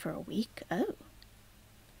fired for a week. Oh.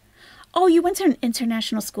 Oh, you went to an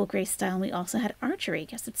international school, Grace style, and we also had archery.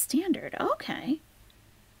 Guess it's standard. Okay.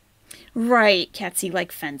 Right, Katsy,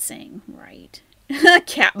 like fencing. Right.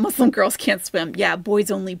 Cat, Muslim girls can't swim. Yeah, boys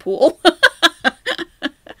only pool.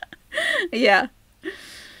 Yeah.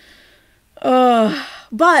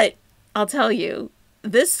 But I'll tell you,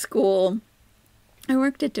 this school, I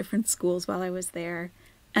worked at different schools while I was there,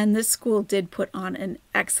 and this school did put on an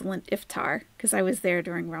excellent iftar because I was there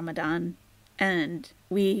during Ramadan, and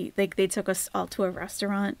they took us all to a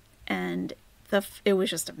restaurant, and it was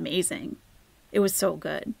just amazing. It was so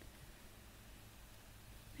good.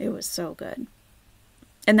 It was so good.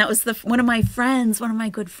 And that was one of my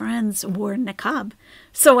good friends wore niqab.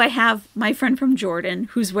 So I have my friend from Jordan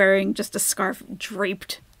who's wearing just a scarf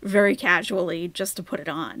draped very casually just to put it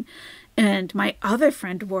on. And my other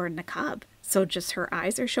friend wore a niqab. So just her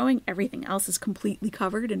eyes are showing. Everything else is completely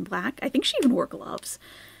covered in black. I think she even wore gloves.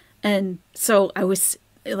 And so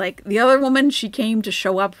like the other woman, she came to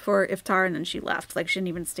show up for iftar and then she left. Like she didn't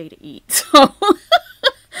even stay to eat. So,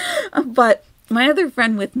 but my other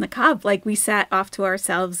friend with niqab, like we sat off to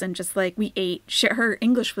ourselves and just like we ate. Her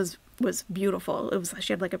English was beautiful.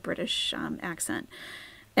 She had like a British accent,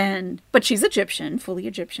 but she's Egyptian, fully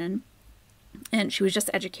Egyptian, and she was just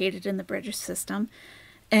educated in the British system.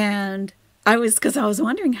 And because I was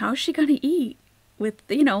wondering how is she gonna eat with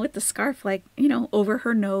with the scarf like over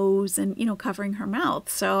her nose and covering her mouth.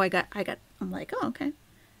 So I'm like, oh, okay.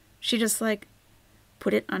 She just like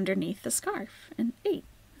put it underneath the scarf and ate.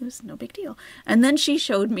 It was no big deal. And then she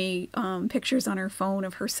showed me pictures on her phone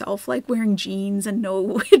of herself like wearing jeans and no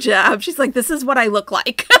hijab. She's like, this is what I look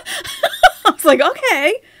like. I was like,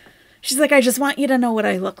 okay. She's like, I just want you to know what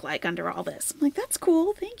I look like under all this. I'm like, that's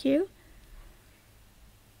cool. Thank you.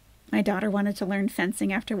 My daughter wanted to learn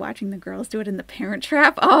fencing after watching the girls do it in The Parent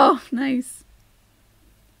Trap. Oh, nice.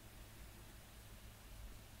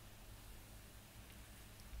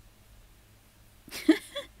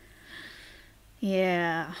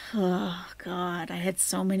 Yeah. Oh, God. I had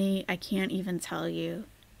so many. I can't even tell you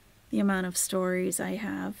the amount of stories I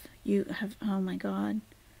have. You have, oh my God.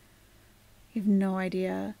 You have no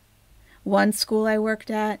idea. One school I worked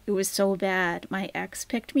at, it was so bad. My ex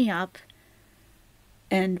picked me up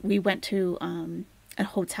and we went to a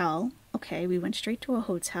hotel. Okay, we went straight to a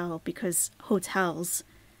hotel because hotels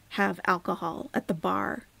have alcohol at the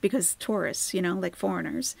bar because tourists, like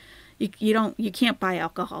foreigners. You can't buy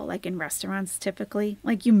alcohol like in restaurants typically.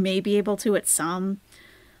 Like you may be able to at some.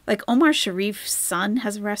 Like Omar Sharif's son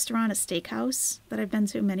has a restaurant, a steakhouse that I've been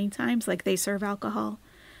to many times. Like they serve alcohol,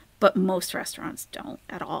 but most restaurants don't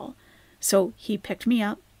at all. So he picked me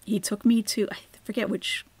up. He took me to, I forget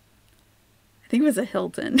which, I think it was a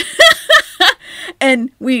Hilton. And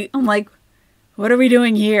I'm like, what are we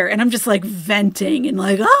doing here? And I'm just like venting and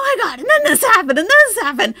like, oh my God. And then this happened and this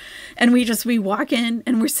happened. And we walk in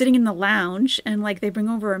and we're sitting in the lounge and like they bring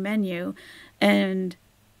over a menu and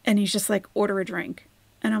he's just like, order a drink.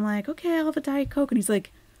 And I'm like, okay, I'll have a Diet Coke. And he's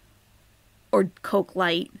like, or Coke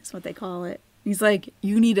Light is what they call it. He's like,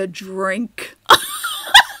 you need a drink.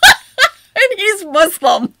 And he's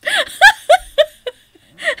Muslim.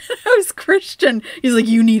 I was Christian. He's like,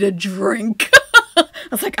 you need a drink. I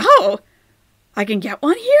was like, oh, I can get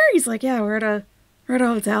one here? He's like, yeah, we're at a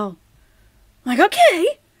hotel. I'm like,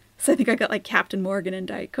 okay. So I think I got like Captain Morgan and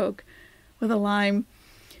Diet Coke with a lime.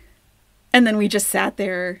 And then we just sat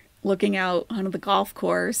there looking out onto the golf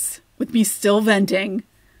course with me still venting.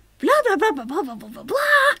 Blah, blah, blah, blah, blah, blah, blah, blah,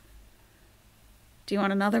 blah. Do you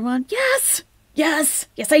want another one? Yes. Yes.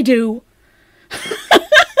 Yes, I do.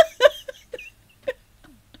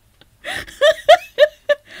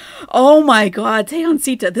 Oh my God,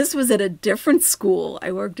 Teoncita, this was at a different school.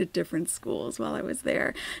 I worked at different schools while I was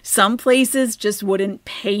there. Some places just wouldn't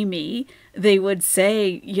pay me. They would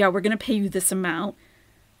say, yeah, we're going to pay you this amount.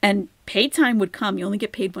 And pay time would come. You only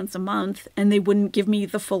get paid once a month. And they wouldn't give me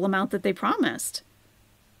the full amount that they promised.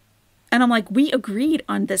 And I'm like, we agreed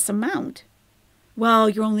on this amount. Well,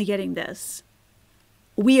 you're only getting this.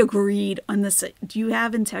 We agreed on this. Do you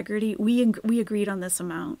have integrity? We agreed on this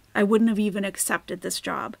amount. I wouldn't have even accepted this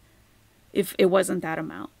job if it wasn't that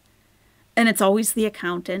amount. And it's always the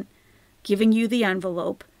accountant giving you the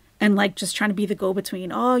envelope and like just trying to be the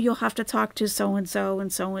go-between. Oh, you'll have to talk to so-and-so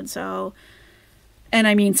and so-and-so. And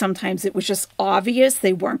I mean, sometimes it was just obvious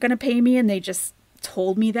they weren't going to pay me and they just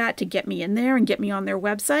told me that to get me in there and get me on their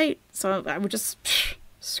website. So I would just,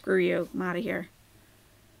 screw you, I'm out of here.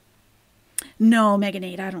 No,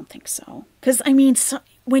 Meganade, I don't think so. Because, I mean,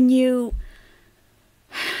 when you,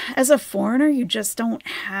 as a foreigner, you just don't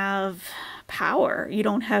have power. You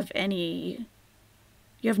don't have you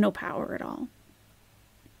have no power at all.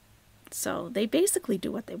 So they basically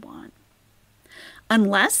do what they want.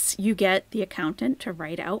 Unless you get the accountant to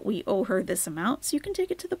write out, we owe her this amount, so you can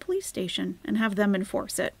take it to the police station and have them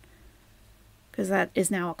enforce it. Because that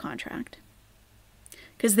is now a contract.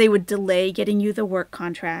 Because they would delay getting you the work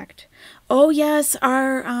contract. Oh, yes,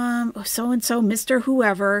 our so-and-so, Mr.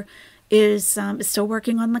 Whoever, is still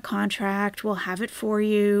working on the contract. We'll have it for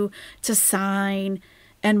you to sign.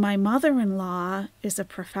 And my mother-in-law is a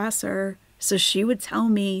professor, so she would tell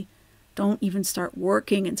me, don't even start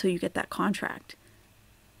working until you get that contract.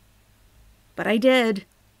 But I did.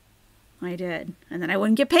 And then I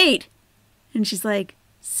wouldn't get paid. And she's like,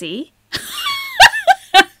 see?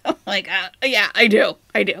 I'm like, yeah, I do.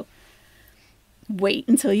 Wait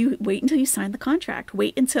until you sign the contract.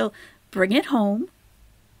 Bring it home.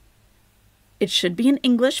 It should be in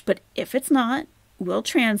English, but if it's not, we'll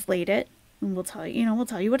translate it and we'll tell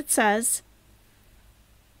you what it says.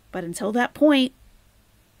 But until that point,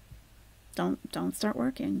 don't start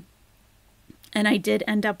working. And I did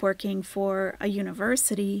end up working for a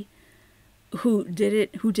university who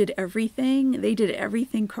did everything. They did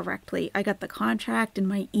everything correctly. I got the contract in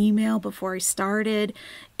my email before I started.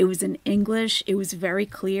 It was in English. It was very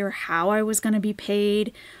clear how I was going to be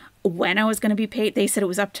paid, when I was going to be paid. They said it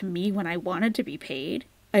was up to me when I wanted to be paid.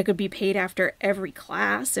 I could be paid after every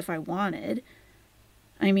class if I wanted.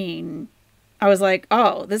 I mean, I was like,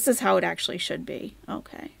 oh, this is how it actually should be.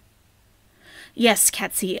 Okay. Yes,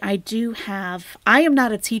 Ketsy, I am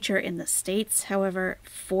not a teacher in the States. However,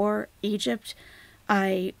 for Egypt,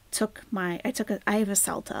 I have a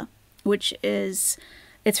CELTA,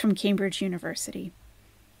 it's from Cambridge University.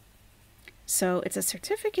 So it's a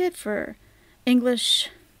certificate for English,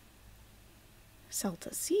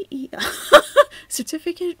 CELTA,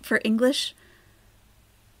 certificate for English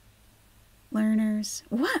learners.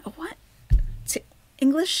 What?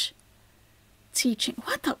 English teaching.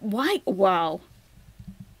 What the? Why? Wow.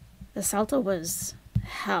 The CELTA was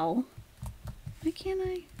hell. Why can't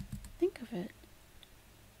I think of it?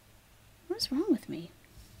 What's wrong with me?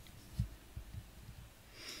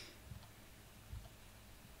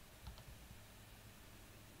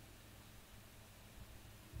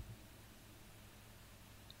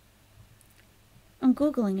 I'm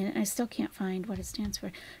Googling it and I still can't find what it stands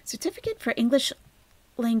for. Certificate for English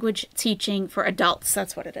Language Teaching for Adults.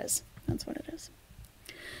 That's what it is. That's what it is.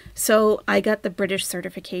 So I got the British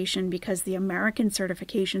certification because the American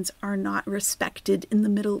certifications are not respected in the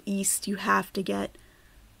Middle East. You have to get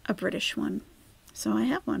a British one. So I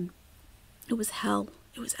have one. It was hell.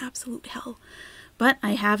 It was absolute hell. But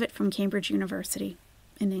I have it from Cambridge University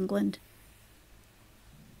in England.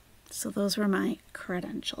 So those were my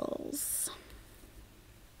credentials.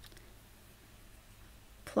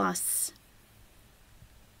 Plus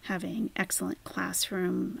having excellent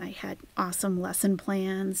classroom. I had awesome lesson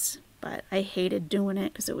plans, but I hated doing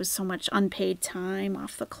it because it was so much unpaid time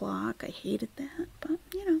off the clock. I hated that, but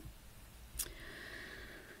yeah.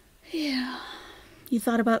 You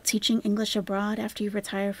thought about teaching English abroad after you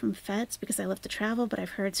retire from FETS? Because I love to travel, but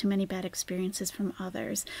I've heard too many bad experiences from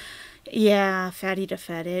others. Yeah, fatty to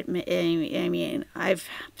fed it. I mean, I've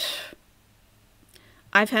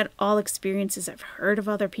had all experiences. I've heard of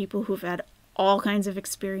other people who've had all kinds of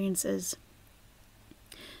experiences.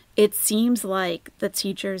 It seems like the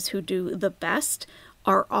teachers who do the best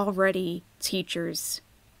are already teachers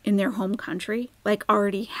in their home country, like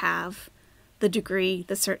already have the degree,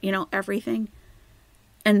 everything.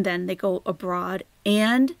 And then they go abroad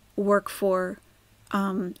and work for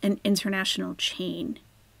an international chain.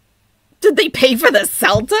 Did they pay for the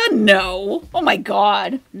CELTA? No. Oh my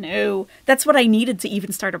God. No. That's what I needed to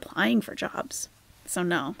even start applying for jobs. So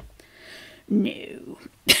no. No.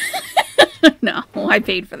 No, I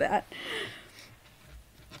paid for that.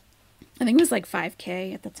 I think it was like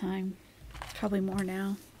 $5,000 at the time. Probably more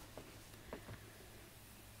now.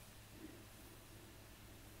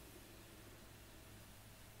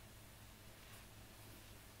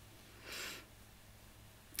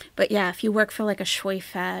 But yeah, if you work for like a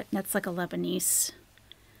Shweifat, that's like a Lebanese.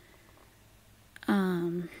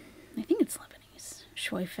 I think it's Lebanese.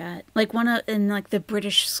 Shweifat. Like in like the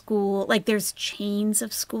British school, like there's chains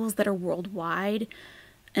of schools that are worldwide.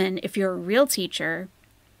 And if you're a real teacher,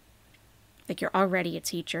 like you're already a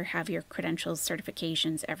teacher, have your credentials,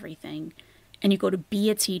 certifications, everything, and you go to be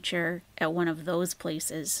a teacher at one of those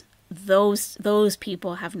places, those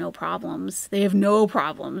people have no problems. They have no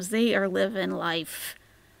problems. They are living life.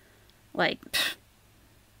 Like,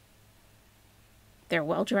 they're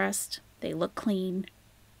well-dressed. They look clean.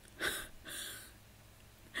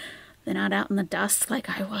 They're not out in the dust like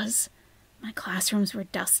I was. My classrooms were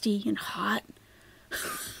dusty and hot.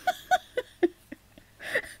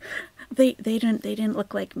 They didn't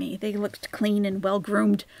look like me. They looked clean and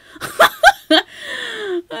well-groomed.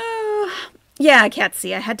 Yeah,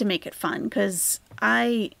 Katsy, I had to make it fun because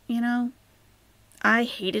I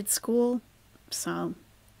hated school, so...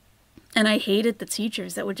 And I hated the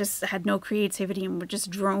teachers that had no creativity and would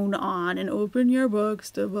just drone on and open your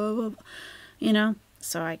books to blah, blah, blah,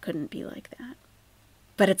 So I couldn't be like that.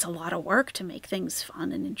 But it's a lot of work to make things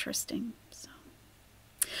fun and interesting. So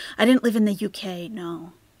I didn't live in the UK,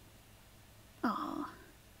 no. Aw.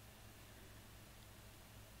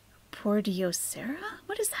 Por Diosera?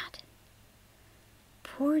 What is that?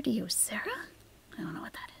 Por Diosera? I don't know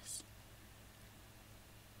what that is.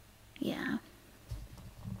 Yeah.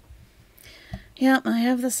 Yep, I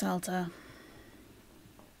have the CELTA.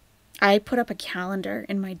 I put up a calendar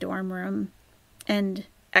in my dorm room and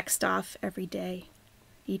X'd off every day,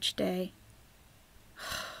 each day.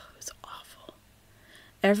 It was awful.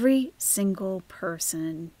 Every single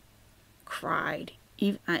person cried.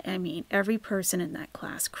 I mean, every person in that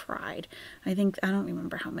class cried. I don't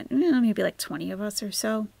remember how many, maybe like 20 of us or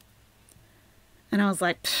so. And I was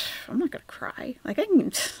like, I'm not going to cry. Like,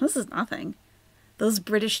 this is nothing. Those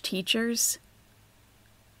British teachers,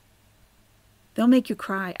 they'll make you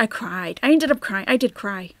cry. I cried. I ended up crying. I did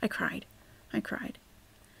cry. I cried.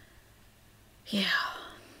 Yeah,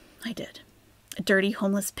 I did. A dirty,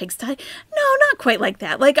 homeless pigsty? No, not quite like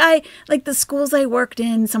that. Like the schools I worked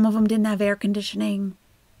in, some of them didn't have air conditioning.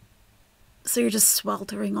 So you're just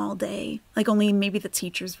sweltering all day. Like only maybe the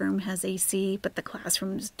teacher's room has AC, but the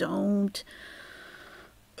classrooms don't.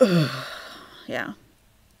 Ugh. Yeah.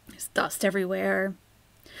 There's dust everywhere.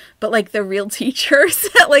 But like the real teachers,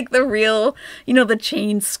 like the real, the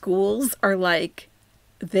chain schools are like,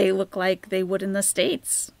 they look like they would in the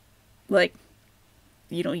States. Like,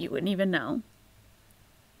 you wouldn't even know.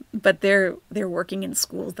 But they're working in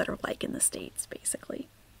schools that are like in the States, basically.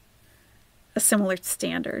 A similar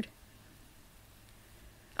standard.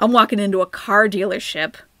 I'm walking into a car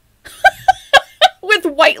dealership with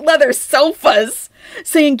white leather sofas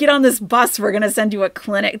saying, get on this bus, we're going to send you to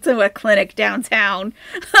a clinic downtown.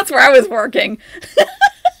 That's where I was working.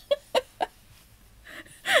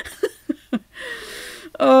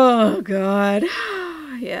 Oh, God.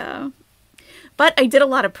 Yeah. But I did a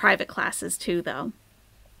lot of private classes too, though.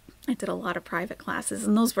 I did a lot of private classes,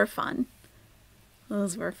 and those were fun.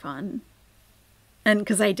 And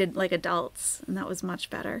because I did like adults, and that was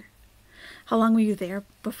much better. How long were you there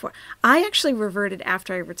before? I actually reverted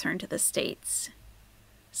after I returned to the States.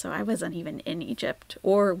 So I wasn't even in Egypt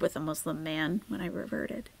or with a Muslim man when I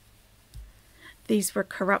reverted. These were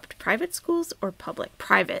corrupt private schools or public?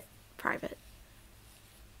 Private.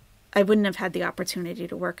 I wouldn't have had the opportunity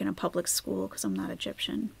to work in a public school because I'm not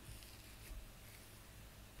Egyptian.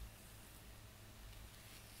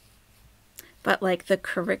 But like the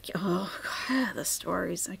the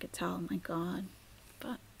stories I could tell, my God.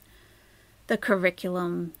 But the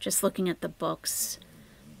curriculum, just looking at the books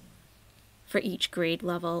for each grade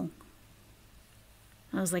level,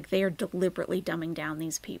 I was like, they are deliberately dumbing down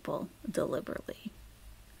these people. Deliberately.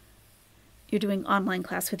 You're doing online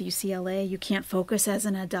class with UCLA. You can't focus as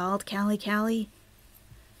an adult, Callie.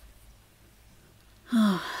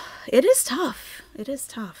 Oh, it is tough.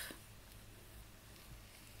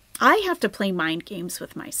 I have to play mind games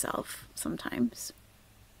with myself sometimes,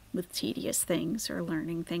 with tedious things or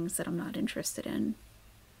learning things that I'm not interested in.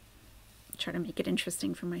 Try to make it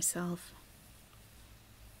interesting for myself.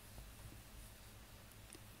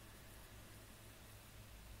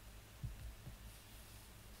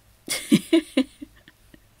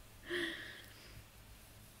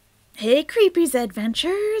 Hey, Creepy's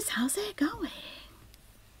Adventures. How's it going?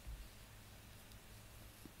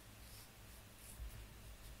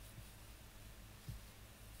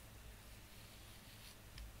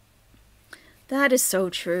 That is so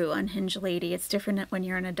true, Unhinged Lady. It's different when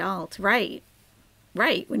you're an adult. Right.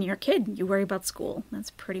 When you're a kid, you worry about school. That's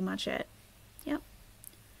pretty much it. Yep.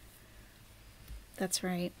 That's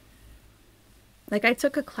right. Like, I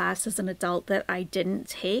took a class as an adult that I didn't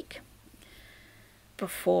take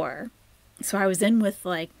before. So I was in with,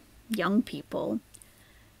 like, young people.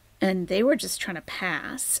 And they were just trying to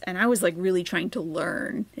pass. And I was, like, really trying to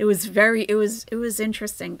learn. It was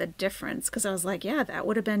interesting, the difference. Because I was like, yeah, that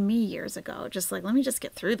would have been me years ago. Just like, let me just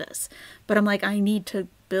get through this. But I'm like, I need to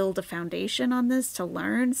build a foundation on this to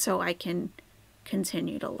learn so I can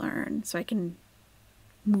continue to learn. So I can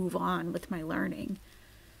move on with my learning.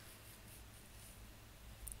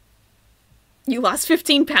 You lost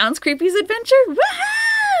 15 pounds, Creepy's Adventure?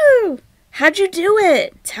 Woohoo! How'd you do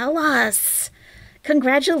it? Tell us.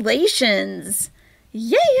 Congratulations.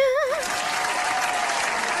 Yeah.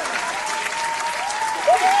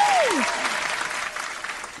 Woo-hoo!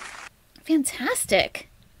 Fantastic.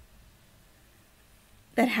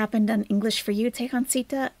 That happened on English for You,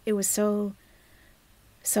 Tejoncita. It was so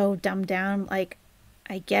dumbed down. Like,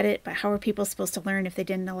 I get it, but how are people supposed to learn if they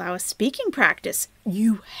didn't allow a speaking practice?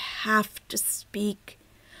 You have to speak.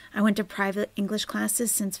 I went to private English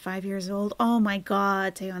classes since 5 years old. Oh my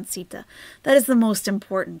God, Tejoncita. That is the most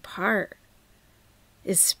important part,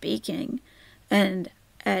 is speaking. And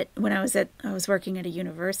when I was working at a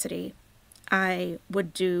university, I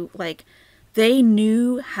would do, like, they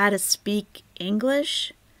knew how to speak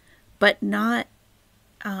English, but not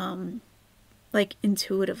like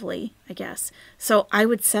intuitively, I guess. So I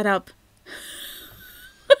would set up,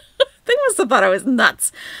 they must have thought I was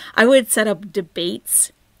nuts. I would set up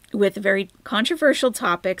debates with very controversial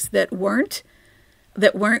topics that weren't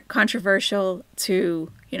controversial to,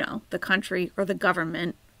 the country or the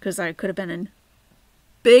government, because I could have been in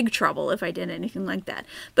big trouble if I did anything like that.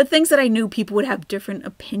 But things that I knew people would have different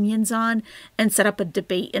opinions on, and set up a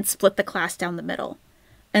debate and split the class down the middle.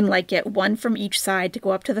 And like get one from each side to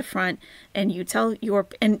go up to the front, and you tell your,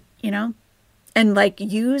 and you know, and like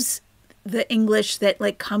use the English that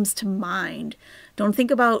like comes to mind. Don't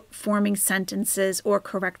think about forming sentences or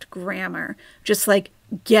correct grammar. Just like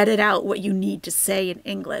get it out what you need to say in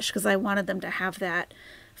English, because I wanted them to have that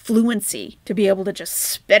fluency to be able to just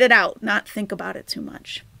spit it out, not think about it too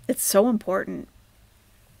much. It's so important.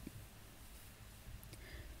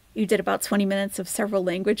 You did about 20 minutes of several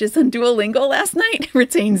languages on Duolingo last night.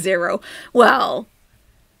 Retain 0. Well,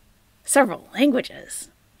 several languages.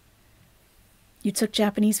 You took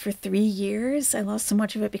Japanese for 3 years? I lost so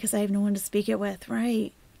much of it because I have no one to speak it with.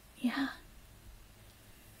 Right. Yeah.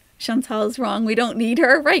 Chantal is wrong. We don't need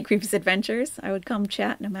her. Right, Creepy's Adventures. I would come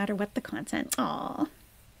chat no matter what the content. Aw.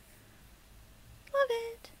 Love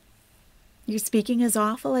it. Your speaking is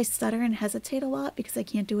awful. I stutter and hesitate a lot because I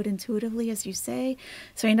can't do it intuitively, as you say.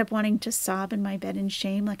 So I end up wanting to sob in my bed in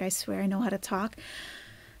shame, like I swear I know how to talk.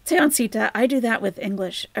 Teoncita, I do that with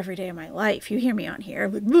English every day of my life. You hear me on here.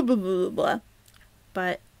 Blah, blah, blah, blah.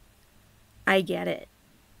 But I get it.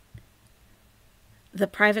 The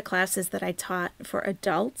private classes that I taught for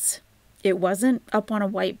adults, it wasn't up on a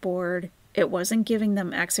whiteboard. It wasn't giving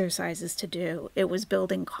them exercises to do. It was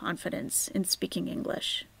building confidence in speaking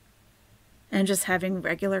English and just having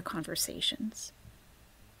regular conversations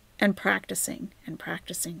and practicing and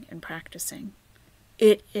practicing and practicing.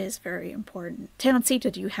 It is very important. Teoncita,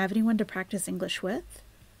 do you have anyone to practice English with?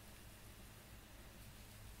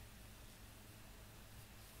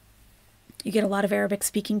 You get a lot of Arabic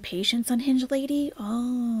speaking patients on Hinge Lady?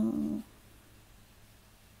 Oh.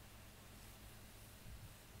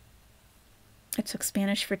 I took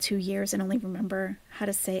Spanish for 2 years and only remember how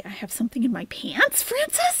to say I have something in my pants,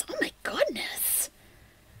 Francis? Oh my goodness.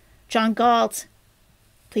 John Galt,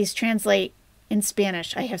 please translate in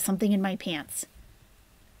Spanish. I have something in my pants.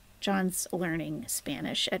 John's learning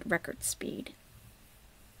Spanish at record speed.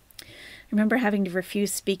 I remember having to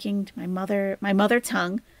refuse speaking to my mother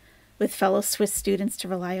tongue with fellow Swiss students to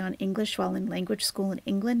rely on English while in language school in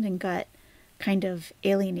England, and got kind of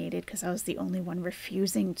alienated because I was the only one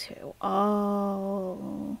refusing to.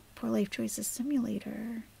 Oh, poor Life Choices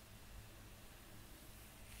Simulator.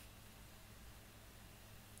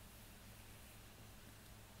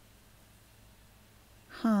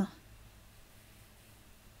 Huh.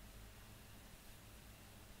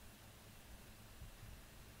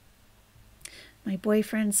 My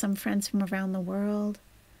boyfriend, some friends from around the world,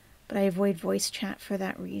 but I avoid voice chat for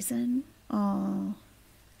that reason. Oh.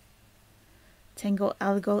 Tengo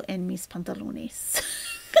algo en mis pantalones.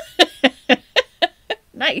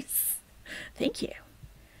 Nice. Thank you.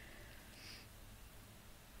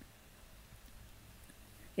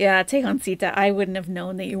 Yeah, Tejoncita, I wouldn't have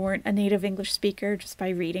known that you weren't a native English speaker just by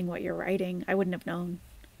reading what you're writing. I wouldn't have known.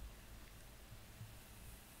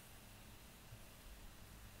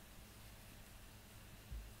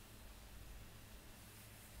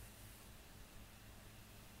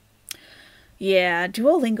 Yeah,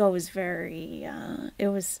 Duolingo was very, I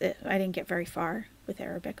didn't get very far with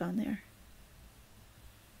Arabic on there.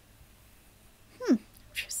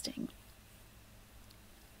 Interesting.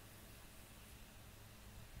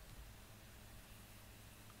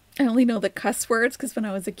 I only know the cuss words because when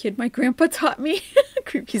I was a kid, my grandpa taught me.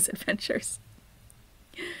 Creepy's Adventures.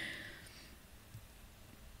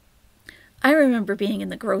 I remember being in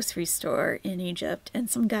the grocery store in Egypt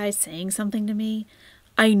and some guy saying something to me.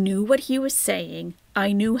 I knew what he was saying.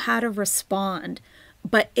 I knew how to respond,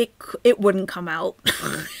 but it wouldn't come out.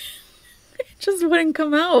 It just wouldn't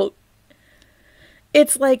come out.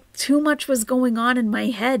 It's like too much was going on in my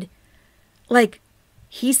head. Like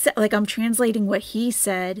he said, like I'm translating what he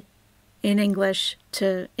said in English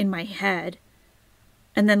to in my head.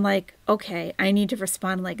 And then like, okay, I need to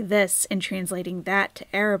respond like this and translating that to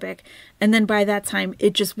Arabic. And then by that time,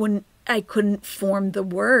 it just wouldn't, I couldn't form the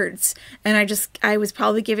words. And I was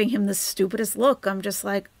probably giving him the stupidest look. I'm just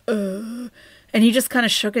like, ugh. And he just kind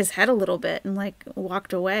of shook his head a little bit and like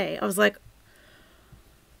walked away. I was like,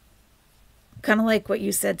 kind of like what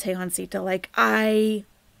you said, Tejoncita, like I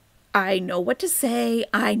know what to say.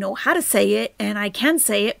 I know how to say it and I can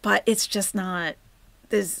say it, but it's just not,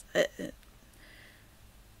 there's,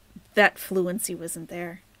 that fluency wasn't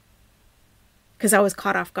there. Because I was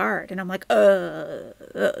caught off guard and I'm like,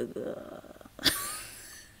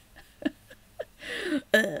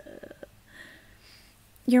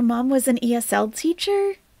 Your mom was an ESL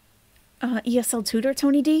teacher? ESL tutor,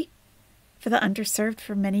 Tony D? For the underserved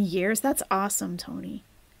for many years? That's awesome, Tony.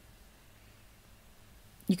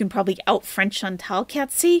 You can probably out French Chantal,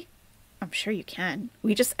 Catsy. I'm sure you can.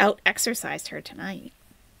 We just out exercised her tonight.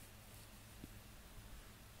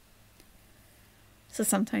 So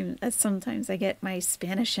sometimes I get my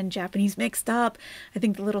Spanish and Japanese mixed up. I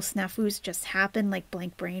think the little snafus just happen like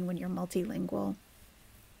blank brain when you're multilingual.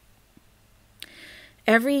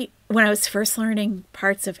 When I was first learning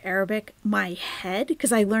parts of Arabic, my head,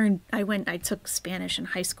 because I took Spanish in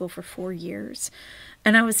high school for 4 years,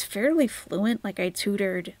 and I was fairly fluent. Like I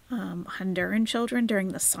tutored Honduran children during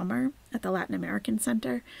the summer at the Latin American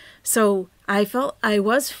Center. So I felt I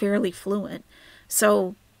was fairly fluent.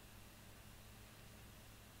 So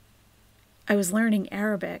I was learning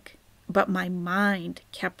Arabic, but my mind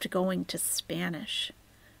kept going to Spanish.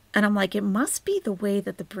 And I'm like, it must be the way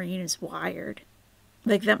that the brain is wired.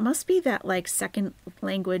 Like that must be that like second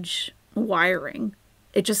language wiring.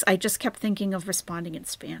 I just kept thinking of responding in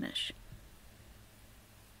Spanish.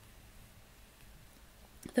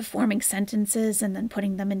 The forming sentences and then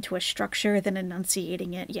putting them into a structure, then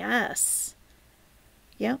enunciating it. Yes.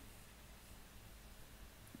 Yep.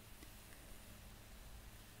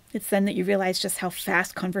 It's then that you realize just how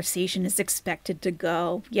fast conversation is expected to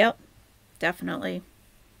go. Yep, definitely.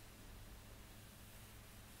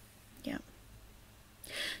 Yeah.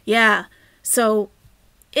 Yeah, so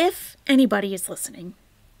if anybody is listening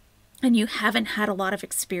and you haven't had a lot of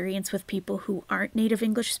experience with people who aren't native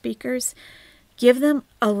English speakers, give them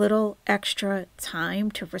a little extra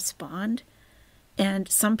time to respond. And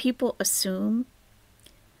some people assume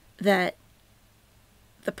that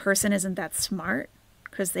the person isn't that smart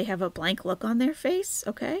because they have a blank look on their face,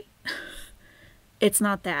 okay? It's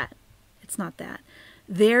not that. It's not that.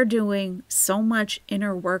 They're doing so much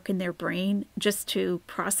inner work in their brain just to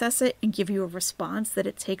process it and give you a response that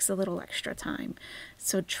it takes a little extra time.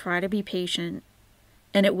 So try to be patient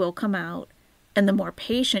and it will come out. And the more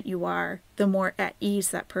patient you are, the more at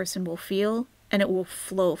ease that person will feel and it will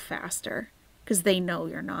flow faster because they know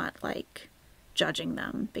you're not like judging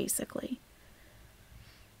them, basically.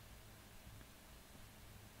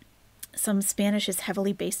 Some Spanish is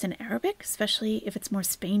heavily based in Arabic, especially if it's more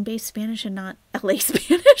Spain-based Spanish and not LA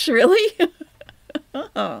Spanish, really?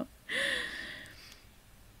 Oh.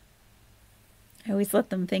 I always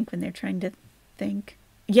let them think when they're trying to think.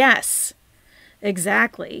 Yes,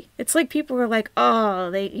 exactly. It's like people are like,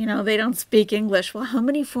 oh, they don't speak English. Well, how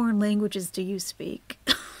many foreign languages do you speak?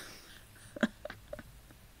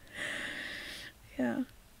 Yeah.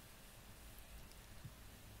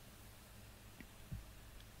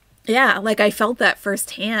 Yeah, like I felt that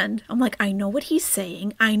firsthand. I'm like, I know what he's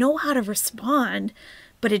saying. I know how to respond,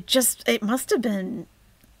 but it must have been,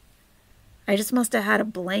 I just must have had a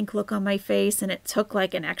blank look on my face and it took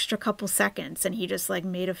like an extra couple seconds and he just like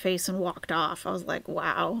made a face and walked off. I was like,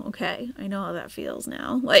 wow, okay, I know how that feels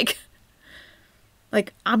now. Like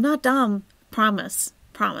I'm not dumb. Promise.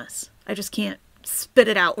 I just can't spit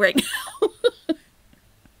it out right now.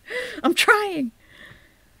 I'm trying.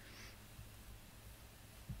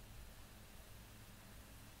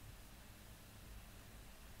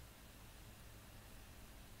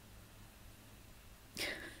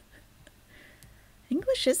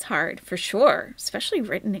 English is hard, for sure, especially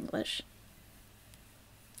written English.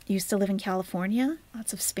 You used to live in California?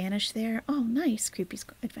 Lots of Spanish there. Oh, nice. Creepy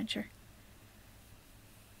adventure.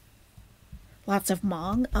 Lots of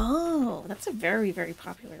Hmong. Oh, that's a very, very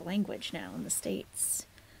popular language now in the States.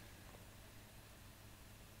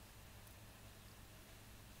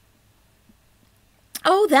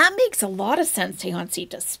 Oh, that makes a lot of sense,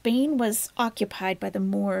 Tejoncita. Spain was occupied by the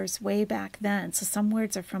Moors way back then, so some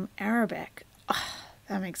words are from Arabic. Oh,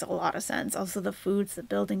 that makes a lot of sense. Also the foods, the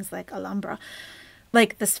buildings like Alhambra.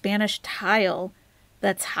 Like the Spanish tile,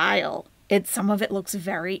 the tile, some of it looks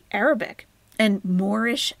very Arabic. And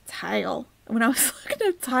Moorish tile. When I was looking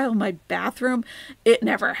at tile in my bathroom, it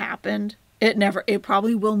never happened. It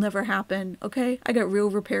probably will never happen. Okay? I got real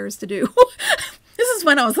repairs to do. This is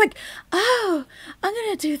when I was like, oh, I'm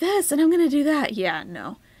going to do this and I'm going to do that. Yeah,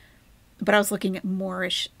 no. But I was looking at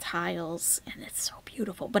Moorish tiles and it's so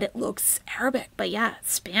beautiful. But it looks Arabic. But yeah,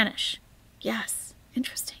 it's Spanish. Yes.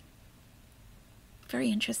 Interesting.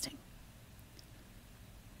 Very interesting.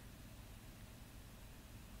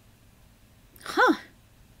 Huh.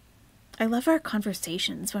 I love our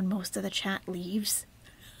conversations when most of the chat leaves.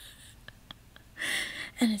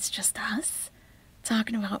 And it's just us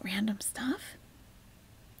talking about random stuff.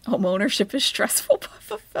 Home ownership is stressful but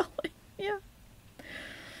fulfilling. Yeah.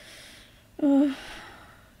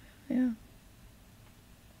 Yeah.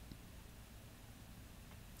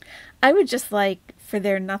 I would just like for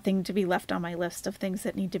there nothing to be left on my list of things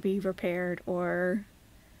that need to be repaired or,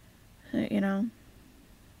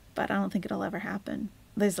 but I don't think it'll ever happen.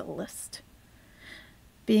 There's a list.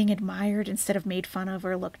 Being admired instead of made fun of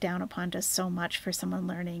or looked down upon does so much for someone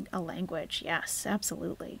learning a language. Yes,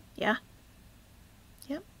 absolutely. Yeah.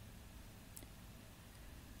 Yep.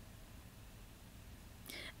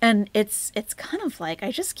 And it's kind of like,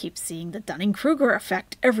 I just keep seeing the Dunning-Kruger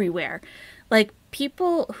effect everywhere. Like,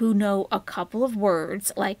 people who know a couple of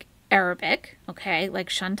words, like Arabic, okay, like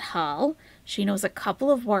Chantal, she knows a couple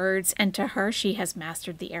of words, and to her, she has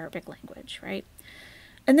mastered the Arabic language, right?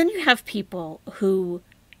 And then you have people who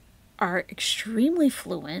are extremely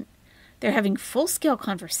fluent. They're having full-scale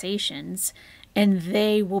conversations, and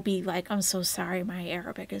they will be like, I'm so sorry, my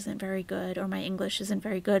Arabic isn't very good, or my English isn't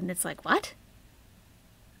very good. And it's like, what?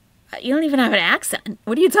 You don't even have an accent.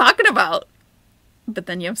 What are you talking about? But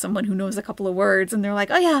then you have someone who knows a couple of words, and they're like,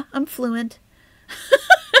 oh yeah, I'm fluent.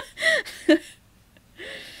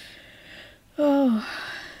 Oh.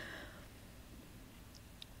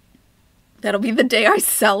 That'll be the day I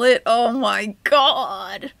sell it. Oh my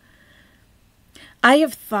God. I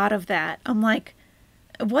have thought of that. I'm like,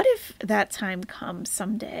 what if that time comes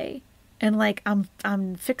someday and like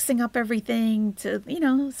I'm fixing up everything to, you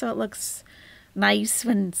know, so it looks nice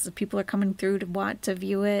when people are coming through to want to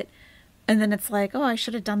view it. And then it's like, oh, I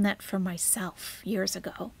should have done that for myself years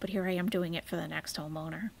ago. But here I am doing it for the next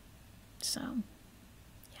homeowner. So,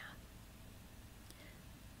 yeah.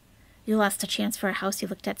 You lost a chance for a house you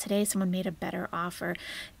looked at today. Someone made a better offer.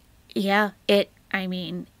 Yeah, it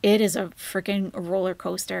is a freaking roller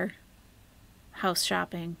coaster. House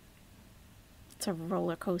shopping. It's a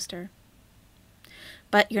roller coaster.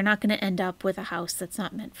 But you're not going to end up with a house that's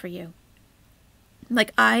not meant for you.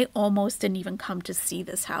 Like, I almost didn't even come to see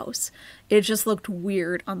this house. It just looked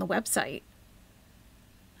weird on the website.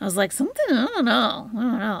 I was like, I don't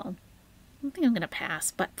know. I think I'm going to pass,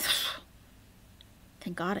 but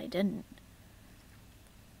thank God I didn't.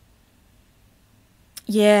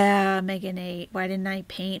 Yeah, Megan 8. Why didn't I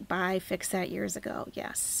paint, buy, fix that years ago?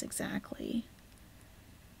 Yes, exactly.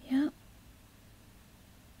 Yep.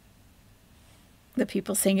 The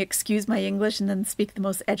people saying, excuse my English, and then speak the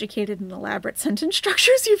most educated and elaborate sentence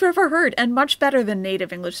structures you've ever heard, and much better than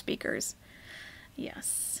native English speakers.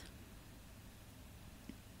 Yes.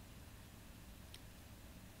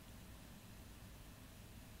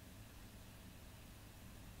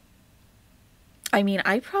 I mean,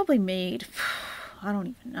 I probably made, I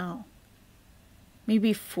don't even know,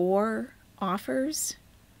 maybe 4 offers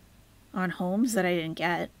on homes that I didn't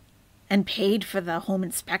get, and paid for the home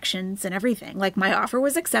inspections and everything. Like, my offer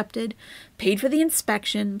was accepted, paid for the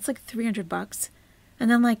inspection. It's like $300.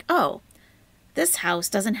 And then like, oh, this house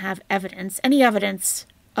doesn't have any evidence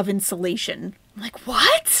of insulation. I'm like,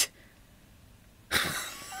 what?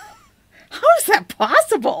 How is that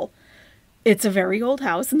possible? It's a very old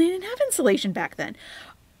house and they didn't have insulation back then.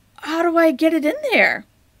 How do I get it in there?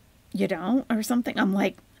 You know, or something. I'm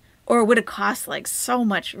like, or would it cost like so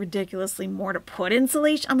much ridiculously more to put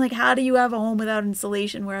insulation? I'm like, how do you have a home without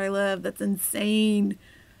insulation where I live? That's insane.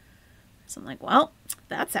 So I'm like, well,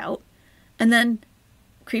 that's out. And then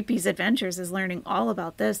Creepy's Adventures is learning all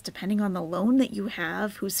about this. Depending on the loan that you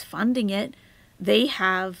have, who's funding it, they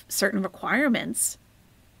have certain requirements.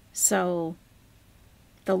 So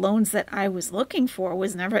the loans that I was looking for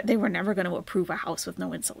they were never going to approve a house with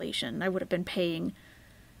no insulation. I would have been paying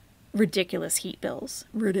ridiculous heat bills.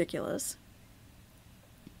 Ridiculous.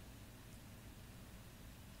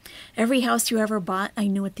 Every house you ever bought, I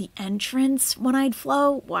knew at the entrance when I'd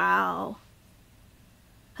flow. Wow.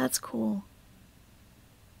 That's cool.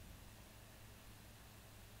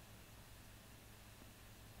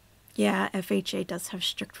 Yeah, FHA does have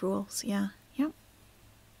strict rules. Yeah. Yep.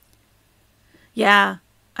 Yeah,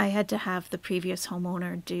 I had to have the previous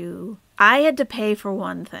homeowner I had to pay for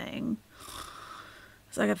one thing.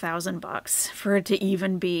 It's like $1,000 for it to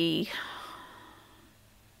even be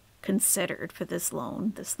considered for this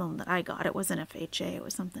loan. This loan that I got, it wasn't FHA, it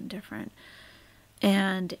was something different.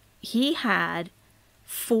 And he had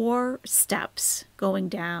 4 steps going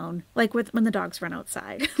down, like when the dogs run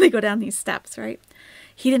outside. They go down these steps, right?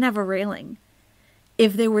 He didn't have a railing.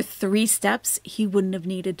 If there were 3 steps, he wouldn't have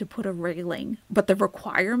needed to put a railing. But the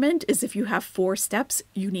requirement is if you have 4 steps,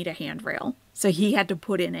 you need a handrail. So he had to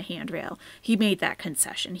put in a handrail. He made that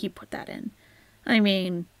concession. He put that in. I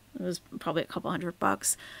mean, it was probably a couple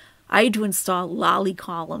 $100. I had to install lolly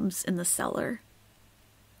columns in the cellar.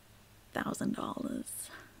 $1,000.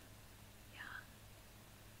 Yeah.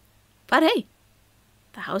 But hey,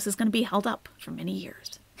 the house is going to be held up for many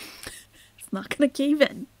years. It's not going to cave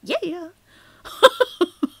in. Yeah.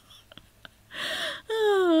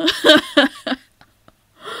 I'm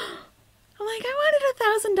like, I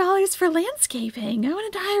wanted $1,000 for landscaping. I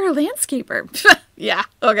wanted to hire a landscaper. Yeah,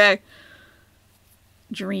 okay.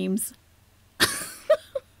 Dreams.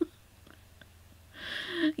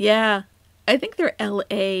 Yeah, I think they're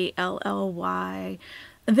Lally.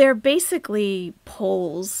 They're basically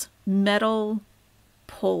poles, metal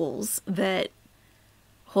poles that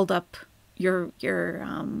hold up your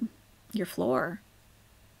floor.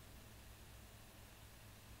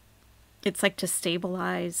 It's like to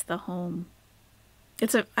stabilize the home.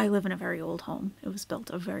 I live in a very old home. It was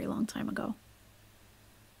built a very long time ago.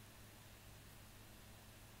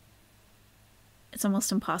 It's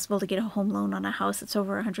almost impossible to get a home loan on a house that's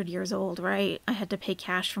over 100 years old, right? I had to pay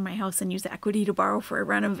cash for my house and use equity to borrow for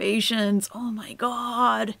renovations. Oh my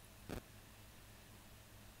God.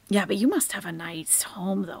 Yeah, but you must have a nice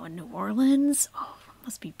home, though, in New Orleans. Oh, it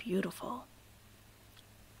must be beautiful.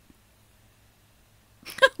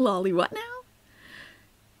 Lolly, what now?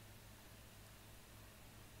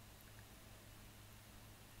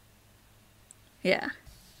 Yeah.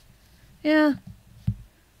 Yeah.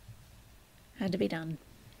 Had to be done.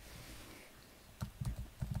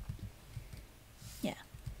 Yeah.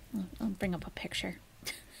 I'll bring up a picture.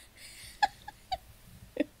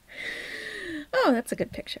 Oh, that's a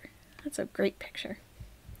good picture. That's a great picture.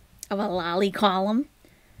 Of a lolly column.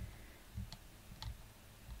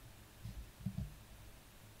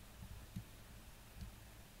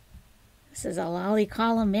 This is a lolly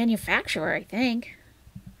column manufacturer, I think.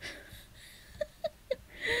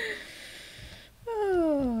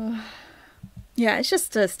 Oh. Yeah, it's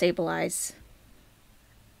just to stabilize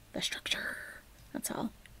the structure. That's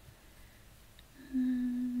all.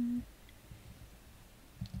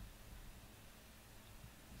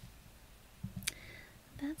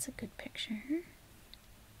 That's a good picture.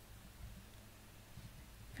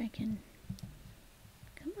 If I can...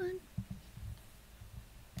 Come on.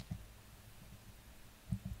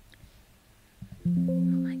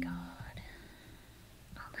 Oh my God.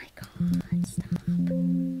 Oh my God, stop.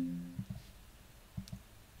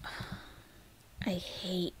 I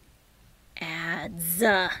hate ads.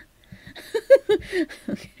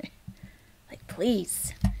 Okay. Like,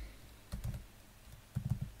 please.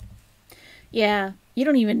 Yeah, you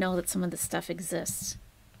don't even know that some of this stuff exists.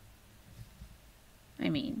 I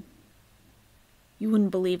mean, you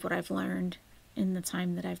wouldn't believe what I've learned in the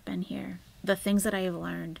time that I've been here. The things that I have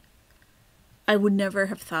learned. I would never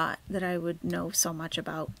have thought that I would know so much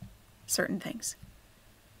about certain things.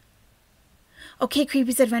 Okay,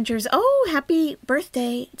 Creepy's Adventures. Oh, happy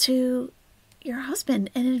birthday to your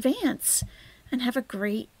husband in advance. And have a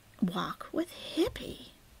great walk with Hippie.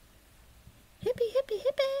 Hippie, hippie,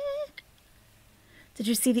 hippie. Did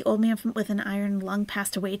you see the old man with an iron lung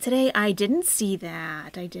passed away today? I didn't see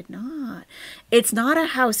that. I did not. It's not a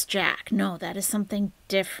house jack. No, that is something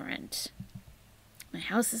different. My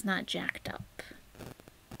house is not jacked up.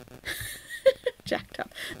 Jacked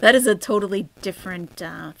up. That is a totally different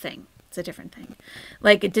thing. It's a different thing.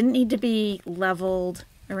 Like, it didn't need to be leveled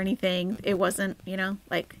or anything. It wasn't, you know,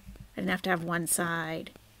 like, I didn't have to have one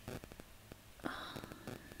side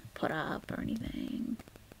put up or anything.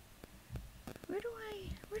 Where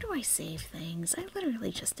do I save things? I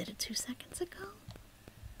literally just did it 2 seconds ago.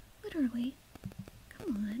 Literally.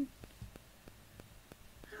 Come on.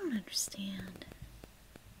 I don't understand.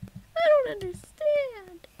 I don't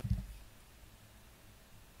understand.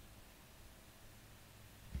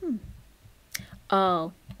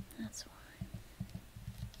 Oh, that's why.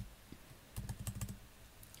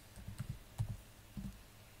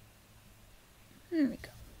 There we go.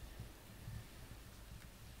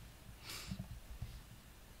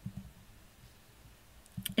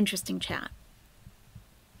 Interesting chat.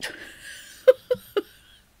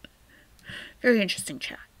 Very interesting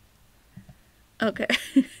chat. Okay.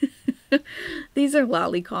 These are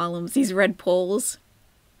lolly columns. These red poles.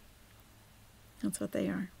 That's what they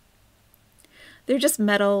are. They're just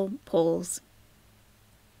metal poles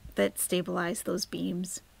that stabilize those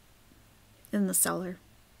beams in the cellar.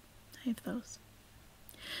 I have those.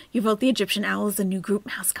 You vote the Egyptian owl as the new group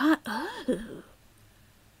mascot? Oh.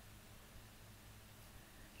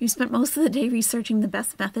 You spent most of the day researching the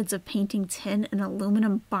best methods of painting tin and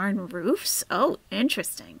aluminum barn roofs? Oh,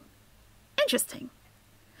 interesting. Interesting.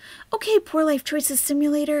 Okay, Poor Life Choices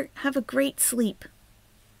Simulator, have a great sleep.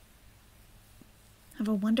 Have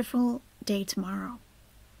a wonderful day tomorrow.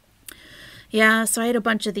 Yeah, so I had a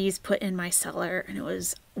bunch of these put in my cellar, and it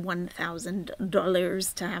was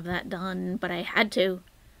 $1,000 to have that done, but I had to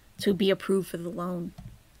be approved for the loan.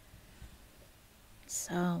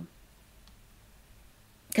 So,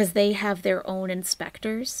 because they have their own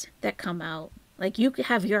inspectors that come out. Like, you could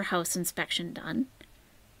have your house inspection done,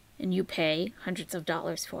 and you pay hundreds of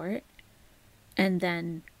dollars for it, and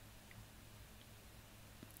then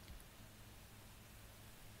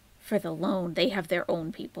for the loan, they have their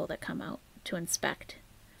own people that come out to inspect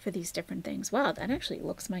for these different things. Wow, that actually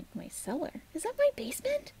looks like my cellar. Is that my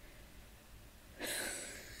basement?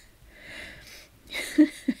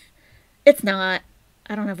 It's not.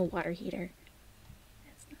 I don't have a water heater.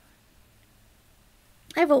 It's not.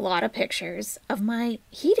 I have a lot of pictures of my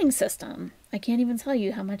heating system. I can't even tell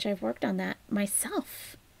you how much I've worked on that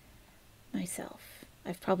myself.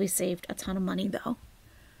 I've probably saved a ton of money, though.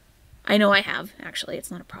 I know I have, actually. It's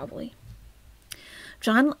not a probably.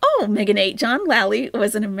 Megan 8. John Lally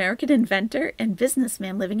was an American inventor and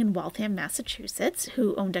businessman living in Waltham, Massachusetts,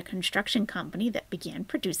 who owned a construction company that began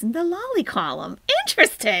producing the lolly column.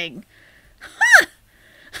 Interesting. Huh.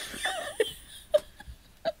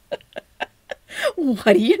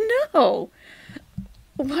 What do you know?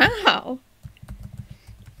 Wow.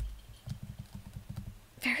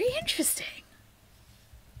 Very interesting.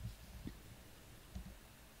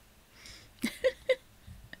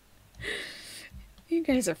 You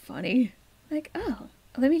guys are funny. Like, oh,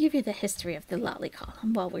 let me give you the history of the lolly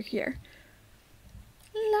column while we're here.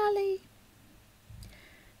 Lolly.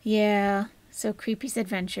 Yeah, so Creepy's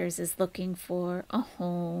Adventures is looking for a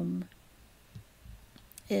home.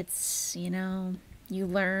 It's, you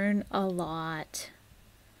learn a lot.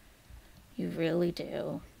 You really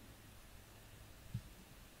do.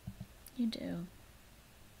 You do.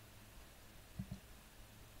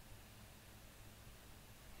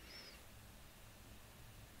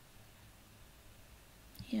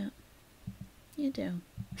 Yeah, you do.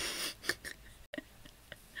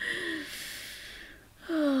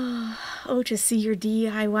 Oh, to see your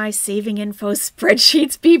DIY saving info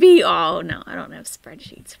spreadsheets, BB. Oh, no, I don't have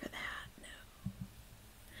spreadsheets for that.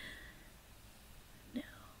 No.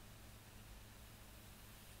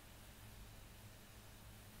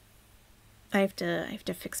 I have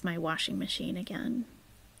to fix my washing machine again.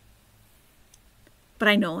 But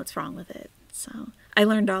I know what's wrong with it. So I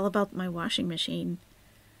learned all about my washing machine,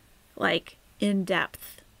 like, in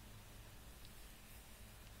depth.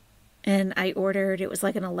 And I ordered, it was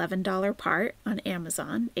like an $11 part on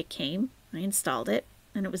Amazon. It came, I installed it,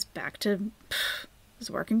 and it was back to, it was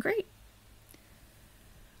working great.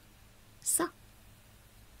 So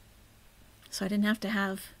I didn't have to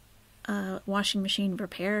have a washing machine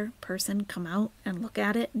repair person come out and look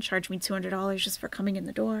at it and charge me $200 just for coming in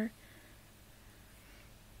the door.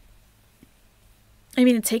 I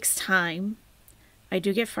mean, it takes time. I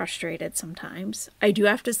do get frustrated sometimes. I do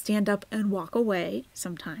have to stand up and walk away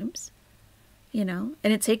sometimes, and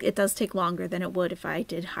it does take longer than it would if I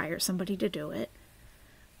did hire somebody to do it.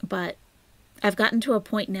 But I've gotten to a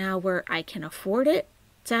point now where I can afford it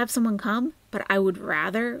to have someone come, but I would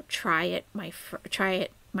rather try it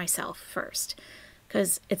myself first,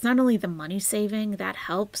 because it's not only the money saving that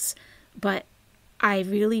helps, but I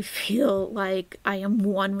really feel like I am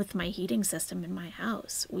one with my heating system in my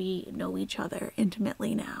house. We know each other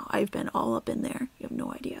intimately now. I've been all up in there. You have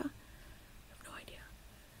no idea.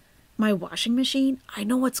 My washing machine, I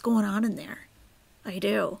know what's going on in there. I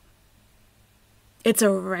do. It's a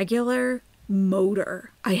regular motor.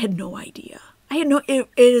 I had no idea. It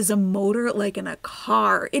is a motor like in a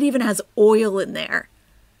car. It even has oil in there.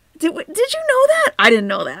 Did you know that? I didn't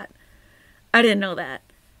know that.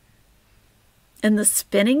 And the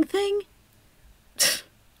spinning thing?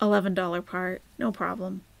 $11 part. No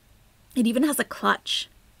problem. It even has a clutch.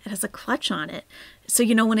 It has a clutch on it. So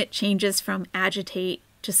when it changes from agitate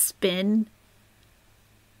to spin,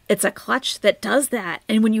 it's a clutch that does that.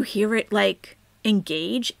 And when you hear it like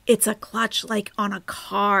engage, it's a clutch like on a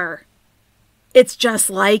car. It's just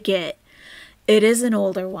like it. It is an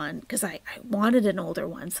older one because I wanted an older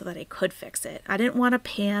one so that I could fix it. I didn't want a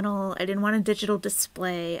panel. I didn't want a digital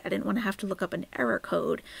display. I didn't want to have to look up an error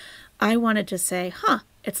code. I wanted to say,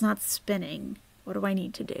 it's not spinning. What do I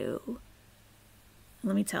need to do?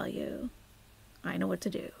 Let me tell you, I know what to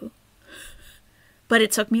do. But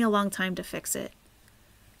it took me a long time to fix it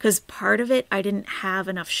because part of it, I didn't have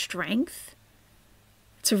enough strength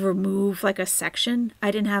to remove like a section. I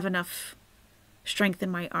didn't have enough strength in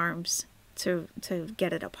my arms to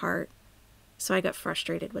get it apart. So I got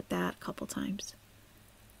frustrated with that a couple times.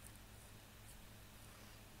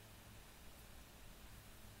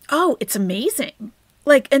 Oh, it's amazing.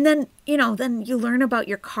 Like, and then, then you learn about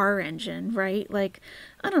your car engine, right? Like,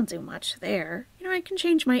 I don't do much there. I can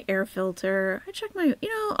change my air filter. I check my,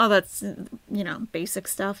 all that's, basic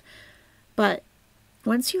stuff. But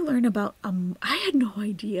once you learn about, I had no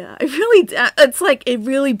idea. It's like, it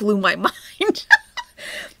really blew my mind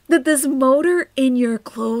that this motor in your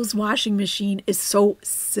clothes washing machine is so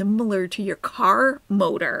similar to your car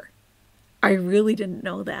motor. I really didn't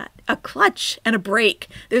know that. A clutch and a brake.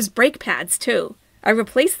 There's brake pads too. I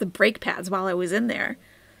replaced the brake pads while I was in there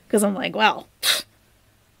because I'm like, well,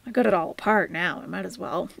 I got it all apart now. I might as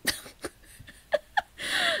well.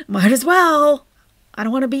 Might as well. I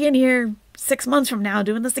don't want to be in here 6 months from now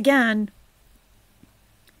doing this again.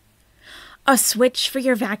 A switch for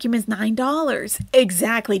your vacuum is $9.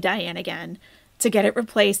 Exactly, Diane, again. To get it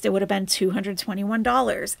replaced, it would have been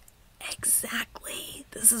 $221. Exactly.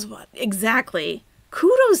 This is what, exactly.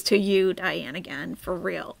 Kudos to you, Diane, again, for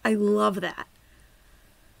real. I love that.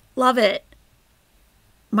 Love it.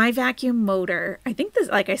 My vacuum motor, I think this,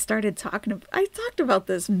 like I talked about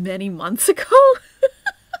this many months ago.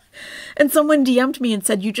 And someone DM'd me and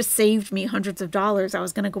said, you just saved me hundreds of dollars. I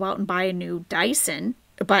was going to go out and buy a new Dyson,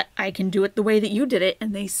 but I can do it the way that you did it.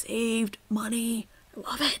 And they saved money. I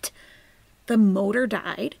love it. The motor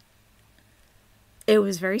died. It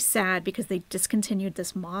was very sad because they discontinued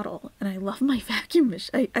this model. And I love my vacuum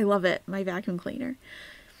machine. I love it. My vacuum cleaner.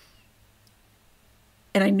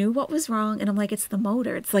 And I knew what was wrong. And I'm like, it's the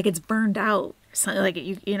motor. It's like it's burned out. Something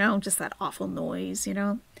like, you know, just that awful noise, you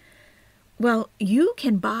know. Well, you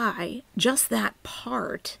can buy just that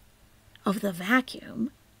part of the vacuum.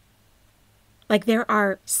 Like there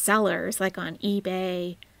are sellers like on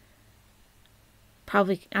eBay.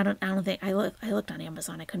 Probably, I don't think, I looked on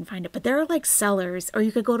Amazon, I couldn't find it. But there are like sellers, or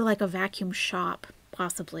you could go to like a vacuum shop,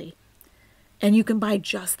 possibly. And you can buy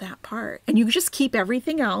just that part. And you just keep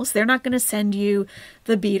everything else. They're not going to send you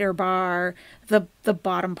the beater bar, the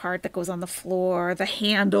bottom part that goes on the floor, the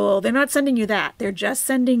handle. They're not sending you that. They're just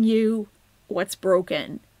sending you what's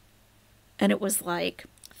broken. And it was like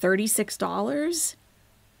 $36.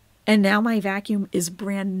 And now my vacuum is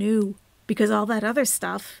brand new because all that other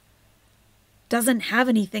stuff doesn't have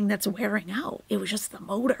anything that's wearing out. It was just the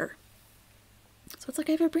motor. So it's like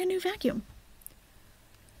I have a brand new vacuum.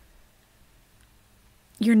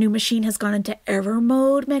 Your new machine has gone into error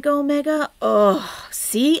mode, Mega Omega. Oh,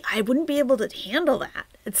 see, I wouldn't be able to handle that.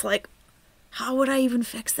 It's like, how would I even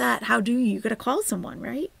fix that? How do you? You gotta call someone,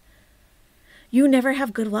 right? You never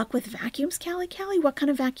have good luck with vacuums, Callie? Callie, what kind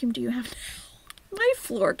of vacuum do you have now? My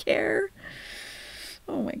floor care.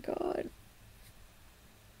 Oh my God.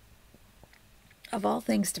 Of all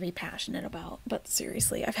things to be passionate about. But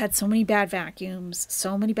seriously, I've had so many bad vacuums,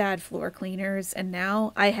 so many bad floor cleaners, and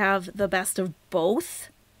now I have the best of both.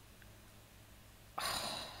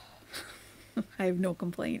 Oh, I have no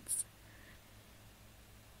complaints.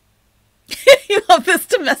 You love this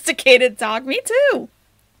domesticated dog? Me too.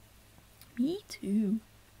 Me too.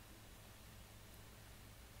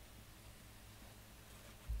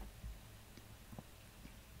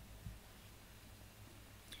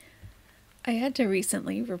 I had to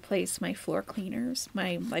recently replace my floor cleaners,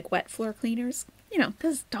 my like wet floor cleaners, you know,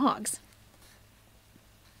 because dogs.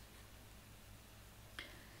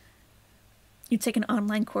 You take an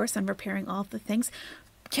online course on repairing all the things.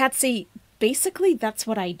 Catsy, basically that's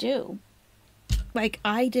what I do. Like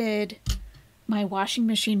I did my washing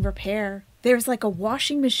machine repair. There's like a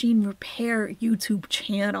washing machine repair YouTube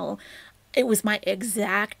channel. It was my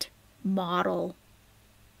exact model.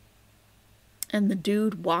 And the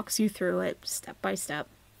dude walks you through it step by step.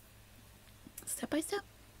 Step by step.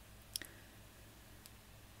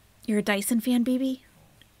 You're a Dyson fan, baby?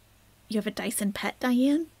 You have a Dyson pet,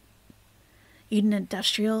 Diane? You need an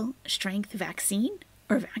industrial strength vaccine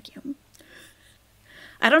or vacuum?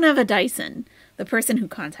 I don't have a Dyson. The person who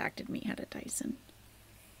contacted me had a Dyson.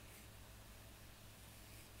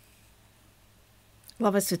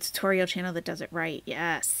 Love us a tutorial channel that does it right.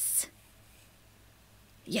 Yes.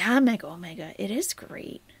 Yeah, Mega Omega. It is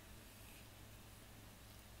great.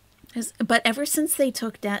 But ever since they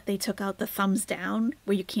took out the thumbs down,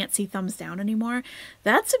 where you can't see thumbs down anymore,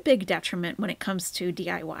 that's a big detriment when it comes to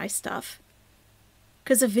DIY stuff.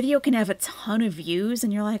 Because a video can have a ton of views,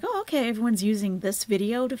 and you're like, oh, okay, everyone's using this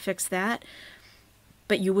video to fix that.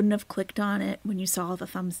 But you wouldn't have clicked on it when you saw the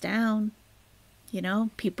thumbs down. You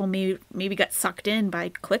know, people maybe got sucked in by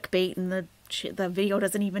clickbait, and the video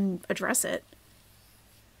doesn't even address it.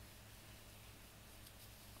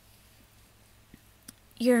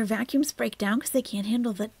 Your vacuums break down because they can't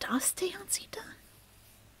handle the dust, Deoncita.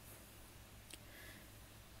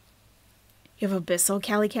 You have a Bissell,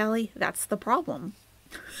 Callie? That's the problem.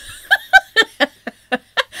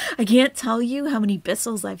 I can't tell you how many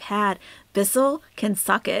Bissells I've had. Bissell can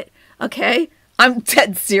suck it, okay? I'm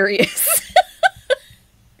dead serious.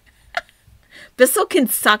 Bissell can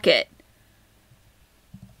suck it.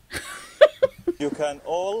 You can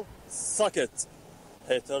all suck it,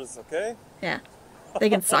 haters, okay? Yeah. They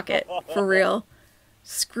can suck it. For real.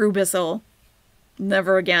 Screw Bissell.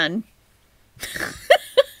 Never again.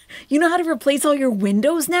 You know how to replace all your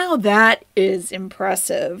windows now? That is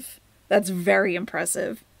impressive. That's very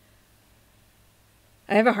impressive.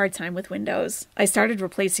 I have a hard time with Windows. I started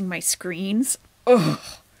replacing my screens. Ugh.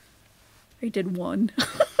 I did one.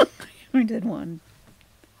 I did one.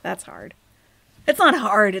 That's hard. It's not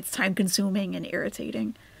hard. It's time consuming and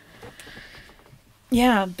irritating.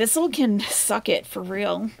 Yeah, Bissell can suck it for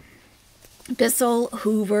real. Bissell,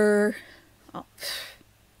 Hoover, oh,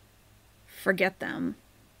 forget them.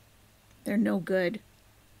 They're no good.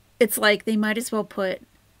 It's like they might as well put,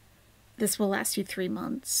 this will last you 3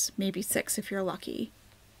 months, maybe 6 if you're lucky.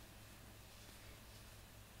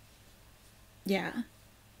 Yeah.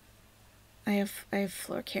 I have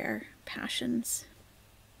floor care passions.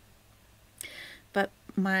 But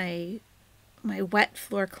my wet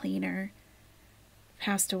floor cleaner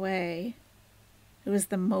passed away. It was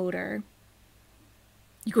the motor.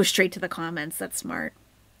 You go straight to the comments. That's smart.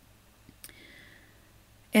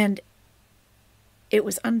 And it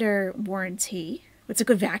was under warranty. It's a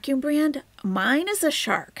good vacuum brand. Mine is a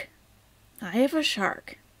Shark. I have a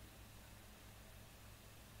Shark.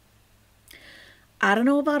 I don't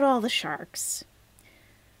know about all the Sharks.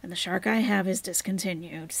 And the Shark I have is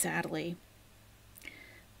discontinued, sadly.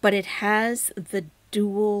 But it has the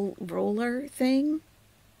dual roller thing.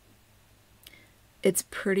 It's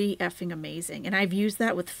pretty effing amazing. And I've used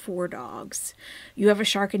that with 4 dogs. You have a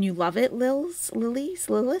Shark and you love it,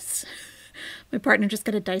 Lillis? My partner just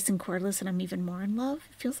got a Dyson cordless and I'm even more in love.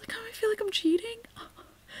 It feels like, I feel like I'm cheating.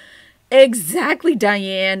 Exactly,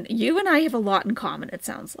 Diane. You and I have a lot in common, it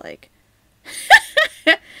sounds like.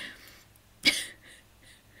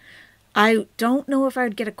 I don't know if I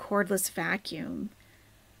would get a cordless vacuum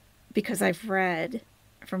because I've read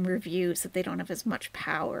from reviews that they don't have as much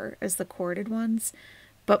power as the corded ones,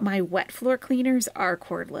 but my wet floor cleaners are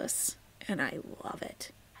cordless and I love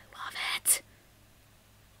it. I love it.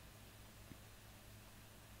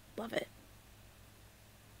 Love it.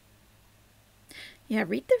 Yeah,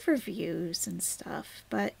 read the reviews and stuff,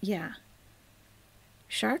 but yeah.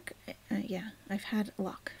 Shark, yeah, I've had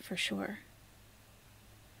luck for sure.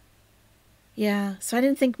 Yeah, so I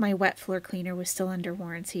didn't think my wet floor cleaner was still under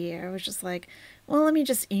warranty. I was just like, well, let me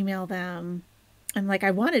just email them. And like,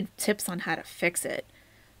 I wanted tips on how to fix it,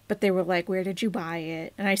 but they were like, where did you buy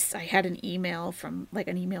it? And I had an email from like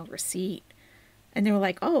an email receipt and they were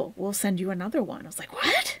like, oh, we'll send you another one. I was like,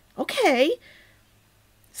 what? Okay.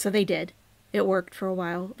 So they did. It worked for a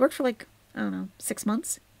while. It worked for like, I don't know, 6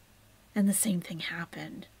 months. And the same thing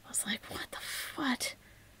happened. I was like, what?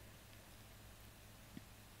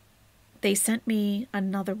 They sent me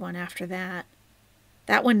another one after that.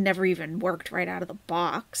 That one never even worked right out of the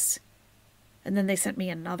box. And then they sent me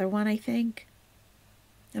another one, I think.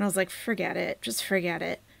 And I was like, forget it. Just forget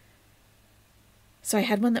it. So I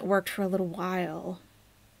had one that worked for a little while.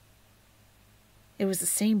 It was the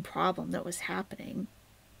same problem that was happening.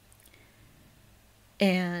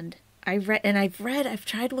 And I've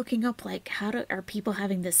tried looking up, like, are people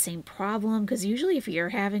having the same problem? Because usually if you're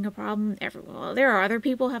having a problem, there are other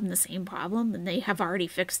people having the same problem, and they have already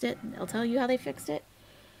fixed it, and they'll tell you how they fixed it.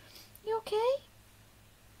 You okay?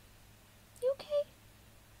 You okay?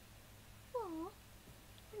 Aw,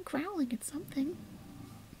 I'm growling at something.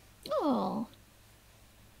 Oh.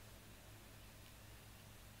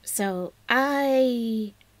 So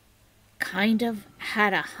I kind of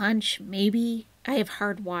had a hunch, maybe I have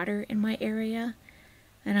hard water in my area,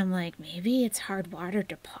 and I'm like, maybe it's hard water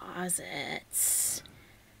deposits.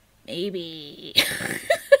 Maybe.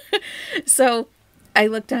 So I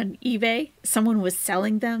looked on eBay. Someone was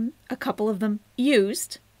selling them, a couple of them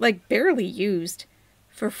used, like barely used,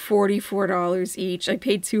 for $44 each. I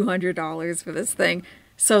paid $200 for this thing.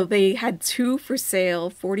 So they had 2 for sale,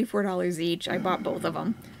 $44 each. I bought both of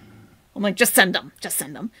them. I'm like, just send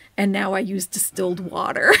them. And now I use distilled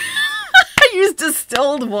water. I use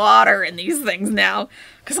distilled water in these things now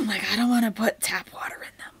because I'm like, I don't want to put tap water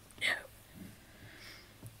in them.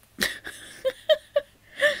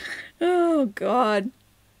 No. Oh God.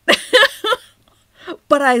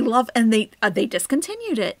 But I love, and they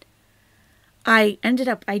discontinued it. I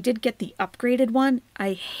did get the upgraded one.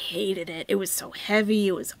 I hated it. It was so heavy.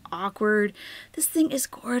 It was awkward. This thing is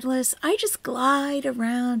cordless. I just glide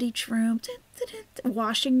around each room,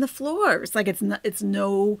 washing the floors. Like it's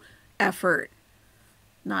no effort.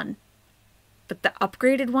 None. But the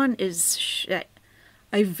upgraded one is shit.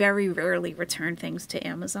 I very rarely return things to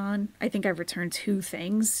Amazon. I think I've returned 2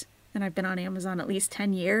 things, and I've been on Amazon at least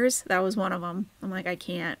 10 years. That was one of them. I'm like, I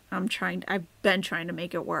can't. I've been trying to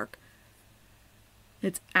make it work.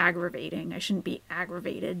 It's aggravating. I shouldn't be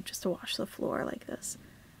aggravated just to wash the floor like this.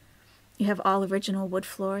 You have all original wood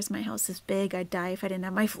floors. My house is big. I'd die if I didn't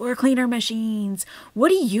have my floor cleaner machines. What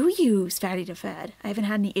do you use, Fatty to Fed? I haven't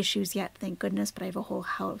had any issues yet, thank goodness, but I have a whole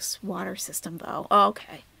house water system, though. Oh,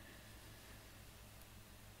 okay.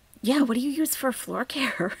 Yeah, what do you use for floor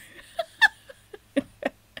care?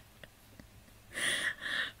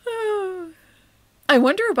 I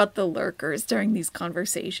wonder about the lurkers during these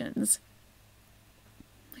conversations.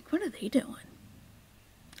 Like, what are they doing?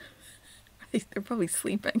 They're probably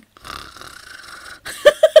sleeping.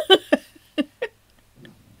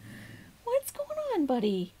 What's going on,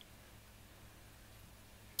 buddy?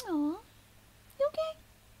 Aw, you okay?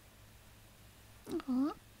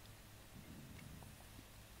 Aw.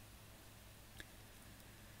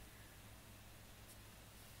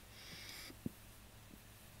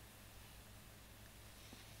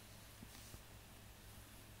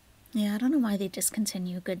 Yeah, I don't know why they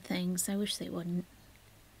discontinue good things. I wish they wouldn't.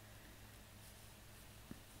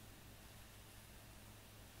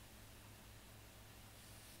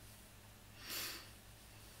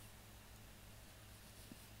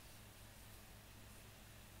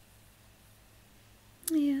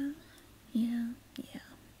 Yeah, yeah, yeah.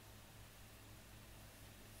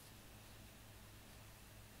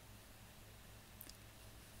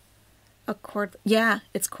 A cord, yeah,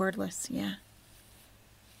 it's cordless, yeah.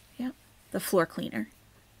 Yep. The floor cleaner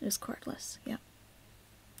is cordless, yep.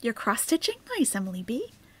 You're cross-stitching? Nice, Emily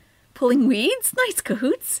B. Pulling weeds? Nice,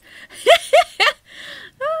 Cahoots.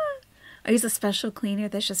 I use a special cleaner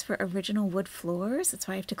that's just for original wood floors. That's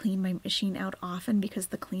why I have to clean my machine out often, because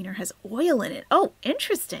the cleaner has oil in it. Oh,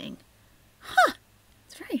 interesting. Huh.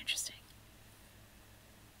 It's very interesting.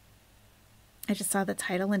 I just saw the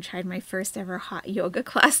title and tried my first ever hot yoga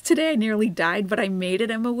class today. I nearly died, but I made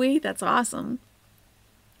it, Emma Wee. That's awesome.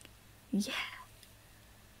 Yeah.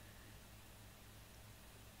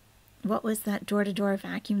 What was that door-to-door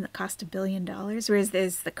vacuum that cost $1 billion? Whereas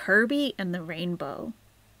there's the Kirby and the Rainbow.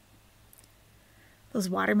 Those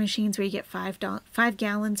water machines where you get 5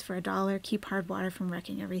 gallons for $1. Keep hard water from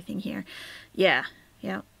wrecking everything here. Yeah.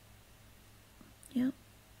 Yep. Yep.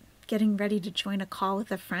 Getting ready to join a call with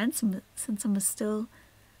a friend since I'm still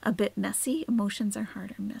a bit messy. Emotions are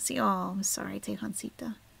hard or messy. Oh, I'm sorry,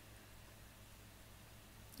 Tejancita.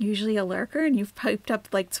 Usually a lurker, and you've piped up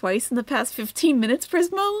like twice in the past 15 minutes,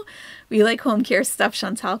 Prismo. We like home care stuff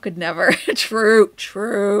Chantal could never. True.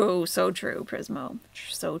 So true, Prismo.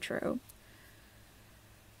 So true.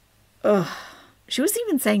 Ugh. She was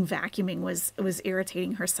even saying vacuuming was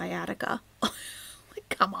irritating her sciatica. Like,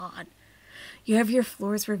 come on. You have your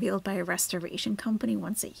floors revealed by a restoration company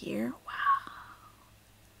once a year? Wow.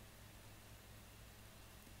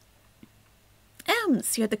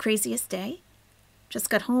 Ems, you had the craziest day? Just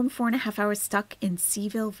got home, 4.5 hours stuck in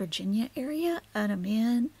Seaville, Virginia area, and a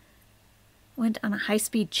man went on a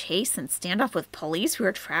high-speed chase and standoff with police. We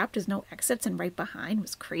were trapped. There's no exits, and right behind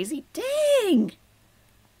was crazy. Dang!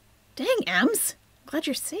 Dang, Ems. Glad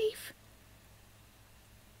you're safe.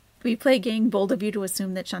 We play gang, bold of you to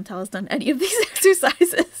assume that Chantal has done any of these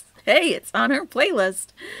exercises. Hey, it's on her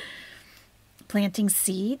playlist. Planting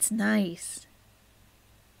seeds? Nice.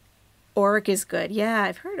 Oric is good. Yeah,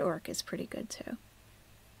 I've heard Oric is pretty good too.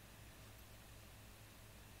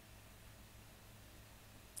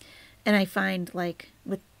 And I find like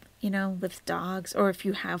with dogs, or if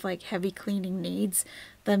you have like heavy cleaning needs,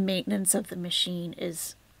 the maintenance of the machine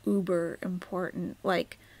is uber important.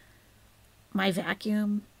 Like my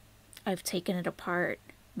vacuum, I've taken it apart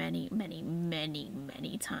many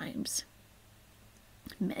times.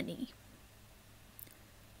 Many.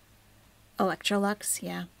 Electrolux,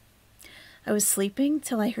 yeah. I was sleeping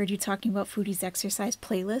till I heard you talking about Foodie's exercise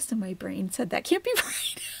playlist, and my brain said that can't be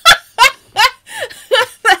right.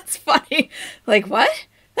 That's funny. Like, what?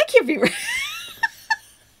 That can't be right.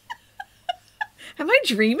 Am I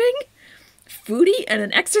dreaming? Foodie and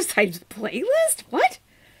an exercise playlist? What?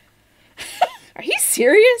 Are you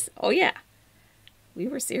serious? Oh, yeah. We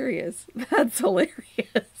were serious. That's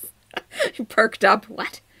hilarious. You perked up.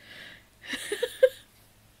 What?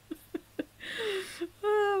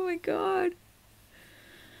 Oh, my God.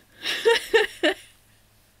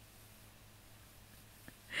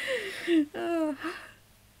 Oh.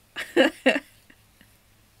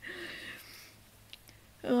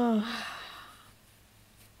 Oh.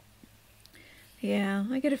 Yeah,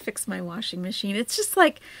 I gotta fix my washing machine. It's just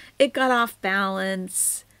like it got off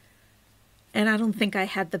balance, and I don't think I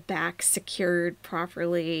had the back secured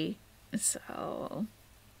properly. So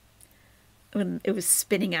when it was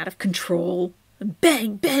spinning out of control,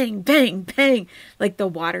 bang, bang, bang, bang, like the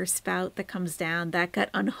water spout that comes down, that got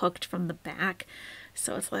unhooked from the back.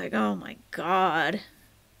 So it's like, oh my God.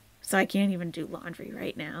 So I can't even do laundry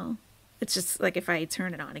right now. It's just like if I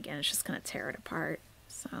turn it on again, it's just going to tear it apart.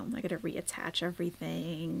 So I got to reattach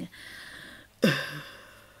everything. It's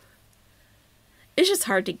just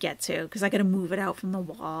hard to get to because I got to move it out from the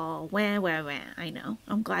wall. Wah. I know.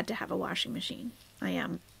 I'm glad to have a washing machine. I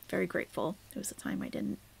am very grateful. There was a time I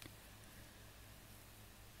didn't.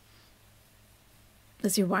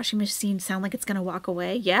 Does your washing machine sound like it's going to walk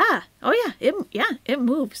away? Yeah. Oh, yeah. It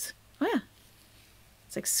moves. Oh, yeah.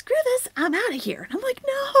 It's like, screw this. I'm out of here. And I'm like,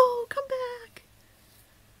 no, come back.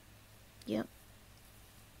 Yep.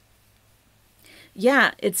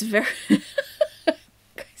 Yeah, it's very... I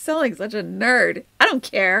sound like such a nerd. I don't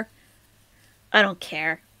care. I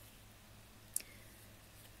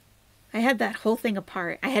had that whole thing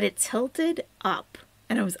apart. I had it tilted up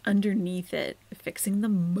and I was underneath it fixing the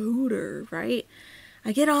motor, right?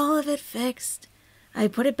 I get all of it fixed. I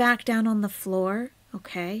put it back down on the floor,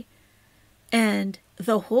 okay? And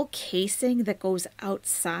the whole casing that goes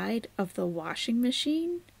outside of the washing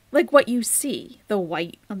machine, like what you see, the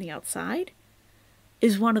white on the outside,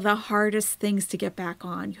 is one of the hardest things to get back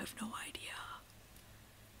on. You have no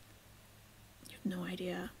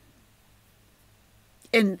idea.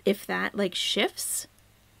 And if that like shifts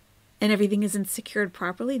and everything isn't secured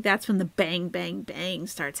properly, that's when the bang, bang, bang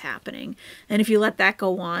starts happening. And if you let that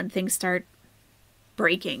go on, things start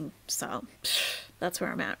breaking. So that's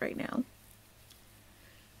where I'm at right now.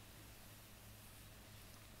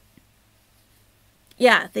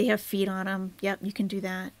 Yeah, they have feet on them. Yep, you can do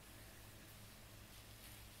that.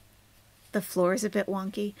 The floor is a bit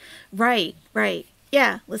wonky. Right.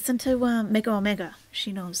 Yeah, listen to Mega Omega.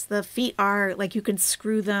 She knows. The feet are, like, you can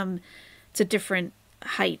screw them to different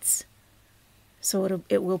heights. So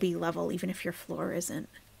it will be level, even if your floor isn't.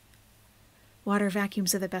 Water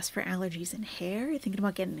vacuums are the best for allergies and hair. You're thinking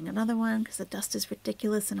about getting another one because the dust is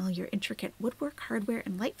ridiculous and all your intricate woodwork, hardware,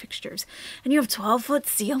 and light fixtures. And you have 12-foot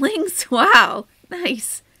ceilings? Wow,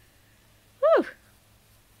 nice. Woo.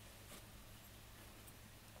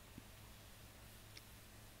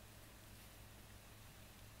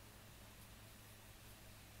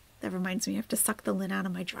 That reminds me, I have to suck the lint out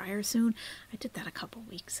of my dryer soon. I did that a couple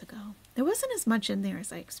weeks ago. There wasn't as much in there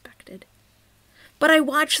as I expected. But I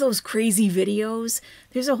watch those crazy videos.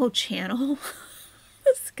 There's a whole channel.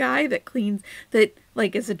 This guy that cleans, that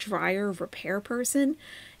like is a dryer repair person.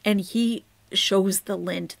 And he shows the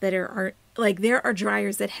lint that are like, there are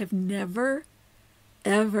dryers that have never,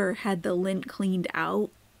 ever had the lint cleaned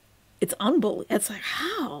out. It's unbelievable. It's like,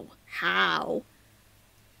 how?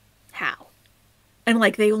 And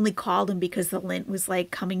like they only called him because the lint was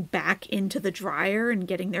like coming back into the dryer and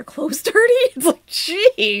getting their clothes dirty. It's like,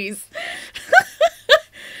 jeez.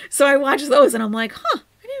 So I watched those and I'm like, I didn't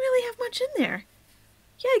really have much in there.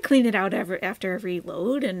 Yeah, I clean it out after every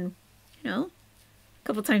load, and a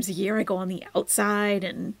couple times a year I go on the outside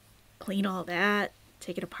and clean all that,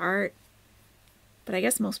 take it apart. But I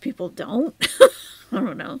guess most people don't. I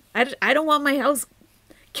don't know. I don't want my house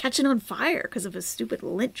catching on fire because of a stupid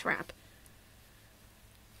lint trap.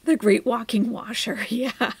 The great walking washer,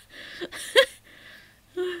 yeah.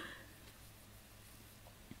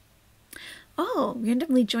 Oh,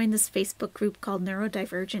 randomly joined this Facebook group called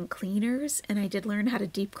Neurodivergent Cleaners, and I did learn how to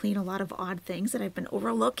deep clean a lot of odd things that I've been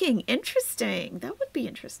overlooking. Interesting. That would be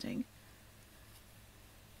interesting.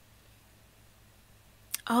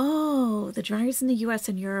 Oh, the dryers in the US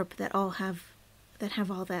and Europe that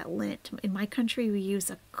have all that lint. In my country, we use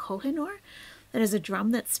a Kohinoor. That is a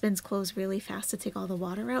drum that spins clothes really fast to take all the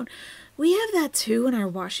water out. We have that too in our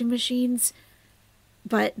washing machines,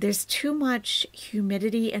 but there's too much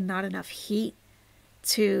humidity and not enough heat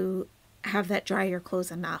to have that dry your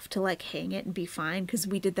clothes enough to like hang it and be fine, because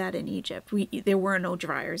we did that in Egypt. There were no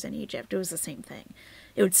dryers in Egypt. It was the same thing.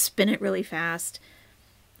 It would spin it really fast,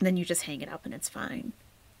 and then you just hang it up and it's fine.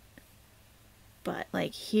 But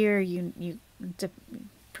like here, you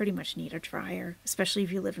pretty much need a dryer, especially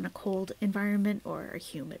if you live in a cold environment or a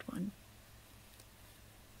humid one.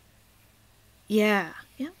 Yeah.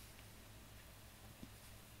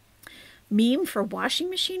 Meme for washing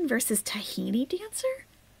machine versus tahini dancer?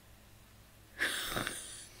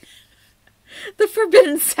 The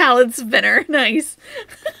forbidden salad spinner. Nice.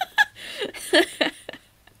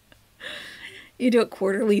 You do it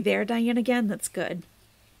quarterly there, Diane, again? That's good.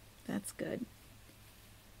 That's good.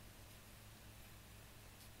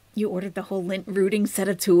 You ordered the whole lint rooting set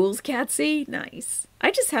of tools, Catsy? Nice.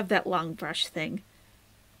 I just have that long brush thing.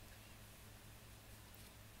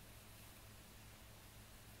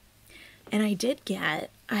 And I did get,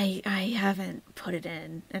 I haven't put it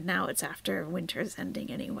in, and now it's after winter's ending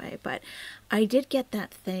anyway, but I did get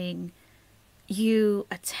that thing. You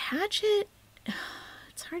attach it,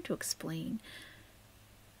 it's hard to explain.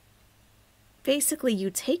 basically you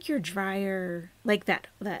take your dryer, like that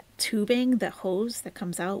tubing, the hose that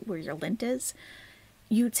comes out where your lint is,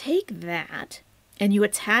 you take that and you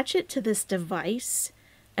attach it to this device,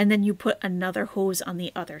 and then you put another hose on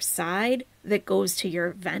the other side that goes to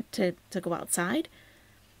your vent to go outside.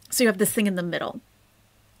 So you have this thing in the middle,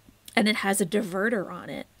 and it has a diverter on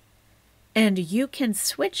it, and you can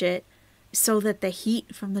switch it so that the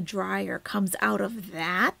heat from the dryer comes out of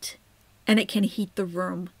that, and it can heat the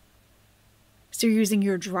room. So you're using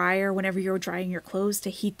your dryer whenever you're drying your clothes to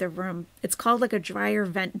heat the room. It's called like a dryer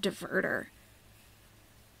vent diverter.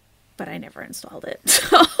 But I never installed it.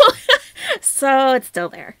 So it's still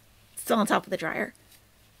there. It's still on top of the dryer.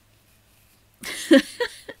 But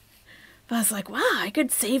I was like, wow, I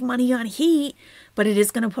could save money on heat, but it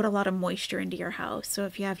is going to put a lot of moisture into your house. So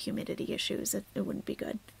if you have humidity issues, it wouldn't be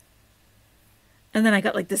good. And then I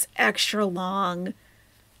got like this extra long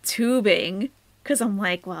tubing, because I'm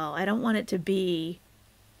like, well, I don't want it to be,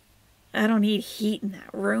 I don't need heat in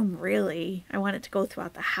that room, really. I want it to go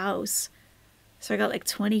throughout the house. So I got like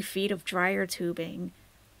 20 feet of dryer tubing,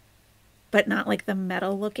 but not like the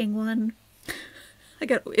metal looking one.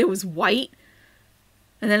 It was white.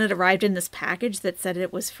 And then it arrived in this package that said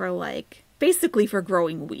it was for like, basically for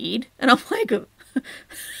growing weed. And I'm like, that's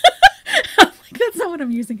not what I'm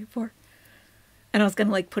using it for. And I was going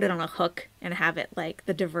to like put it on a hook and have it like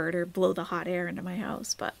the diverter blow the hot air into my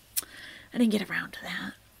house, but I didn't get around to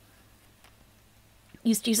that. You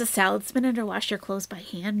used to use a salad spinner to wash your clothes by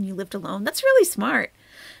hand when you lived alone. That's really smart,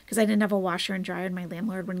 because I didn't have a washer and dryer and my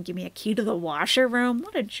landlord wouldn't give me a key to the washer room.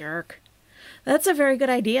 What a jerk. That's a very good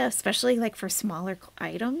idea, especially like for smaller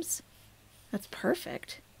items. That's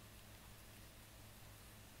perfect.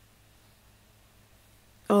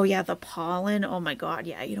 Oh yeah, the pollen. Oh my God,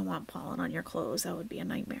 yeah, you don't want pollen on your clothes. That would be a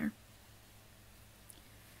nightmare.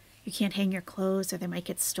 You can't hang your clothes or they might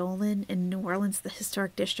get stolen. In New Orleans, the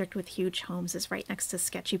historic district with huge homes is right next to a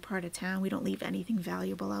sketchy part of town. We don't leave anything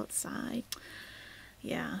valuable outside.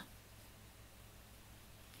 Yeah.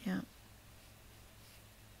 Yeah.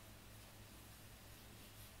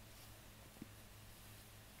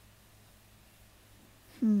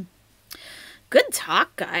 Good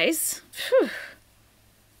talk, guys. Phew.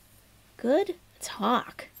 Good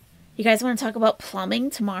talk. You guys want to talk about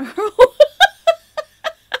plumbing tomorrow?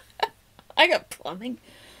 I got plumbing.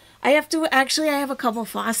 I have a couple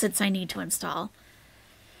faucets I need to install.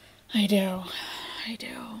 I do.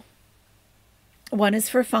 One is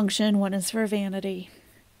for function, one is for vanity.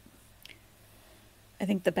 I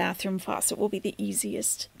think the bathroom faucet will be the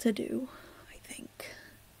easiest to do. I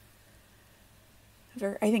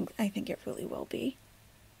think it really will be.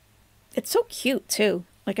 It's so cute too.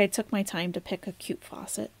 Like, I took my time to pick a cute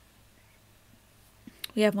faucet.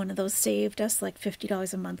 We have one of those saved us like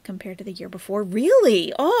 $50 a month compared to the year before.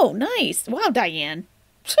 Really? Oh, nice. Wow, Diane.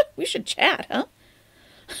 We should chat, huh?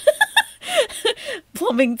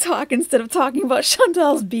 Plumbing talk instead of talking about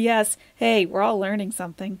Chantal's BS. Hey, we're all learning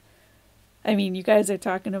something. I mean, you guys are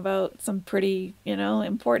talking about some pretty,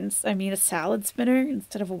 important. I mean, a salad spinner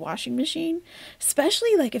instead of a washing machine.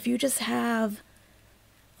 Especially like if you just have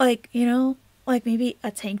like, like maybe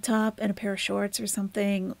a tank top and a pair of shorts or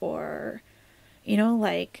something, or,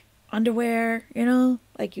 like underwear,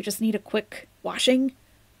 like you just need a quick washing.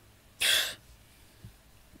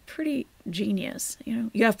 Pretty genius,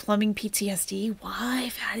 You have plumbing PTSD. Why,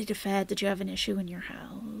 fatty to fat, did you have an issue in your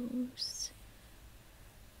house?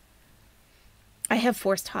 I have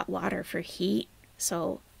forced hot water for heat,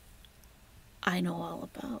 so I know all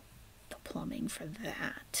about the plumbing for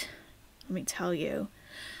that. Let me tell you.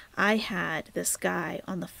 I had this guy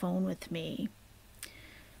on the phone with me.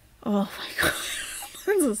 Oh my God.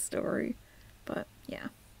 There's a story. But yeah.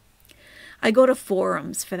 I go to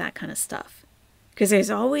forums for that kind of stuff. Because there's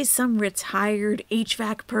always some retired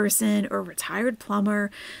HVAC person or retired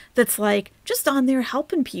plumber that's like just on there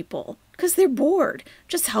helping people. Because they're bored.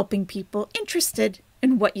 Just helping people interested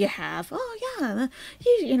in what you have. Oh yeah.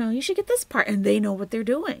 You should get this part. And they know what they're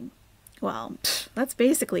doing. Well, that's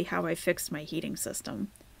basically how I fixed my heating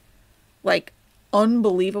system. Like,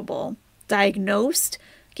 unbelievable. Diagnosed,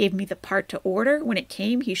 gave me the part to order. When it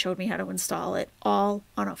came, he showed me how to install it, all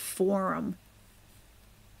on a forum.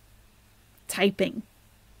 Typing.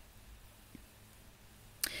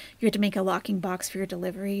 You had to make a locking box for your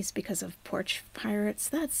deliveries because of porch pirates.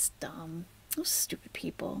 That's dumb. Those stupid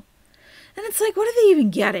people. And it's like, what are they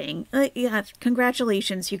even getting? Yeah,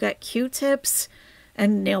 congratulations. You got Q-tips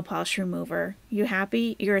and nail polish remover. You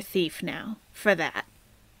happy? You're a thief now for that.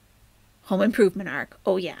 Home improvement arc.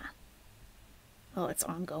 Oh, yeah. Oh, it's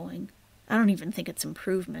ongoing. I don't even think it's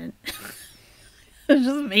improvement. It's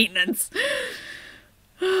just maintenance.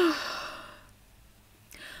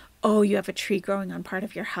 Oh, you have a tree growing on part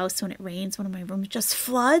of your house. So when it rains, one of my rooms just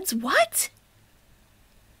floods. What?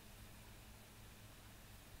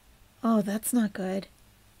 Oh, that's not good.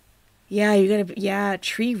 Yeah, yeah,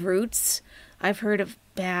 tree roots. I've heard of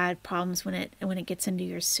bad problems when it gets into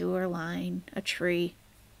your sewer line, a tree.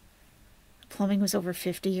 Plumbing was over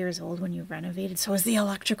 50 years old when you renovated. So was the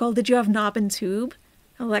electrical. Did you have knob and tube?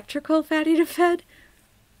 Electrical, Fatty to Fed?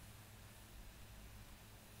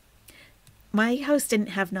 My house didn't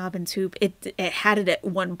have knob and tube. It had it at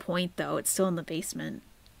one point, though. It's still in the basement.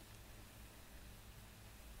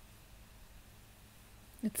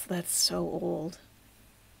 That's so old.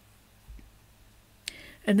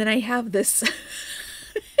 And then I have this...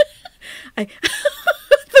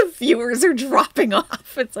 The viewers are dropping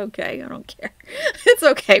off. It's okay. I don't care. It's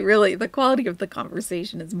okay, really. The quality of the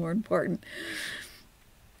conversation is more important.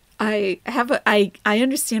 I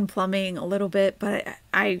understand plumbing a little bit, but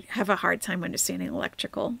I have a hard time understanding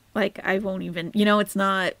electrical. Like, I won't even, it's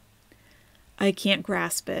not, I can't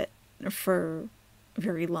grasp it for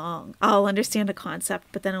very long. I'll understand a concept,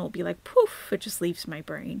 but then it will be like, poof, it just leaves my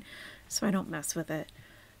brain. So I don't mess with it.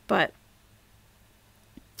 But,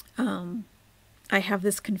 I have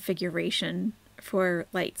this configuration for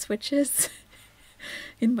light switches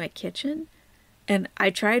in my kitchen, and I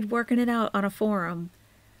tried working it out on a forum,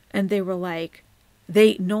 and they were like,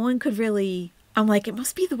 no one could really, I'm like, it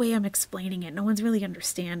must be the way I'm explaining it. No one's really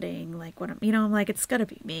understanding, like, what I'm like, it's gotta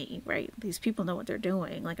be me, right? These people know what they're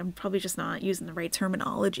doing. Like, I'm probably just not using the right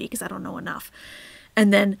terminology because I don't know enough.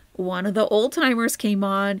 And then one of the old timers came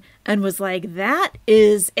on and was like, that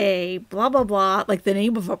is a blah, blah, blah, like the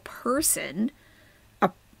name of a person,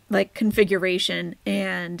 like configuration,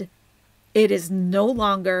 and it is no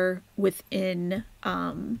longer within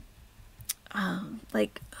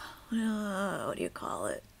like what do you call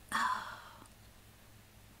it?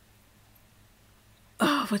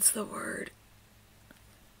 Oh, what's the word?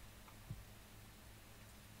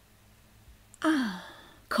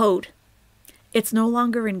 Code. It's no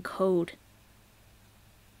longer in code.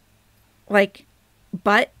 Like,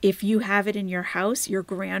 but if you have it in your house, you're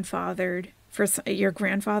grandfathered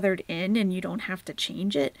in, and you don't have to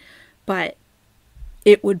change it, but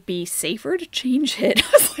it would be safer to change it. I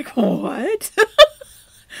was like, what?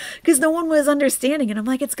 Because no one was understanding, and I'm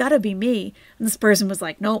like, it's gotta be me. And this person was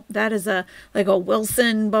like, nope, that is a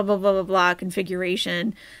Wilson blah blah blah blah blah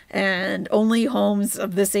configuration, and only homes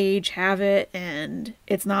of this age have it, and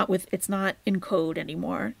it's not in code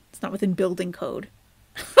anymore. It's not within building code.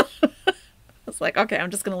 I was like, okay,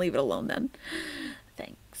 I'm just gonna leave it alone then.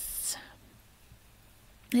 Thanks.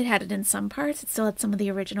 It had it in some parts. It still had some of the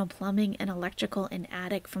original plumbing and electrical and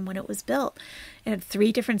attic from when it was built. It had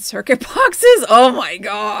 3 different circuit boxes. Oh my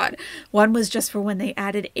God. One was just for when they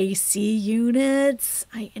added AC units.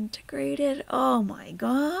 I integrated. Oh my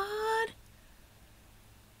God.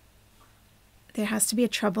 There has to be a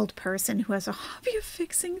troubled person who has a hobby of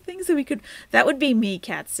fixing things that would be me,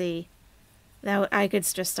 Catsy. I could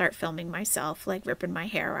just start filming myself, like ripping my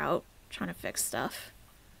hair out, trying to fix stuff.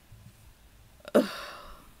 Ugh.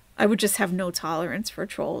 I would just have no tolerance for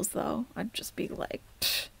trolls, though. I'd just be like,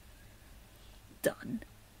 pfft, done.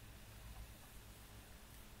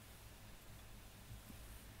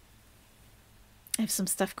 I have some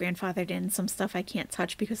stuff grandfathered in, some stuff I can't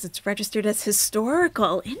touch because it's registered as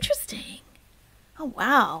historical. Interesting. Oh,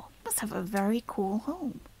 wow. Must have a very cool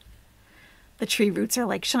home. The tree roots are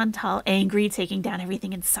like Chantal, angry, taking down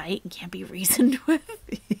everything in sight and can't be reasoned with.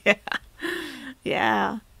 Yeah.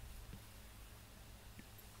 Yeah.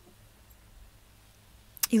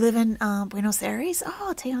 You live in Buenos Aires?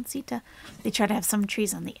 Oh, Tejoncita. They try to have some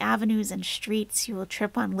trees on the avenues and streets. You will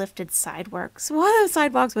trip on lifted sidewalks. What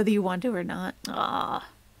sidewalks, whether you want to or not? Ah.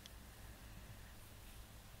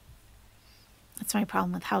 That's my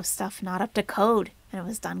problem with house stuff. Not up to code. And it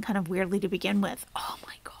was done kind of weirdly to begin with. Oh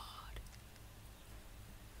my God.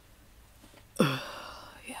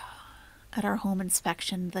 Yeah. At our home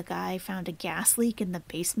inspection, the guy found a gas leak in the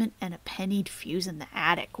basement and a pennied fuse in the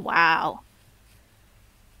attic. Wow.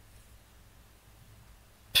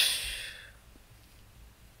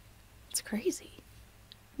 It's crazy.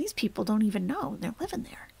 These people don't even know they're living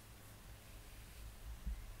there.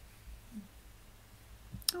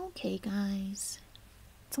 Okay, guys.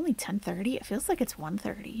 It's only 10:30. It feels like it's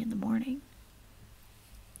 1:30 in the morning.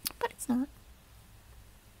 But it's not.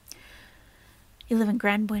 You live in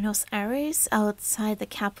Gran Buenos Aires, outside the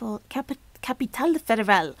Capital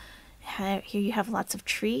Federal. Here you have lots of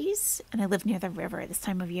trees, and I live near the river. This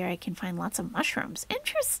time of year I can find lots of mushrooms.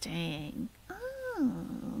 Interesting.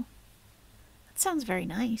 Oh. That sounds very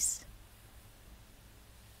nice.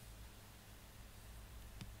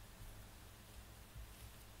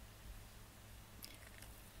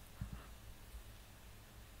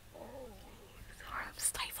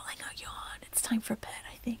 time for bed,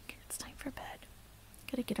 I think. It's time for bed.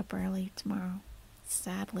 Gotta get up early tomorrow,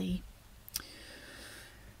 sadly.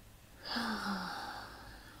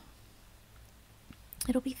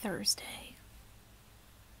 It'll be Thursday.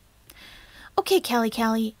 Okay,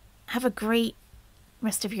 Callie, have a great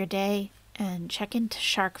rest of your day and check into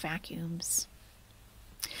Shark Vacuums.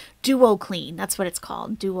 Duo Clean, that's what it's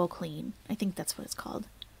called. Duo Clean. I think that's what it's called.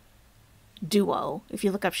 Duo. If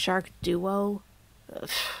you look up Shark Duo,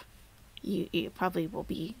 you probably will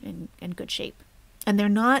be in good shape. And they're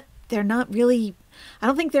not really, I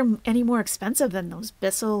don't think they're any more expensive than those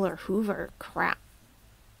Bissell or Hoover crap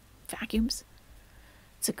vacuums.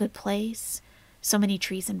 It's a good place. So many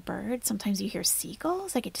trees and birds. Sometimes you hear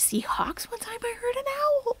seagulls. I get to see hawks. One time I heard an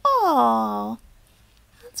owl. Oh,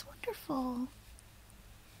 that's wonderful.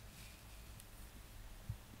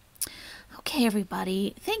 Okay,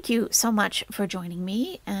 everybody. Thank you so much for joining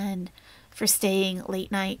me and for staying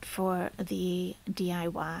late night for the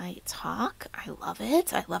DIY talk. I love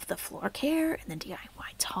it. I love the floor care and the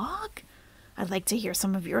DIY talk. I'd like to hear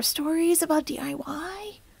some of your stories about DIY.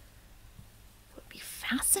 It would be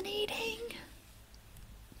fascinating.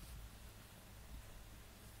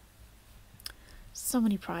 So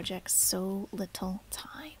many projects, so little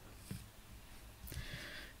time.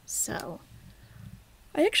 So,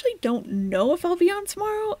 I actually don't know if I'll be on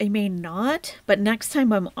tomorrow. I may not, but next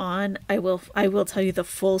time I'm on, I will tell you the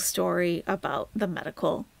full story about the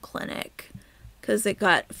medical clinic, because it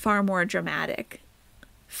got far more dramatic.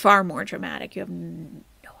 Far more dramatic. You have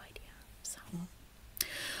no idea. So,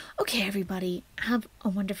 okay, everybody, have a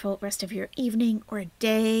wonderful rest of your evening or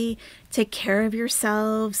day. Take care of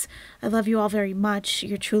yourselves. I love you all very much.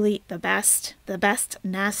 You're truly the best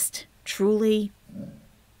nest, truly.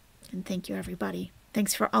 And thank you, everybody.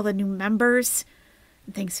 Thanks for all the new members.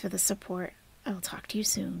 And thanks for the support. I'll talk to you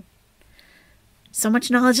soon. So much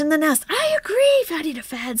knowledge in the nest. I agree, Fatty to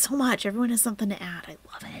Fad, so much. Everyone has something to add. I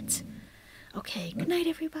love it. Okay, good night,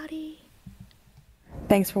 everybody.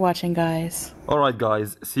 Thanks for watching, guys. Alright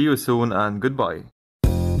guys, see you soon and goodbye.